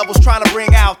lower levels trying to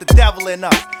bring out the devil in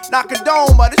us. Not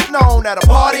condone, but it's known that a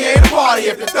party ain't a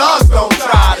party if the thugs don't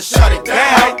try to shut it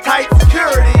down. Tight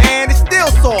security, and it's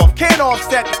still soft. Can't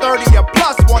offset the 30 or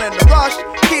plus one in the rush.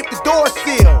 Keep the doors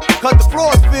sealed, cause the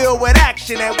floor's filled with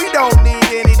action, and we don't need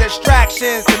any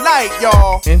distractions tonight,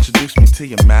 y'all. Introduce me to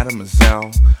your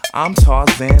mademoiselle. I'm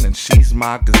Tarzan and she's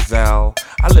my gazelle.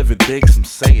 I live it big, some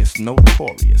say it's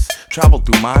notorious. Travel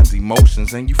through minds,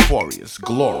 emotions, and euphorias.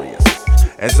 Glorious.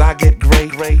 As I get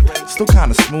great, still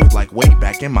kinda smooth like way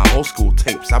back in my old school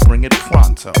tapes. I bring it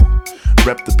pronto.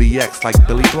 Rep the BX like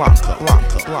Billy Blanco.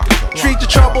 Treat the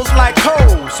troubles like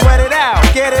cold, sweat it out,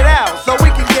 get it out, so we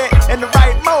can get in the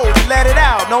right mode and let it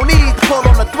out. No need to pull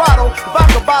on the throttle. If I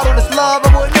could bottle this love,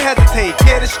 I wouldn't hesitate.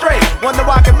 Get it straight. Wonder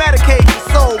why I can medicate your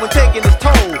soul when taking its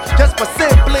toll. Just for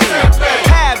simply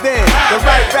having the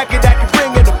right record that can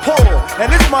bring in the pull. And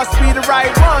this must be the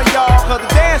right one, y'all, cause the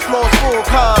dance floor's full,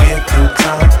 cause get through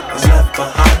time is left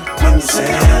behind when you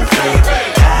simply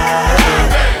having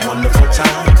a wonderful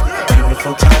time, a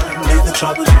beautiful time. Leave the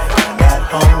troubles you find at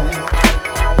home.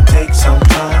 Take some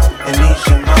time and ease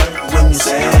your mind when you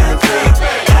simply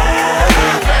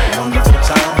having a wonderful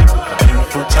time, a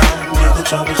beautiful time. Leave the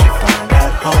troubles you find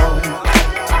at home.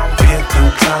 Get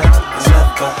through time is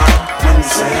left behind when you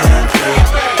simply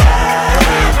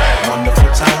having a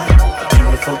wonderful time, a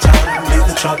beautiful time. Leave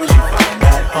the troubles you find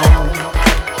at home.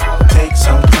 Take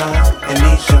some time and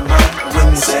ease your mind when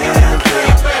you simply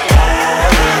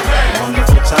having a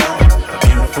wonderful time, a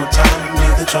beautiful time.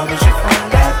 Leave the troubles you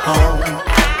find at home.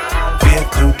 Get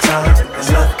through time is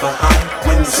left behind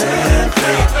when you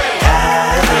simply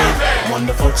having a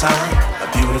wonderful time, a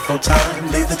beautiful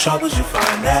time. Leave the troubles you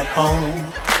find at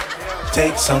home.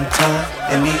 Take some time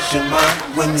and ease your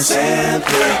mind when you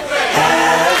simply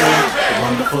having a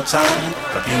wonderful time,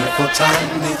 a beautiful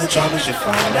time. Leave the troubles you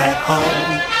find at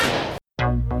home.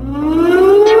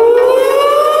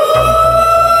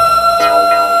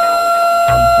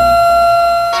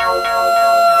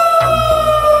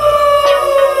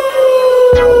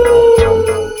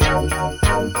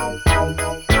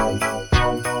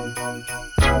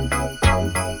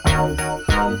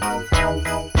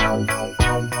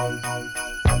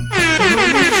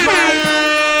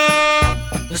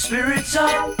 The spirit's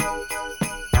up,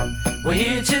 we're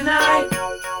here tonight,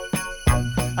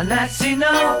 and that's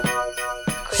enough.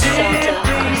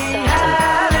 Simply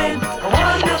having a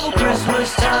wonderful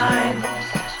Christmas time.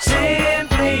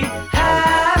 Simply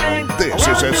having This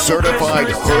is a certified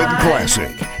hood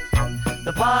classic.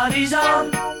 The party's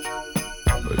on.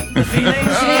 The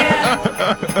feeling's here.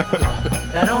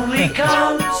 That only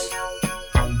comes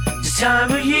this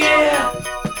time of year.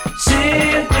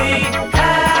 Simply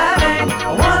having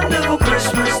a wonderful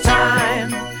Christmas time.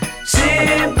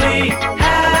 Simply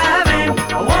having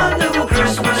a wonderful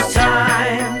Christmas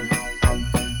time.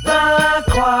 The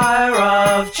choir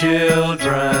of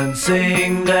children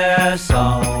sing their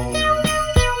song.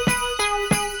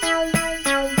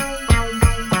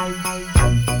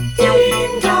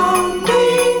 Ding dong,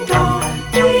 ding dong,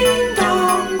 ding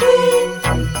dong, ding.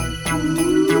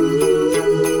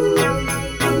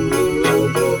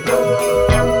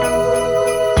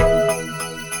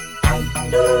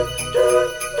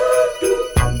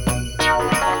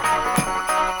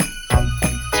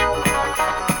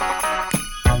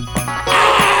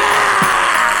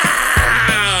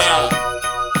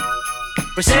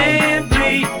 We're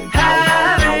simply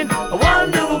having a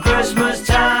wonderful Christmas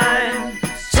time.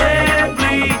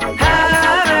 Simply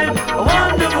having a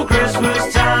wonderful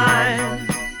Christmas time.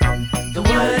 The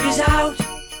word is out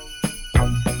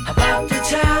about the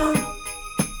town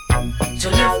to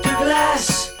lift a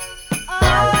glass.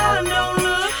 Oh, don't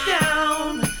look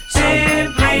down.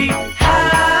 Simply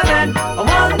having a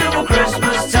wonderful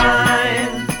Christmas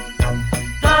time.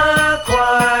 The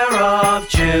choir of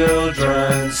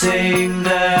children sing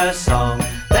their song.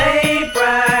 They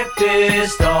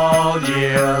practiced all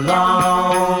year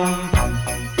long.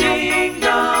 Ding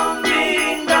dong,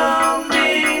 ding dong,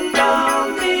 ding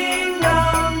dong, ding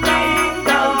dong, ding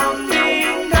dong,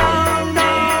 ding dong,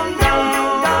 ding dong,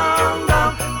 dong,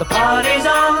 dong. The party's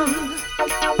on,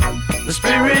 the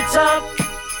spirit's up.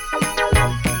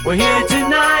 We're here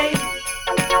tonight,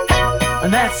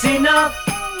 and that's enough.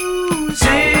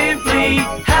 Simply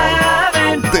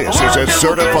having This is a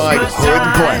certified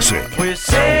hood classic. We're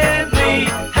simply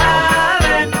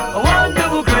having a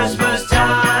wonderful Christmas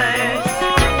time.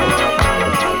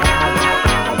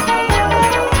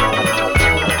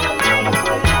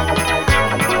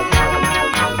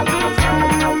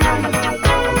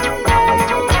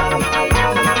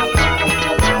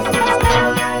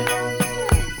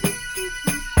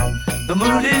 The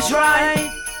mood is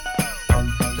right,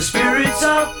 the spirit's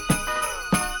up.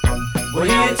 We're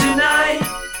here tonight.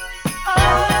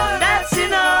 Oh, that's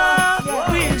enough.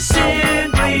 We're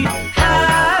simply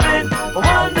having a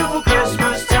wonderful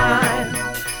Christmas time.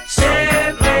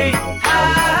 Simply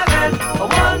having a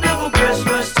wonderful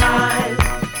Christmas time.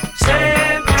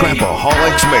 Simply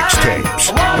Trapaholics mixtapes.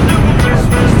 a wonderful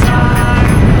Christmas time.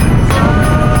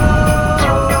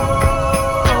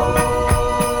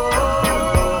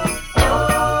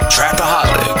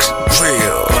 Trapaholics,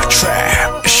 real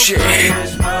trap shit.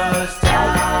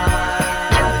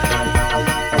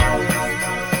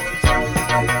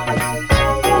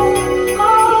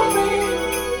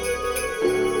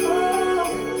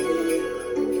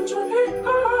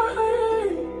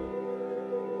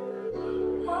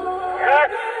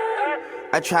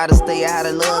 I try to stay out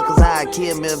of love cause I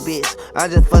kill me a bitch. I'm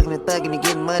just fucking and thugging and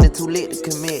getting money too lit to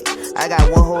commit. I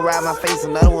got one hole ride my face,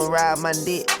 another one ride my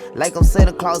dick. Like I'm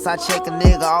Santa Claus, I check a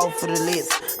nigga off for the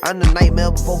list. I'm the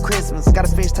nightmare before Christmas. Got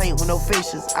a fish tank with no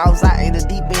fishes. I was out in the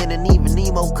deep end and even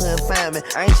Nemo couldn't find me.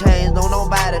 I ain't changed on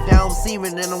nobody. If y'all don't see me,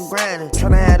 then I'm grinding.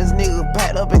 Tryna have this nigga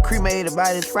packed up and cremated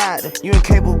by this Friday. You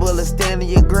incapable of standing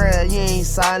your ground. You ain't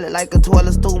solid like a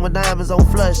toilet stool. My diamonds on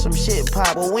flush. Some shit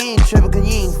pop. But we ain't tripping cause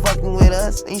you ain't fucking with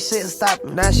us. Ain't shit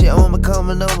stopping. Now she on me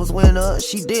coming numbers went up.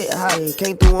 She did high.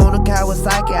 Came through on the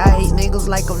Kawasaki. I hate niggas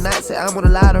like I'm Nazi. I'm on a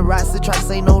lot of rocks. They try to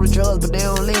say no to drugs, but they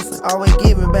don't listen. Always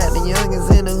giving back the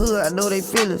youngins in the hood. I know they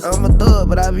feelings. I'm a thug,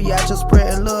 but I be out here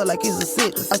spreading love like it's a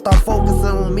sickness. I start focusing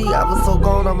on me. I was so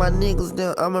gone on my niggas.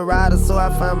 Then I'm a rider, so I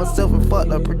find myself in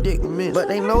fucked up predicament. But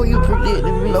they know you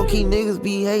predicting me. Low key niggas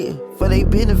be hating. For they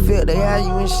benefit, they have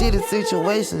you in shitty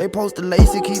situations. They post the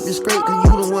lace and keep it straight, cause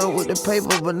you the one with the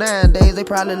paper. But nowadays, they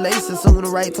probably lacing soon the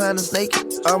right time to snake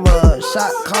it. I'm a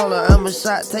shot caller, I'm a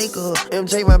shot taker.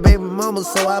 MJ my baby mama,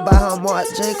 so I buy her Marc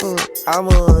Jacob. I'm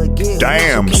a get.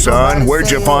 Damn, son,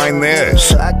 where'd you find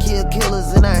this? I kill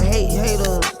killers and I hate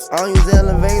haters. I don't use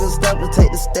elevators, step to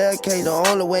take the staircase. The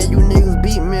only way you niggas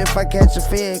beat me if I catch a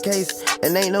fair case.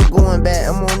 And ain't no going back,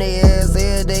 I'm on their ass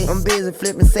every day. I'm busy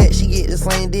flipping sets, she get the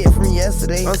same dick from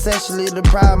yesterday. I'm sexually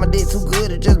deprived, my dick too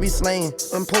good to just be slaying.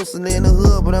 I'm posting in the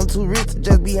hood, but I'm too rich to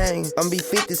just be hanging. I'm be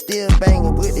 50 still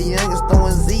banging, with the youngest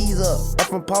throwing Z's up. I'm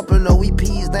from popping no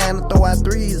EPs down to throw out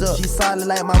threes up. She solid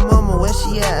like my mama, where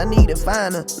she at? I need to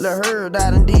find her. Let her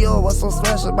die in Dior, what's so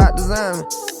special about designer?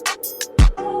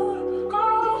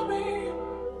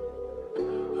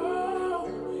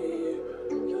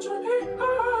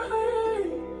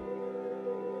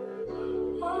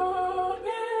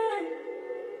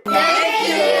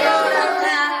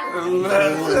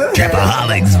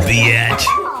 Trapaholics, bitch.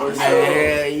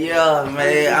 Yeah,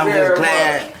 man. I'm just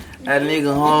glad that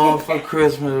nigga home for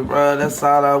Christmas, bro. That's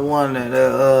all I wanted.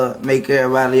 Make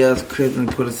everybody else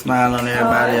Christmas, put a smile on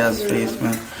everybody else's face,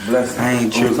 man. I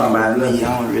ain't tripping about me.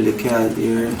 I don't really care,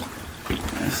 dude.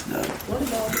 That's stuff.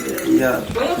 Yeah.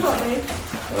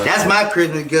 That's my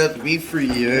Christmas gift to be free,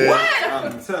 yeah.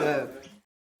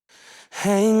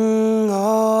 Hang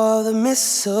all the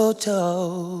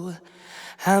mistletoe.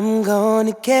 I'm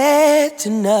gonna get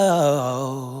to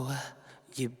know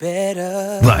you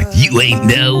better. What, you ain't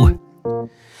know?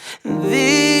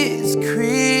 This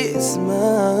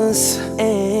Christmas,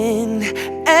 and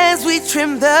as we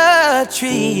trim the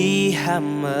tree, how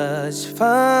much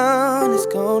fun it's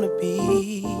gonna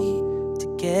be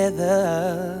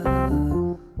together.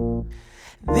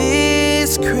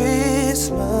 This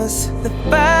Christmas, the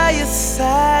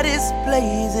fireside is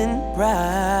blazing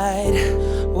bright.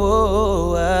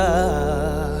 Whoa,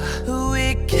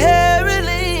 we're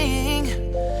caroling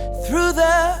through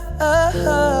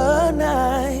the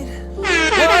night. Whoa,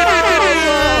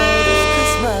 this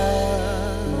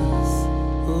Christmas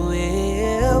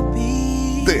will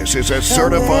be. This is a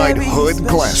certified hood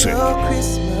classic.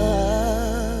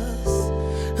 Christmas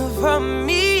from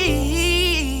me.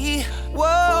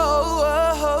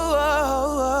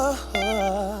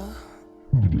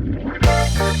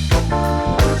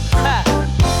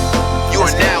 You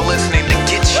are now listening to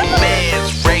Get Your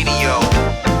Man's Radio.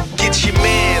 Get Your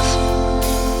Man's.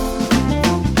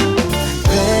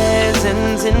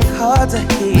 Presents and cards are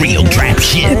here. Real trap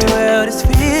shit. The world is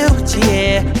filled with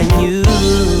cheer and you.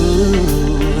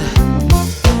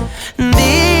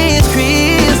 This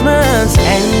Christmas,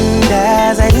 and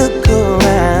as I look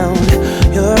around,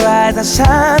 your eyes are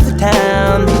shine the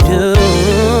town they do.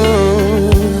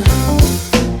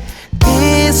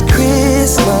 This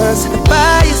Christmas, the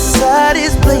fireside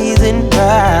is blazing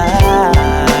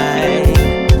bright,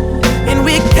 and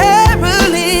we're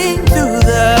caroling through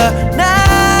the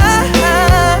night.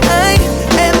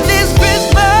 And this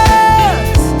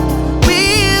Christmas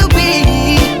will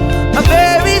be a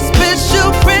very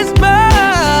special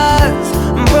Christmas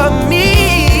for me.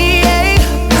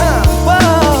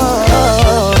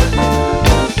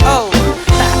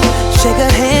 Shake a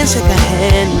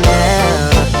hand now.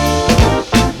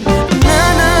 Na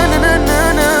na na na na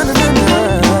na na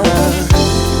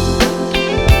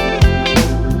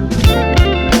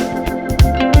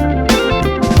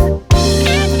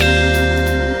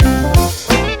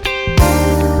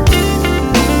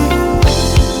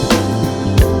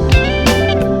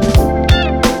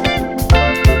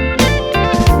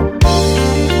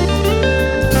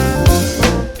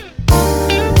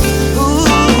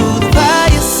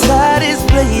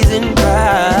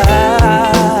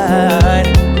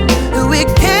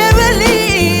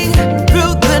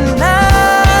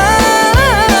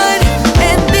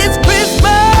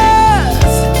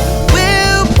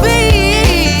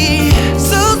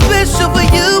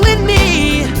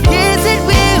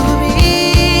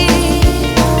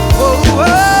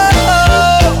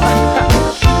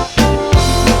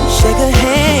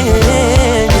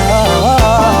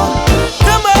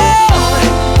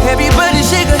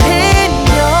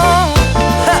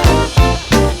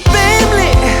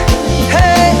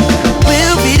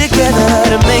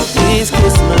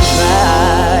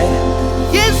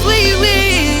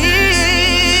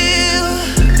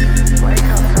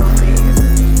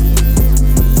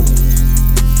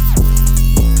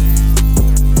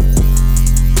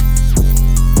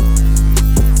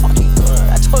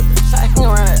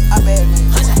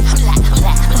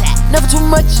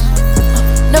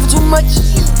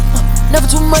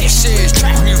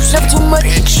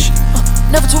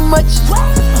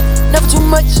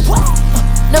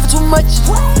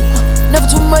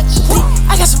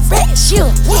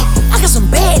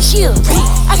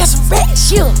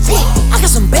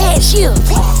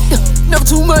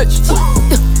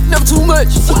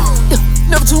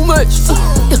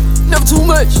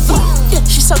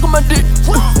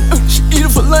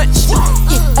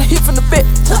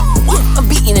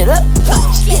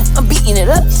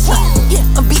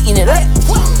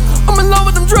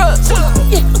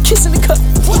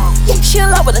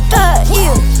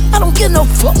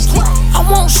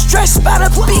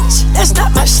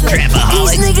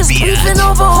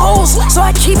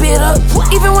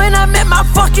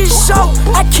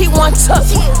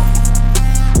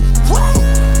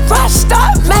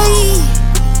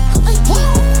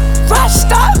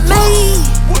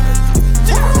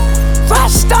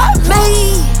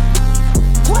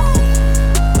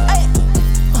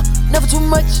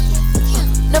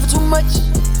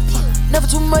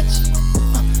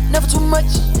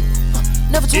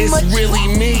It's really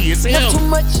me. It's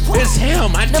him. It's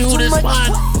him. I do this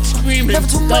while screaming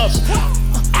stuff.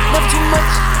 Never too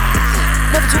much.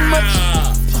 Never too much.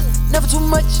 Never too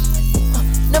much.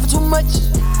 Never too much.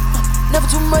 Never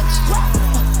too much.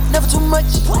 Never too much.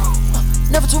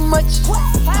 Never too much.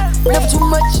 Never too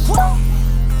much.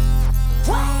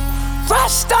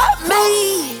 Rest up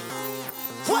me.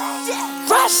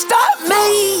 Rest up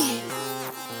me.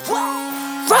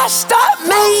 Rest up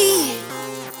me.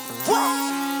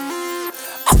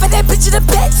 I put that bitch in the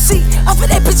backseat. I put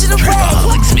that bitch in the rag. I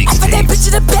put that bitch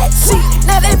in the backseat.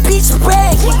 Now that bitch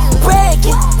bragging,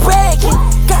 bragging, bragging.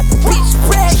 Got the bitch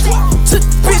bragging. Took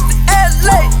the bitch to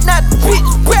LA, not the bitch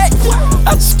bragging.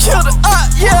 I just killed her up,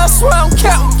 yeah, I swear I'm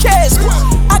counting cash.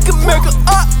 I can make her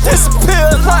up disappear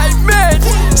like magic.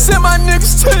 Send my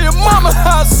niggas to your mama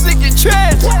house, sick and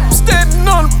trash. I'm standing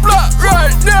on the block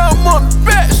right now, I'm on the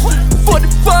bench.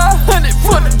 4,500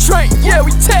 for the train, yeah,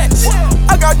 we tax.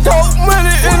 I got dope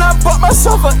money and I bought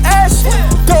myself an ass.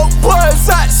 Dope boys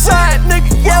outside,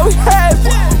 nigga, yeah, we have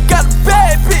it. Got a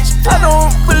bad bitch, I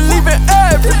don't believe in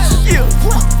average. Yeah.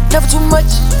 Never too much,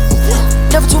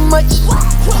 never too much,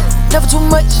 never too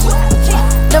much,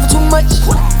 never too much,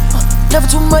 never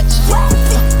too much,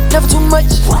 never too much, never too much,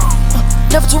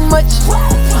 never too much,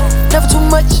 never too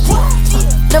much,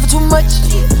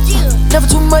 never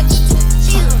too much,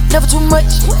 never too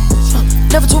much,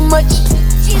 never too much,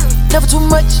 never too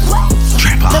much,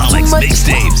 Trapaholics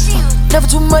mixtapes. never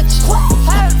too much,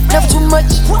 never too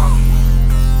much.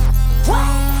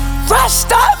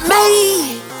 Rest up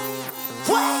me.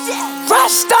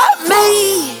 Rest up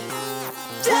me.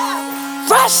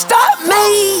 Rest up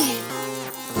me.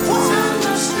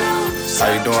 How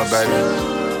you doing, baby?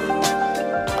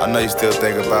 I know you still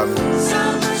think about me.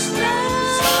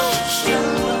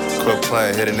 Quit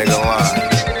playing, hit a nigga line.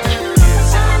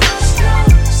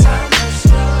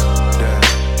 Yeah.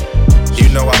 You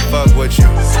know I fuck with you.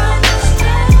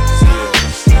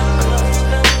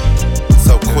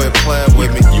 So quit playing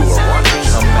with me. You are watching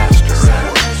a master.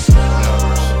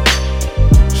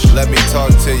 Let me talk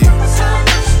to you.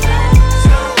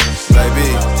 Baby,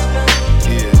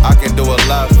 I can do a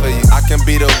lot for you. I can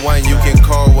be the one you can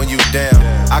call when you down.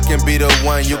 I can be the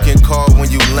one you can call when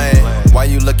you land. Why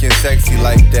you looking sexy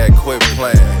like that? Quit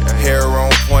playing. Hair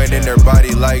on point in her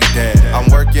body like that. I'm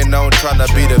working on trying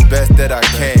to be the best that I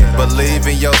can. Believe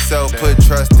in yourself, put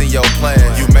trust in your plan.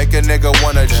 You make a nigga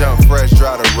wanna jump fresh,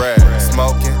 dry the rag.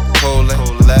 Smoking, cooling,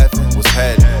 laughing, was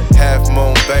heading. Half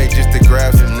Moon Bay just to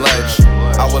grab some lunch.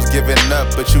 I was giving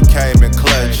up, but you came in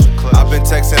clutch. I've been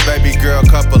texting baby girl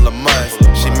couple of months.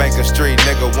 She make a street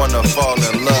nigga wanna fall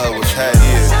in love with head.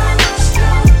 Yeah.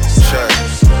 Check.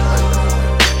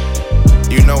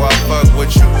 You know I fuck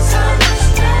with you,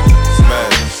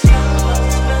 man.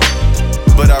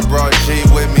 But I brought G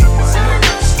with me.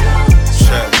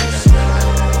 Check.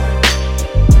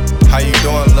 How you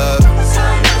doing, love?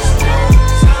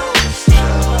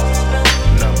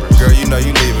 Girl, you know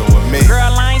you leaving with me. Girl,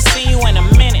 I ain't seen you in a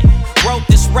minute. Wrote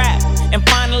this rap and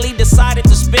finally decided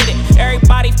to spit it.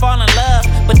 Everybody fall in love,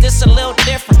 but this a little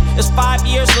different. It's 5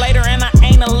 years later and I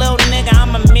ain't a little nigga.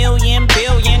 I'm a million,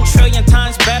 billion, trillion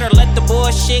times better. Let the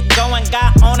bullshit go and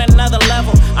got on another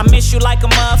level. I miss you like a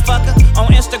motherfucker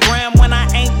on Instagram when I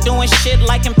ain't doing shit,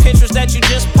 liking pictures that you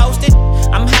just posted.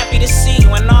 I'm happy to see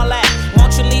you and all that.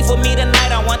 Won't you leave with me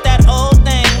tonight? I want that old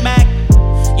thing back.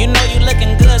 You know you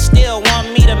looking good still.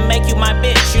 Want me to make you my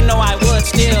bitch? You know I would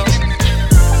still.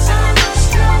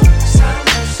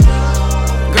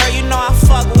 Girl, you know I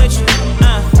fuck with you.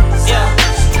 Yeah.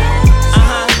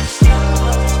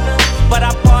 But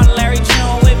I brought Larry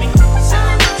June with me.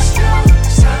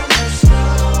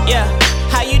 Yeah.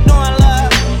 How you doing,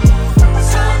 love?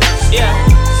 Yeah.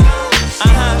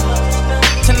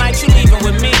 Tonight you leaving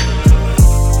with me.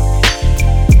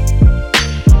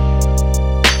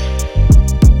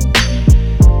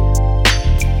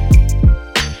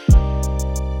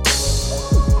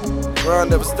 Grind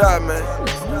never stop, man.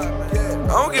 I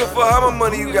don't give a fuck how much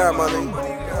money you got, my nigga.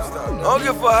 I don't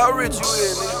give a fuck how rich you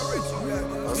is, nigga.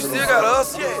 You still gotta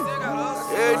hustle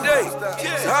every day.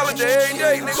 It's a holiday every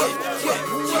day, nigga.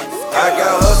 I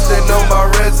got hustling on my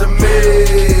resume.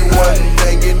 One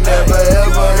thing you never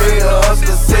ever hear a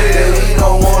hustler say that he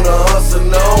don't wanna hustle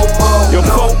no more. Yo,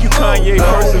 folk, you Kanye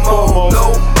first and foremost.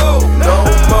 No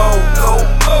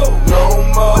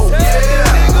more.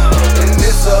 Yeah. And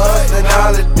this a hustling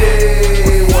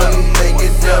holiday. One thing you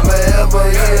never ever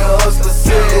hear a hustler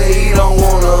say that he don't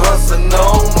wanna hustle no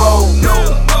more.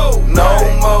 No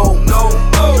more.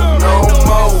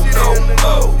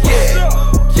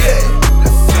 Yeah.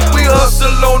 We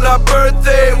hustle on our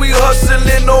birthday, we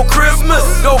hustling on Christmas.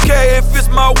 Don't care if it's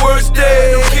my worst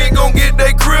day. Don't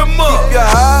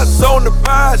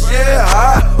yeah,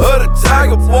 high of the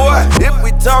tiger, boy. If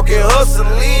we talking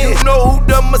hustling, you know who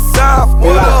the Messiah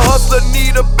for. The hustler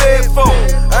need a bed for.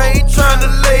 I ain't tryna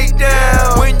lay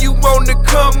down. When you wanna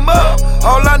come up,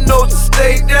 all I know is to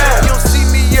stay down. You don't see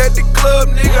me at the club,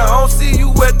 nigga. I don't see you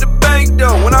at the bank,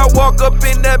 though. When I walk up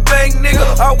in that bank, nigga,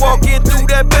 I walk in through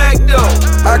that back door.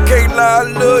 I can't lie, I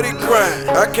love the grind.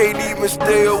 I can't even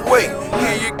stay awake.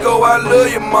 Here you go, I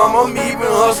love you, mama. I'm even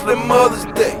hustling Mother's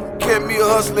Day. Can't be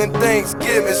hustling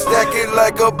Thanksgiving, stack it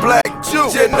like a black Jew.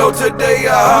 Just know today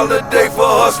a holiday for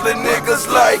hustling niggas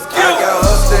like you. I got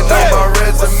hustling on my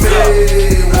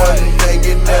resume. One thing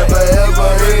you never ever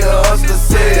hear a hustler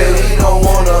say that he don't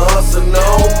wanna hustle no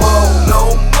more.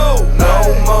 No more, no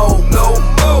more, no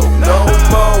more, no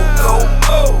more, no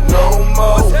more, no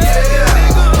more.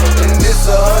 Yeah, and this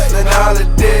a hustling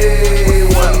holiday.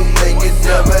 One thing you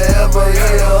never ever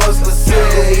hear a hustler say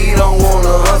that he don't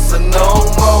wanna hustle no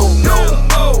more. No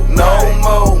more, no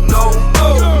more, no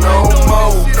more, no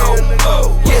more, no more.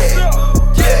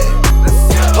 Yeah.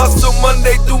 Hustle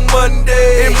Monday through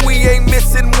Monday, and we ain't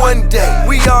missing one day.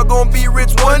 We all gon' be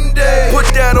rich one day. Put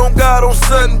that on God on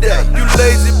Sunday. You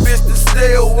lazy bitch to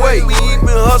stay away. We even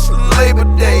hustling Labor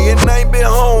Day, and I ain't been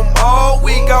home all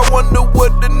week. I wonder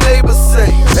what the neighbors say.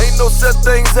 Ain't no such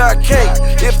things I can't.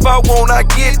 If I want, I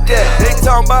get that. They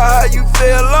talking about how you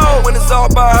fell on when it's all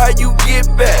about how you get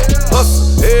back.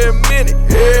 Hustle every minute,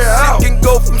 every hour. Shit can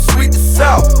go from sweet to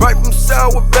sour, right from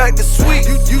sour back to sweet.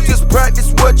 You just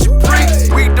practice what you preach.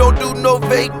 We don't do no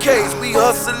vacays. We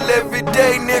hustle every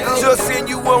day, nigga. Just send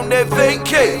you on that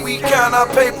vacay. We count our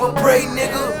paper, pray,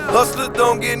 nigga. Hustlers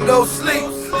don't get no sleep.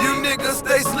 You niggas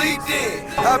stay sleep in.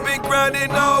 I've been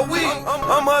grinding all week.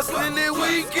 I'm hustling this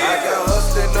weekend. I got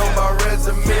hustling on my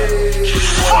resume.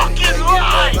 Fucking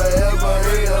right. Never ever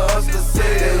hear a hustler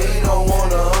say that he don't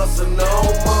wanna hustle no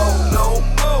more. No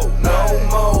more, no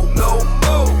more, no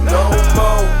more, no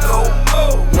more, no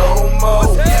more, no more.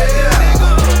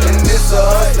 Yeah, and this a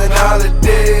hustling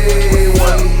holiday.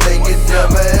 One thing you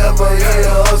never ever hear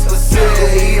a hustler say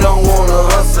that he don't wanna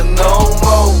hustle no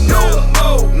more. No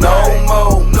more, no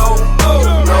more, no more,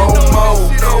 no more,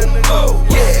 no more.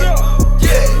 Yeah.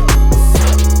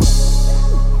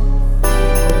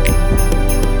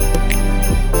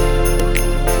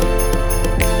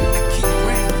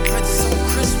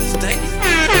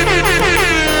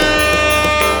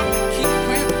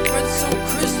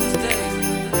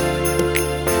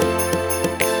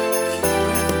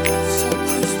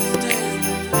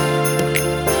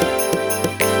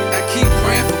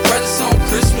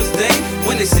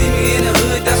 They see me in the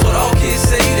hood, that's what all kids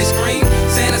say. They scream,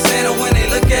 Santa, Santa, when they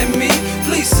look at me.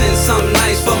 Please send something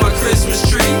nice for my Christmas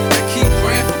tree. I keep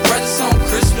praying for presents on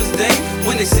Christmas Day.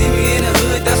 When they see me in the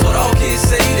hood, that's what all kids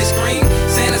say. They scream,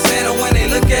 Santa, Santa, when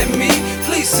they look at me.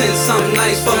 Please send something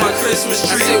nice for my Christmas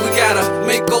tree. I say we gotta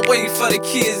make a way for the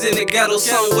kids in the ghetto.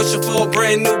 Some wishing for a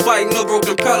brand new bike, no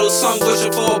broken pedals. Some wishing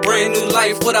for a brand new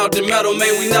life without the metal.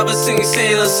 Man, we never seen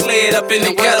Santa sled up in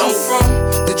the ghetto.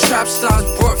 The trap stars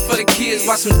brought for the kids.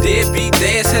 Watch some deadbeat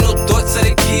dads, had no thoughts of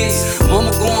the kids.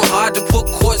 Mama going hard to put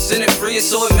quartz in the fridge,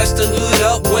 so it messed the hood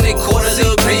up when they caught a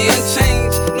little bit.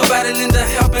 Change, nobody lend a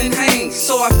helping hand.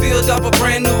 So I filled up a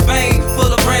brand new vein, full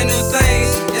of brand new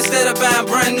things. Instead of buying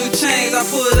brand new chains, I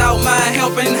pulled out my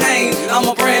helping hand.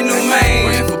 I'm a brand new man.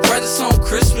 Praying for presents on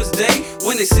Christmas Day.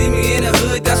 When they see me in the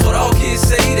hood, that's what all kids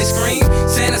say. They scream,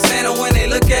 Santa, Santa, when they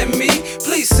look at me.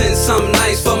 Please send something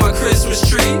nice for my Christmas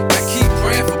tree. I keep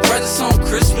praying for presents on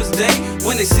Christmas Day.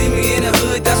 When they see me in the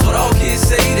hood, that's what all kids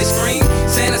say. They scream,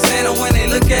 Santa, Santa, when they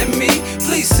look at me.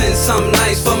 Please send something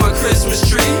nice for my Christmas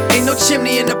tree. Ain't no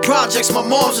chimney in the projects, my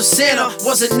mom's a Santa.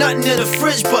 Wasn't nothing in the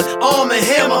fridge but arm and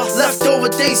hammer. Leftover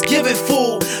Thanksgiving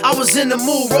food, I was in the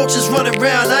mood, roaches running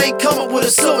around. I ain't come up with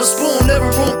a silver spoon, living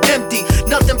room empty.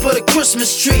 Nothing but a Christmas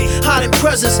tree, hiding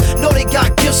presents. Know they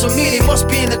got gifts for me, they must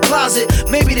be in the closet.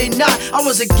 Maybe they not, I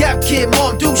was a Gap kid,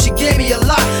 mom dude, she gave me a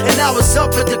lot. And I was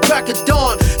up at the crack of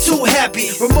dawn, too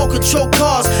happy. Remote control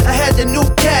cars, I had the new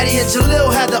caddy, and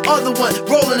Jalil had the other one,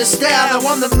 rolling the style. Now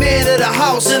I'm the man of the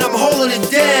house and I'm holding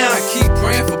it down. I keep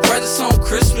praying for presents on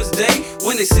Christmas Day.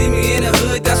 When they see me in the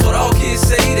hood, that's what all kids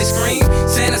say. They scream,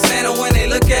 Santa, Santa, when they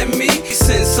look at me.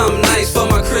 Send something nice for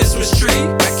my Christmas tree.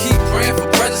 I keep praying for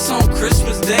presents on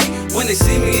Christmas Day. When they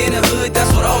see me in the hood, that's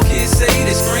what all kids say.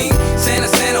 They scream, Santa,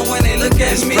 Santa, when they look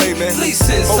at me. Please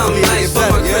send something nice for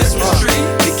my Christmas tree.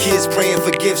 The kids kids praying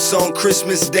for gifts on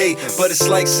Christmas Day. But it's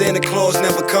like Santa Claus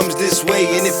never comes this way.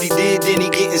 And if he did, then he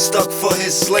getting stuck for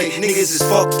his sleigh. Niggas is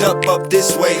fucked up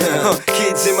this way.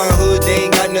 Kids in my hood, they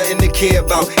ain't got nothing to care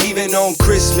about. Even on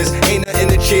Christmas, ain't nothing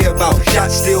to cheer about.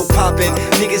 Shots still popping,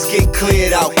 niggas get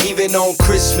cleared out. Even on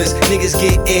Christmas, niggas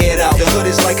get aired out. The hood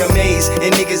is like a maze,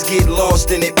 and niggas get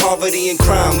lost in it. Poverty and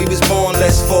crime, we was born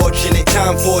less fortunate.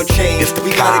 Time for a change,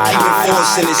 we gotta keep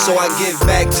enforcing it. So I give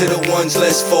back to the ones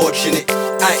less fortunate.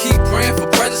 I keep praying for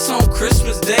presents on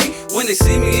Christmas Day. When they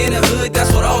see me in the hood,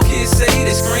 that's what all kids say.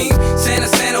 They scream, Santa,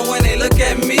 Santa, when they look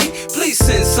at me. Please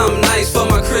send something nice for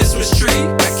my Christmas tree.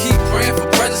 I keep praying for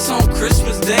presents on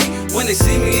Christmas Day. When they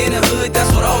see me in the hood,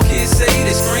 that's what all kids say.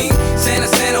 They scream, Santa,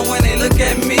 Santa, when they look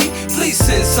at me. Please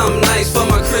send something nice for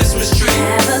my Christmas tree.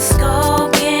 Have a skull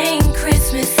gang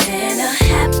Christmas and a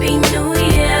happy new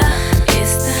year.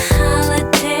 It's the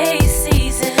holiday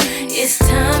season. It's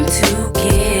time to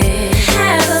give.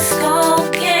 Have a skull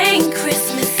gang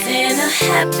Christmas and a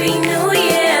happy new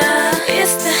year.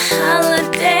 It's the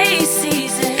holiday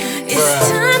season. It's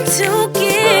time to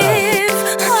give.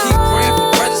 I keep praying for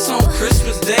presents on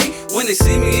Christmas Day. When they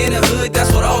see me in the hood,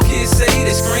 that's what all kids say.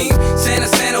 They scream, Santa,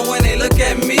 Santa, when they look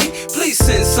at me. Please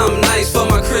send something nice for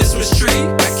my Christmas tree.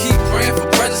 I keep praying for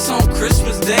presents on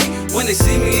Christmas Day. When they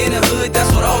see me in the hood,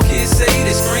 that's what all kids say.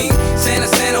 They scream, Santa,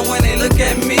 Santa, when they look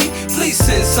at me. Please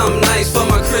send something nice for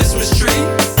my Christmas tree.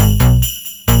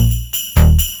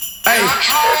 Hey.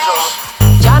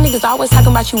 Y'all niggas always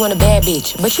talking about you want a bad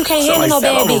bitch, but you can't handle no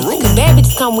bad bitch. Cause bad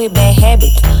bitches come with bad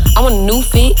habits. I want a new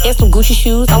fit and some Gucci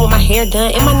shoes. I want my hair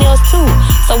done and my nails too.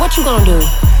 So what you gonna do?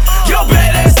 Your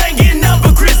badass ain't getting up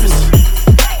for Christmas.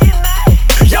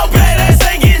 Your badass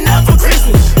ain't getting up for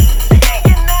Christmas.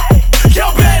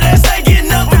 Your badass ain't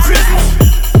getting up for Christmas.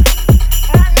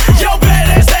 Your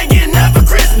badass ain't getting up for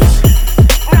Christmas.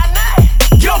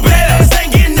 Your badass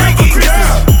ain't getting up for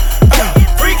Christmas.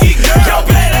 Freaky girl. Your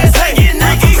badass ain't getting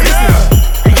up for Christmas.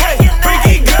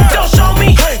 Freaky girl. Don't show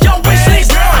me your wish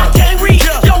list. I can't read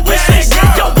your wish list.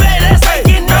 Your badass ain't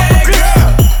getting up for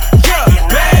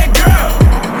Christmas. Bad girl.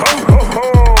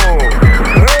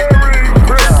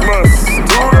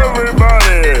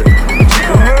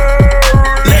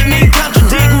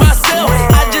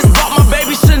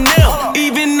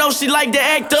 She like to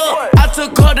act up. I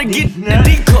took her to get the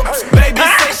D cups. Baby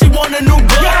say she want a new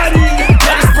butt. Got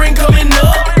a spring coming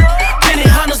up. Penny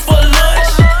hunters for lunch.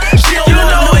 She don't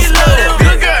want no love.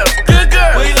 Good girls, good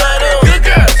girls. We love them. Good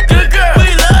girls, good girls.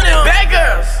 We love them. Bad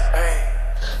girls.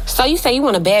 So you say you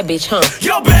want a bad bitch, huh?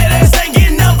 Your badass ain't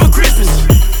getting up for Christmas.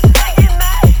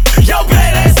 Your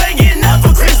badass ain't getting up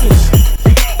for Christmas.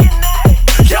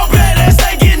 Your badass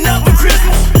ain't getting up for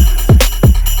Christmas.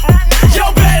 Your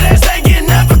badass ain't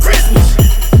getting up for Christmas.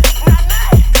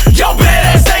 Your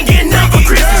badass ain't getting up for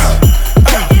Christmas.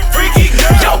 Freaky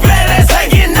girl. Your badass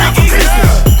ain't getting up for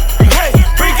Christmas.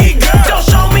 Freaky girl. Don't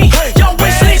show me your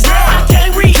wish list. I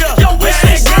can't read your wish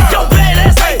list. Your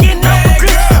badass ain't getting up for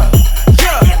Christmas.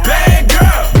 Bad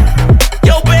girl.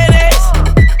 Your badass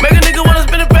make a nigga wanna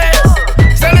spin a pass.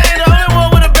 Santa ain't the only one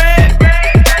with a bag.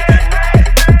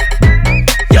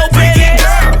 Your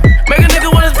badass make a nigga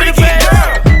wanna spin a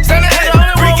pass. Santa ain't the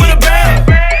only one with a bag.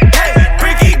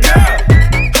 Freaky girl.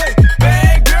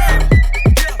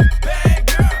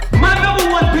 My number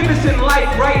one business in life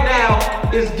right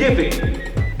now is giving.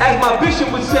 As my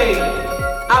bishop would say,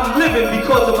 I'm living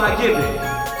because of my giving.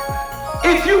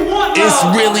 If you want love, It's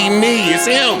really me. It's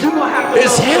him.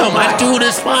 It's him. I do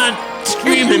this fine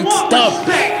screaming stuff.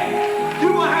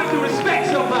 you're gonna have to respect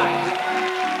somebody.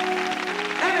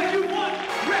 And if you want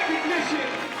recognition,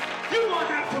 you're gonna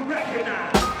have to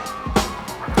recognize.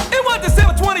 It was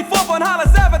December 24th on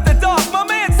Hollis Ave at the dark. My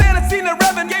man Santa seen the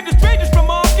Reverend, gave the strangers from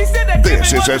off. He said that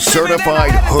This is a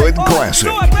certified hood classic.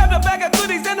 So I grabbed a bag of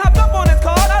goodies and hopped up on his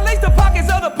card. I laced the pockets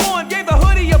of the poor and gave the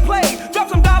hoodie a play. Dropped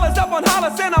some dollars up on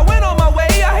Hollis and I went on my way.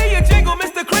 I hear you jingle,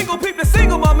 Mr. Kringle, peep the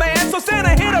single, my man. So Santa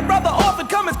hit a brother off and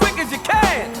come as quick as you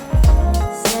can.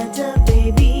 Santa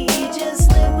baby, just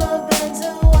slip a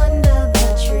pencil under the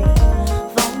tree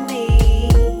for me.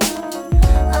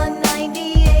 A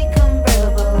 98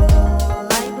 convertible,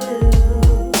 light blue.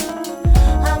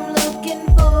 I'm looking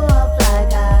for a fly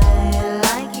guy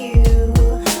like you.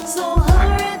 So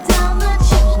hurry down the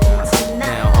chimney tonight.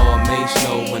 Now all mates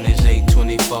know when it's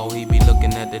 8:24, he be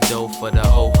looking at the dough for the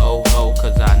ho ho ho.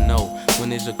 Cause I know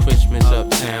when it's a Christmas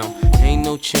uptown, ain't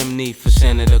no chimney for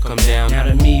Santa to come down. Now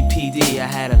to me, PD, I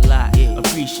had a lot.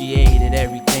 Appreciated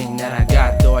everything that I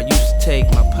got. Though I used to take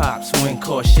my pops when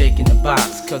caught shaking the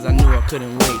box. Cause I knew I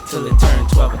couldn't wait till it turned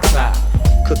 12 o'clock.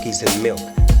 Cookies and milk,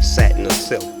 satin or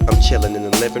silk. I'm chilling in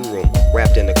the living room,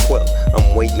 wrapped in a quilt.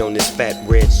 I'm waiting on this fat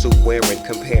red suit wearing,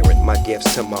 comparing my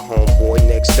gifts to my homeboy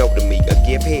next door to me. A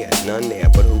gift here, none there,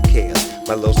 but who cares?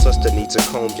 My little sister needs a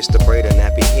comb just to braid her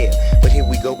nappy hair. But here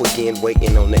we go again,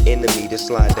 waiting on the enemy to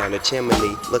slide down the chimney.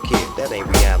 Look here, that ain't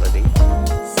reality.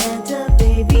 Santa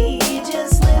baby,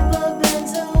 just slip up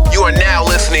into You are now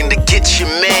listening to Get Your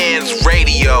Man's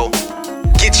Radio.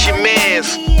 Get Your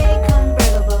Man's.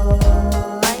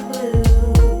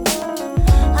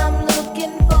 I'm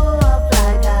looking for a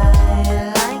fly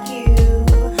guy like you.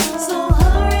 So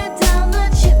hurry down the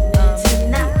chimney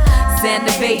tonight.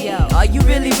 Santa baby, are you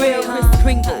really real, Chris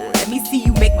Kringle? Let me see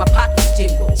you make my pockets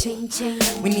jingle. Ching, ching.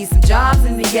 We need some jobs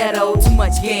in the ghetto, too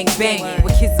much gang banging.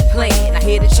 Where kids are playing, I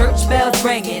hear the church bells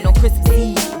ringing. On Christmas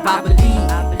Eve, I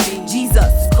believe Jesus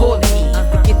is calling me.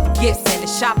 Forget the gifts and the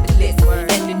shopping list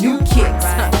and the new kicks.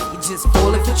 You're just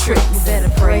falling for tricks. You better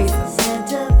praise him.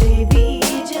 Santa baby,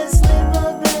 just slip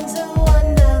up into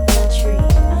under the tree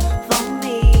for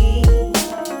me.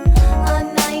 A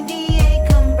 98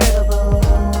 convertible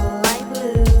light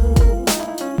blue.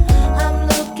 I'm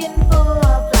looking for a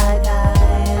fly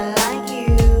guy like you.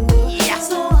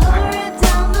 So hurry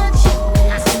down the chimney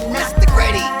tonight. That's the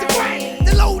Grady,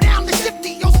 the low down, the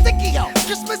shifty, yo, sticky, yo.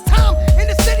 Christmas time in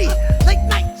the city, late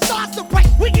night, stars so bright,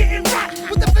 we getting right.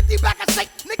 With the 50 back, I say,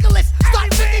 Nicholas,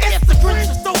 start 50 gifts. The Grinch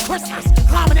is so Christmas,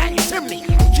 climbing at your chimney.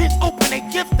 Kids open their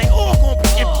gifts, they all gonna be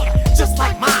empty, just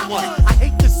like mine was. I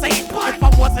hate to say it, but if I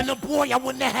wasn't a boy, I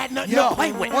wouldn't have had nothing to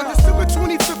play with. On December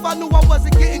 25th, I knew I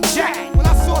wasn't getting jacked. When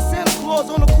I saw Santa Claus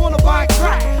on the corner buying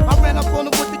crack, I ran up on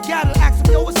him with the gavel, asked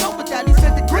him, yo, what's up with that? He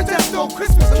said, the Grinch has stole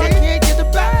Christmas, and I can't get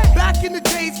it back. Back in the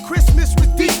days, Christmas was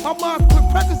deep. My mom put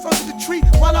presents under the tree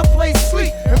while I played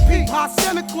sleep. And peep, how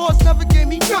Santa Claus never gave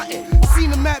me nothing.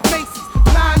 Seen him at Macy's,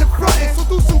 lying in front, so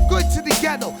do some good to the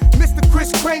ghetto. Mr.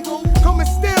 Chris Kringle, come and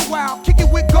stand while kick it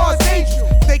with God's angel.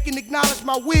 They can acknowledge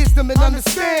my wisdom and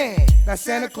understand that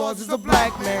Santa Claus is a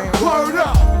black man. Word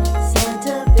up!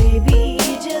 Santa baby,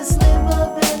 just slip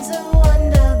up into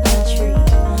under the tree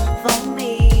for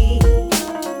me.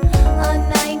 A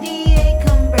 98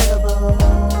 convertible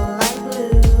light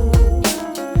blue.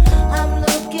 I'm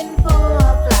looking for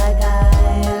a fly guy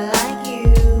like you.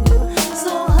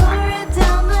 So hurry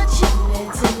down the chimney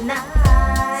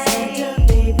tonight. Santa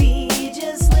baby,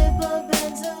 just slip up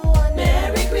into under.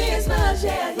 Merry Christmas,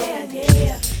 yeah, yeah,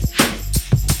 yeah.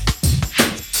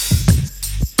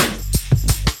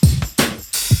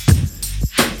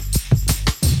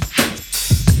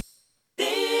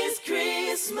 This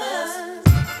Christmas.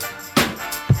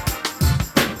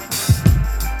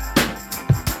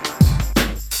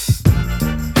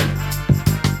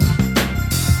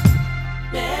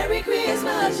 Merry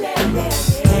Christmas, yeah, yeah,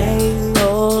 yeah. Hang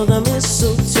all the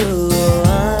mistletoe,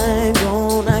 I'm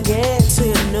gonna get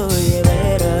to know you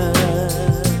better.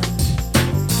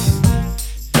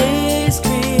 It's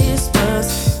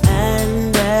Christmas,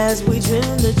 and as we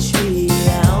trim the tree,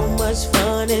 how much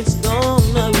fun it's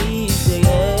gonna be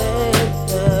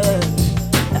together.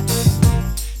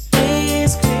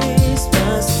 It's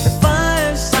Christmas, the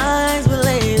firesides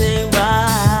blazing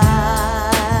bright.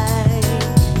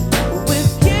 With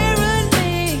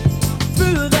caroling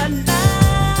through the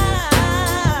night,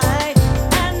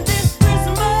 and this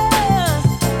Christmas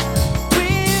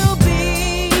will be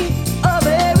a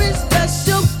very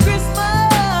special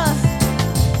Christmas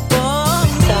for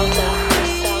me.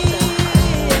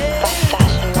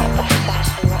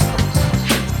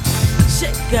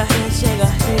 Shake your hand, shake your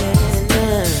hand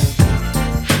now.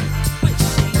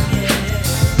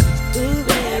 Ooh,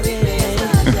 baby.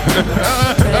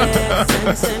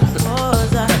 Presents and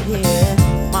clothes are here.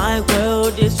 My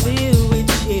world is filled with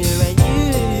cheer and you.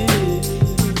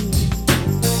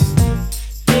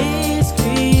 It's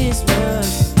Christmas,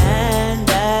 and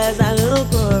as I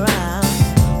look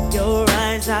around, your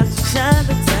eyes outshine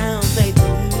the town they do.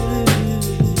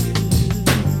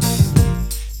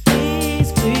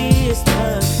 It's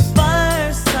Christmas,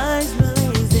 firesides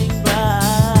blazing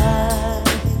bright,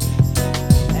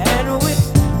 and we're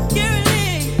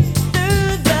caroling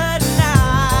through the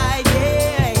night,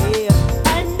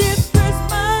 yeah. And this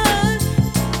Christmas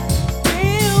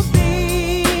will be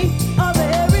a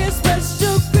very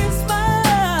special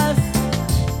Christmas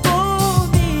for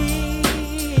me,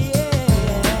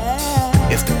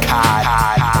 yeah. It's the Cod.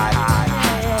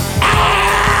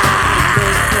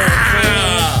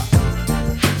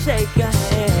 Shake your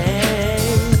hand.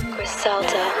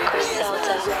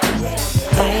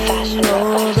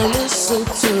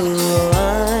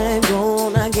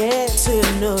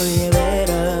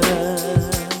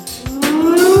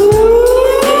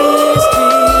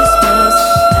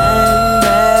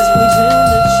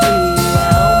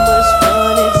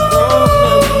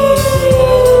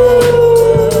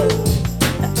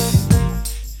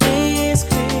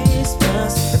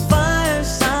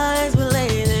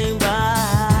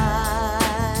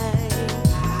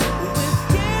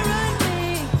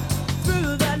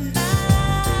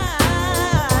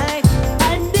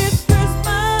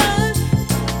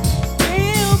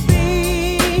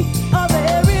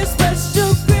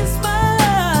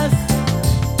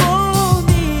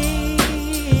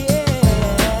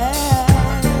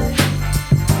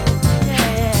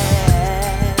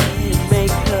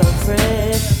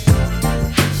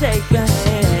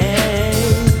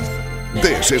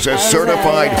 is a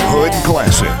certified hood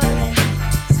classic.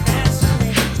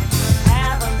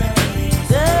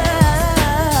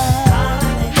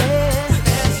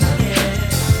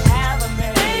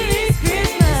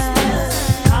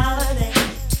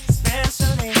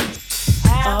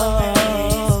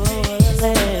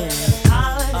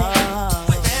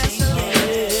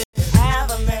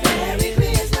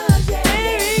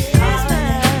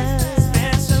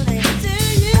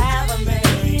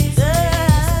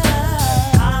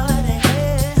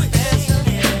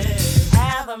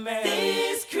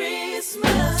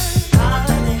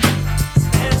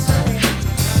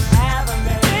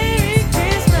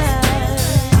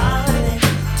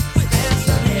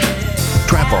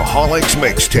 Trapaholics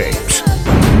Mixtapes.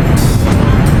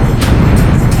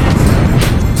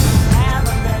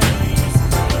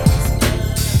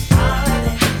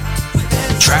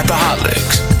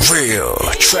 Trapaholics, real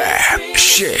trap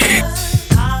shit.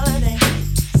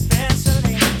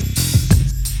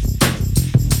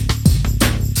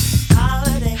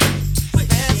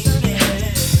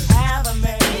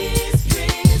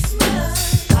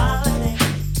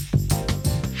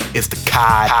 It's the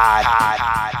Cod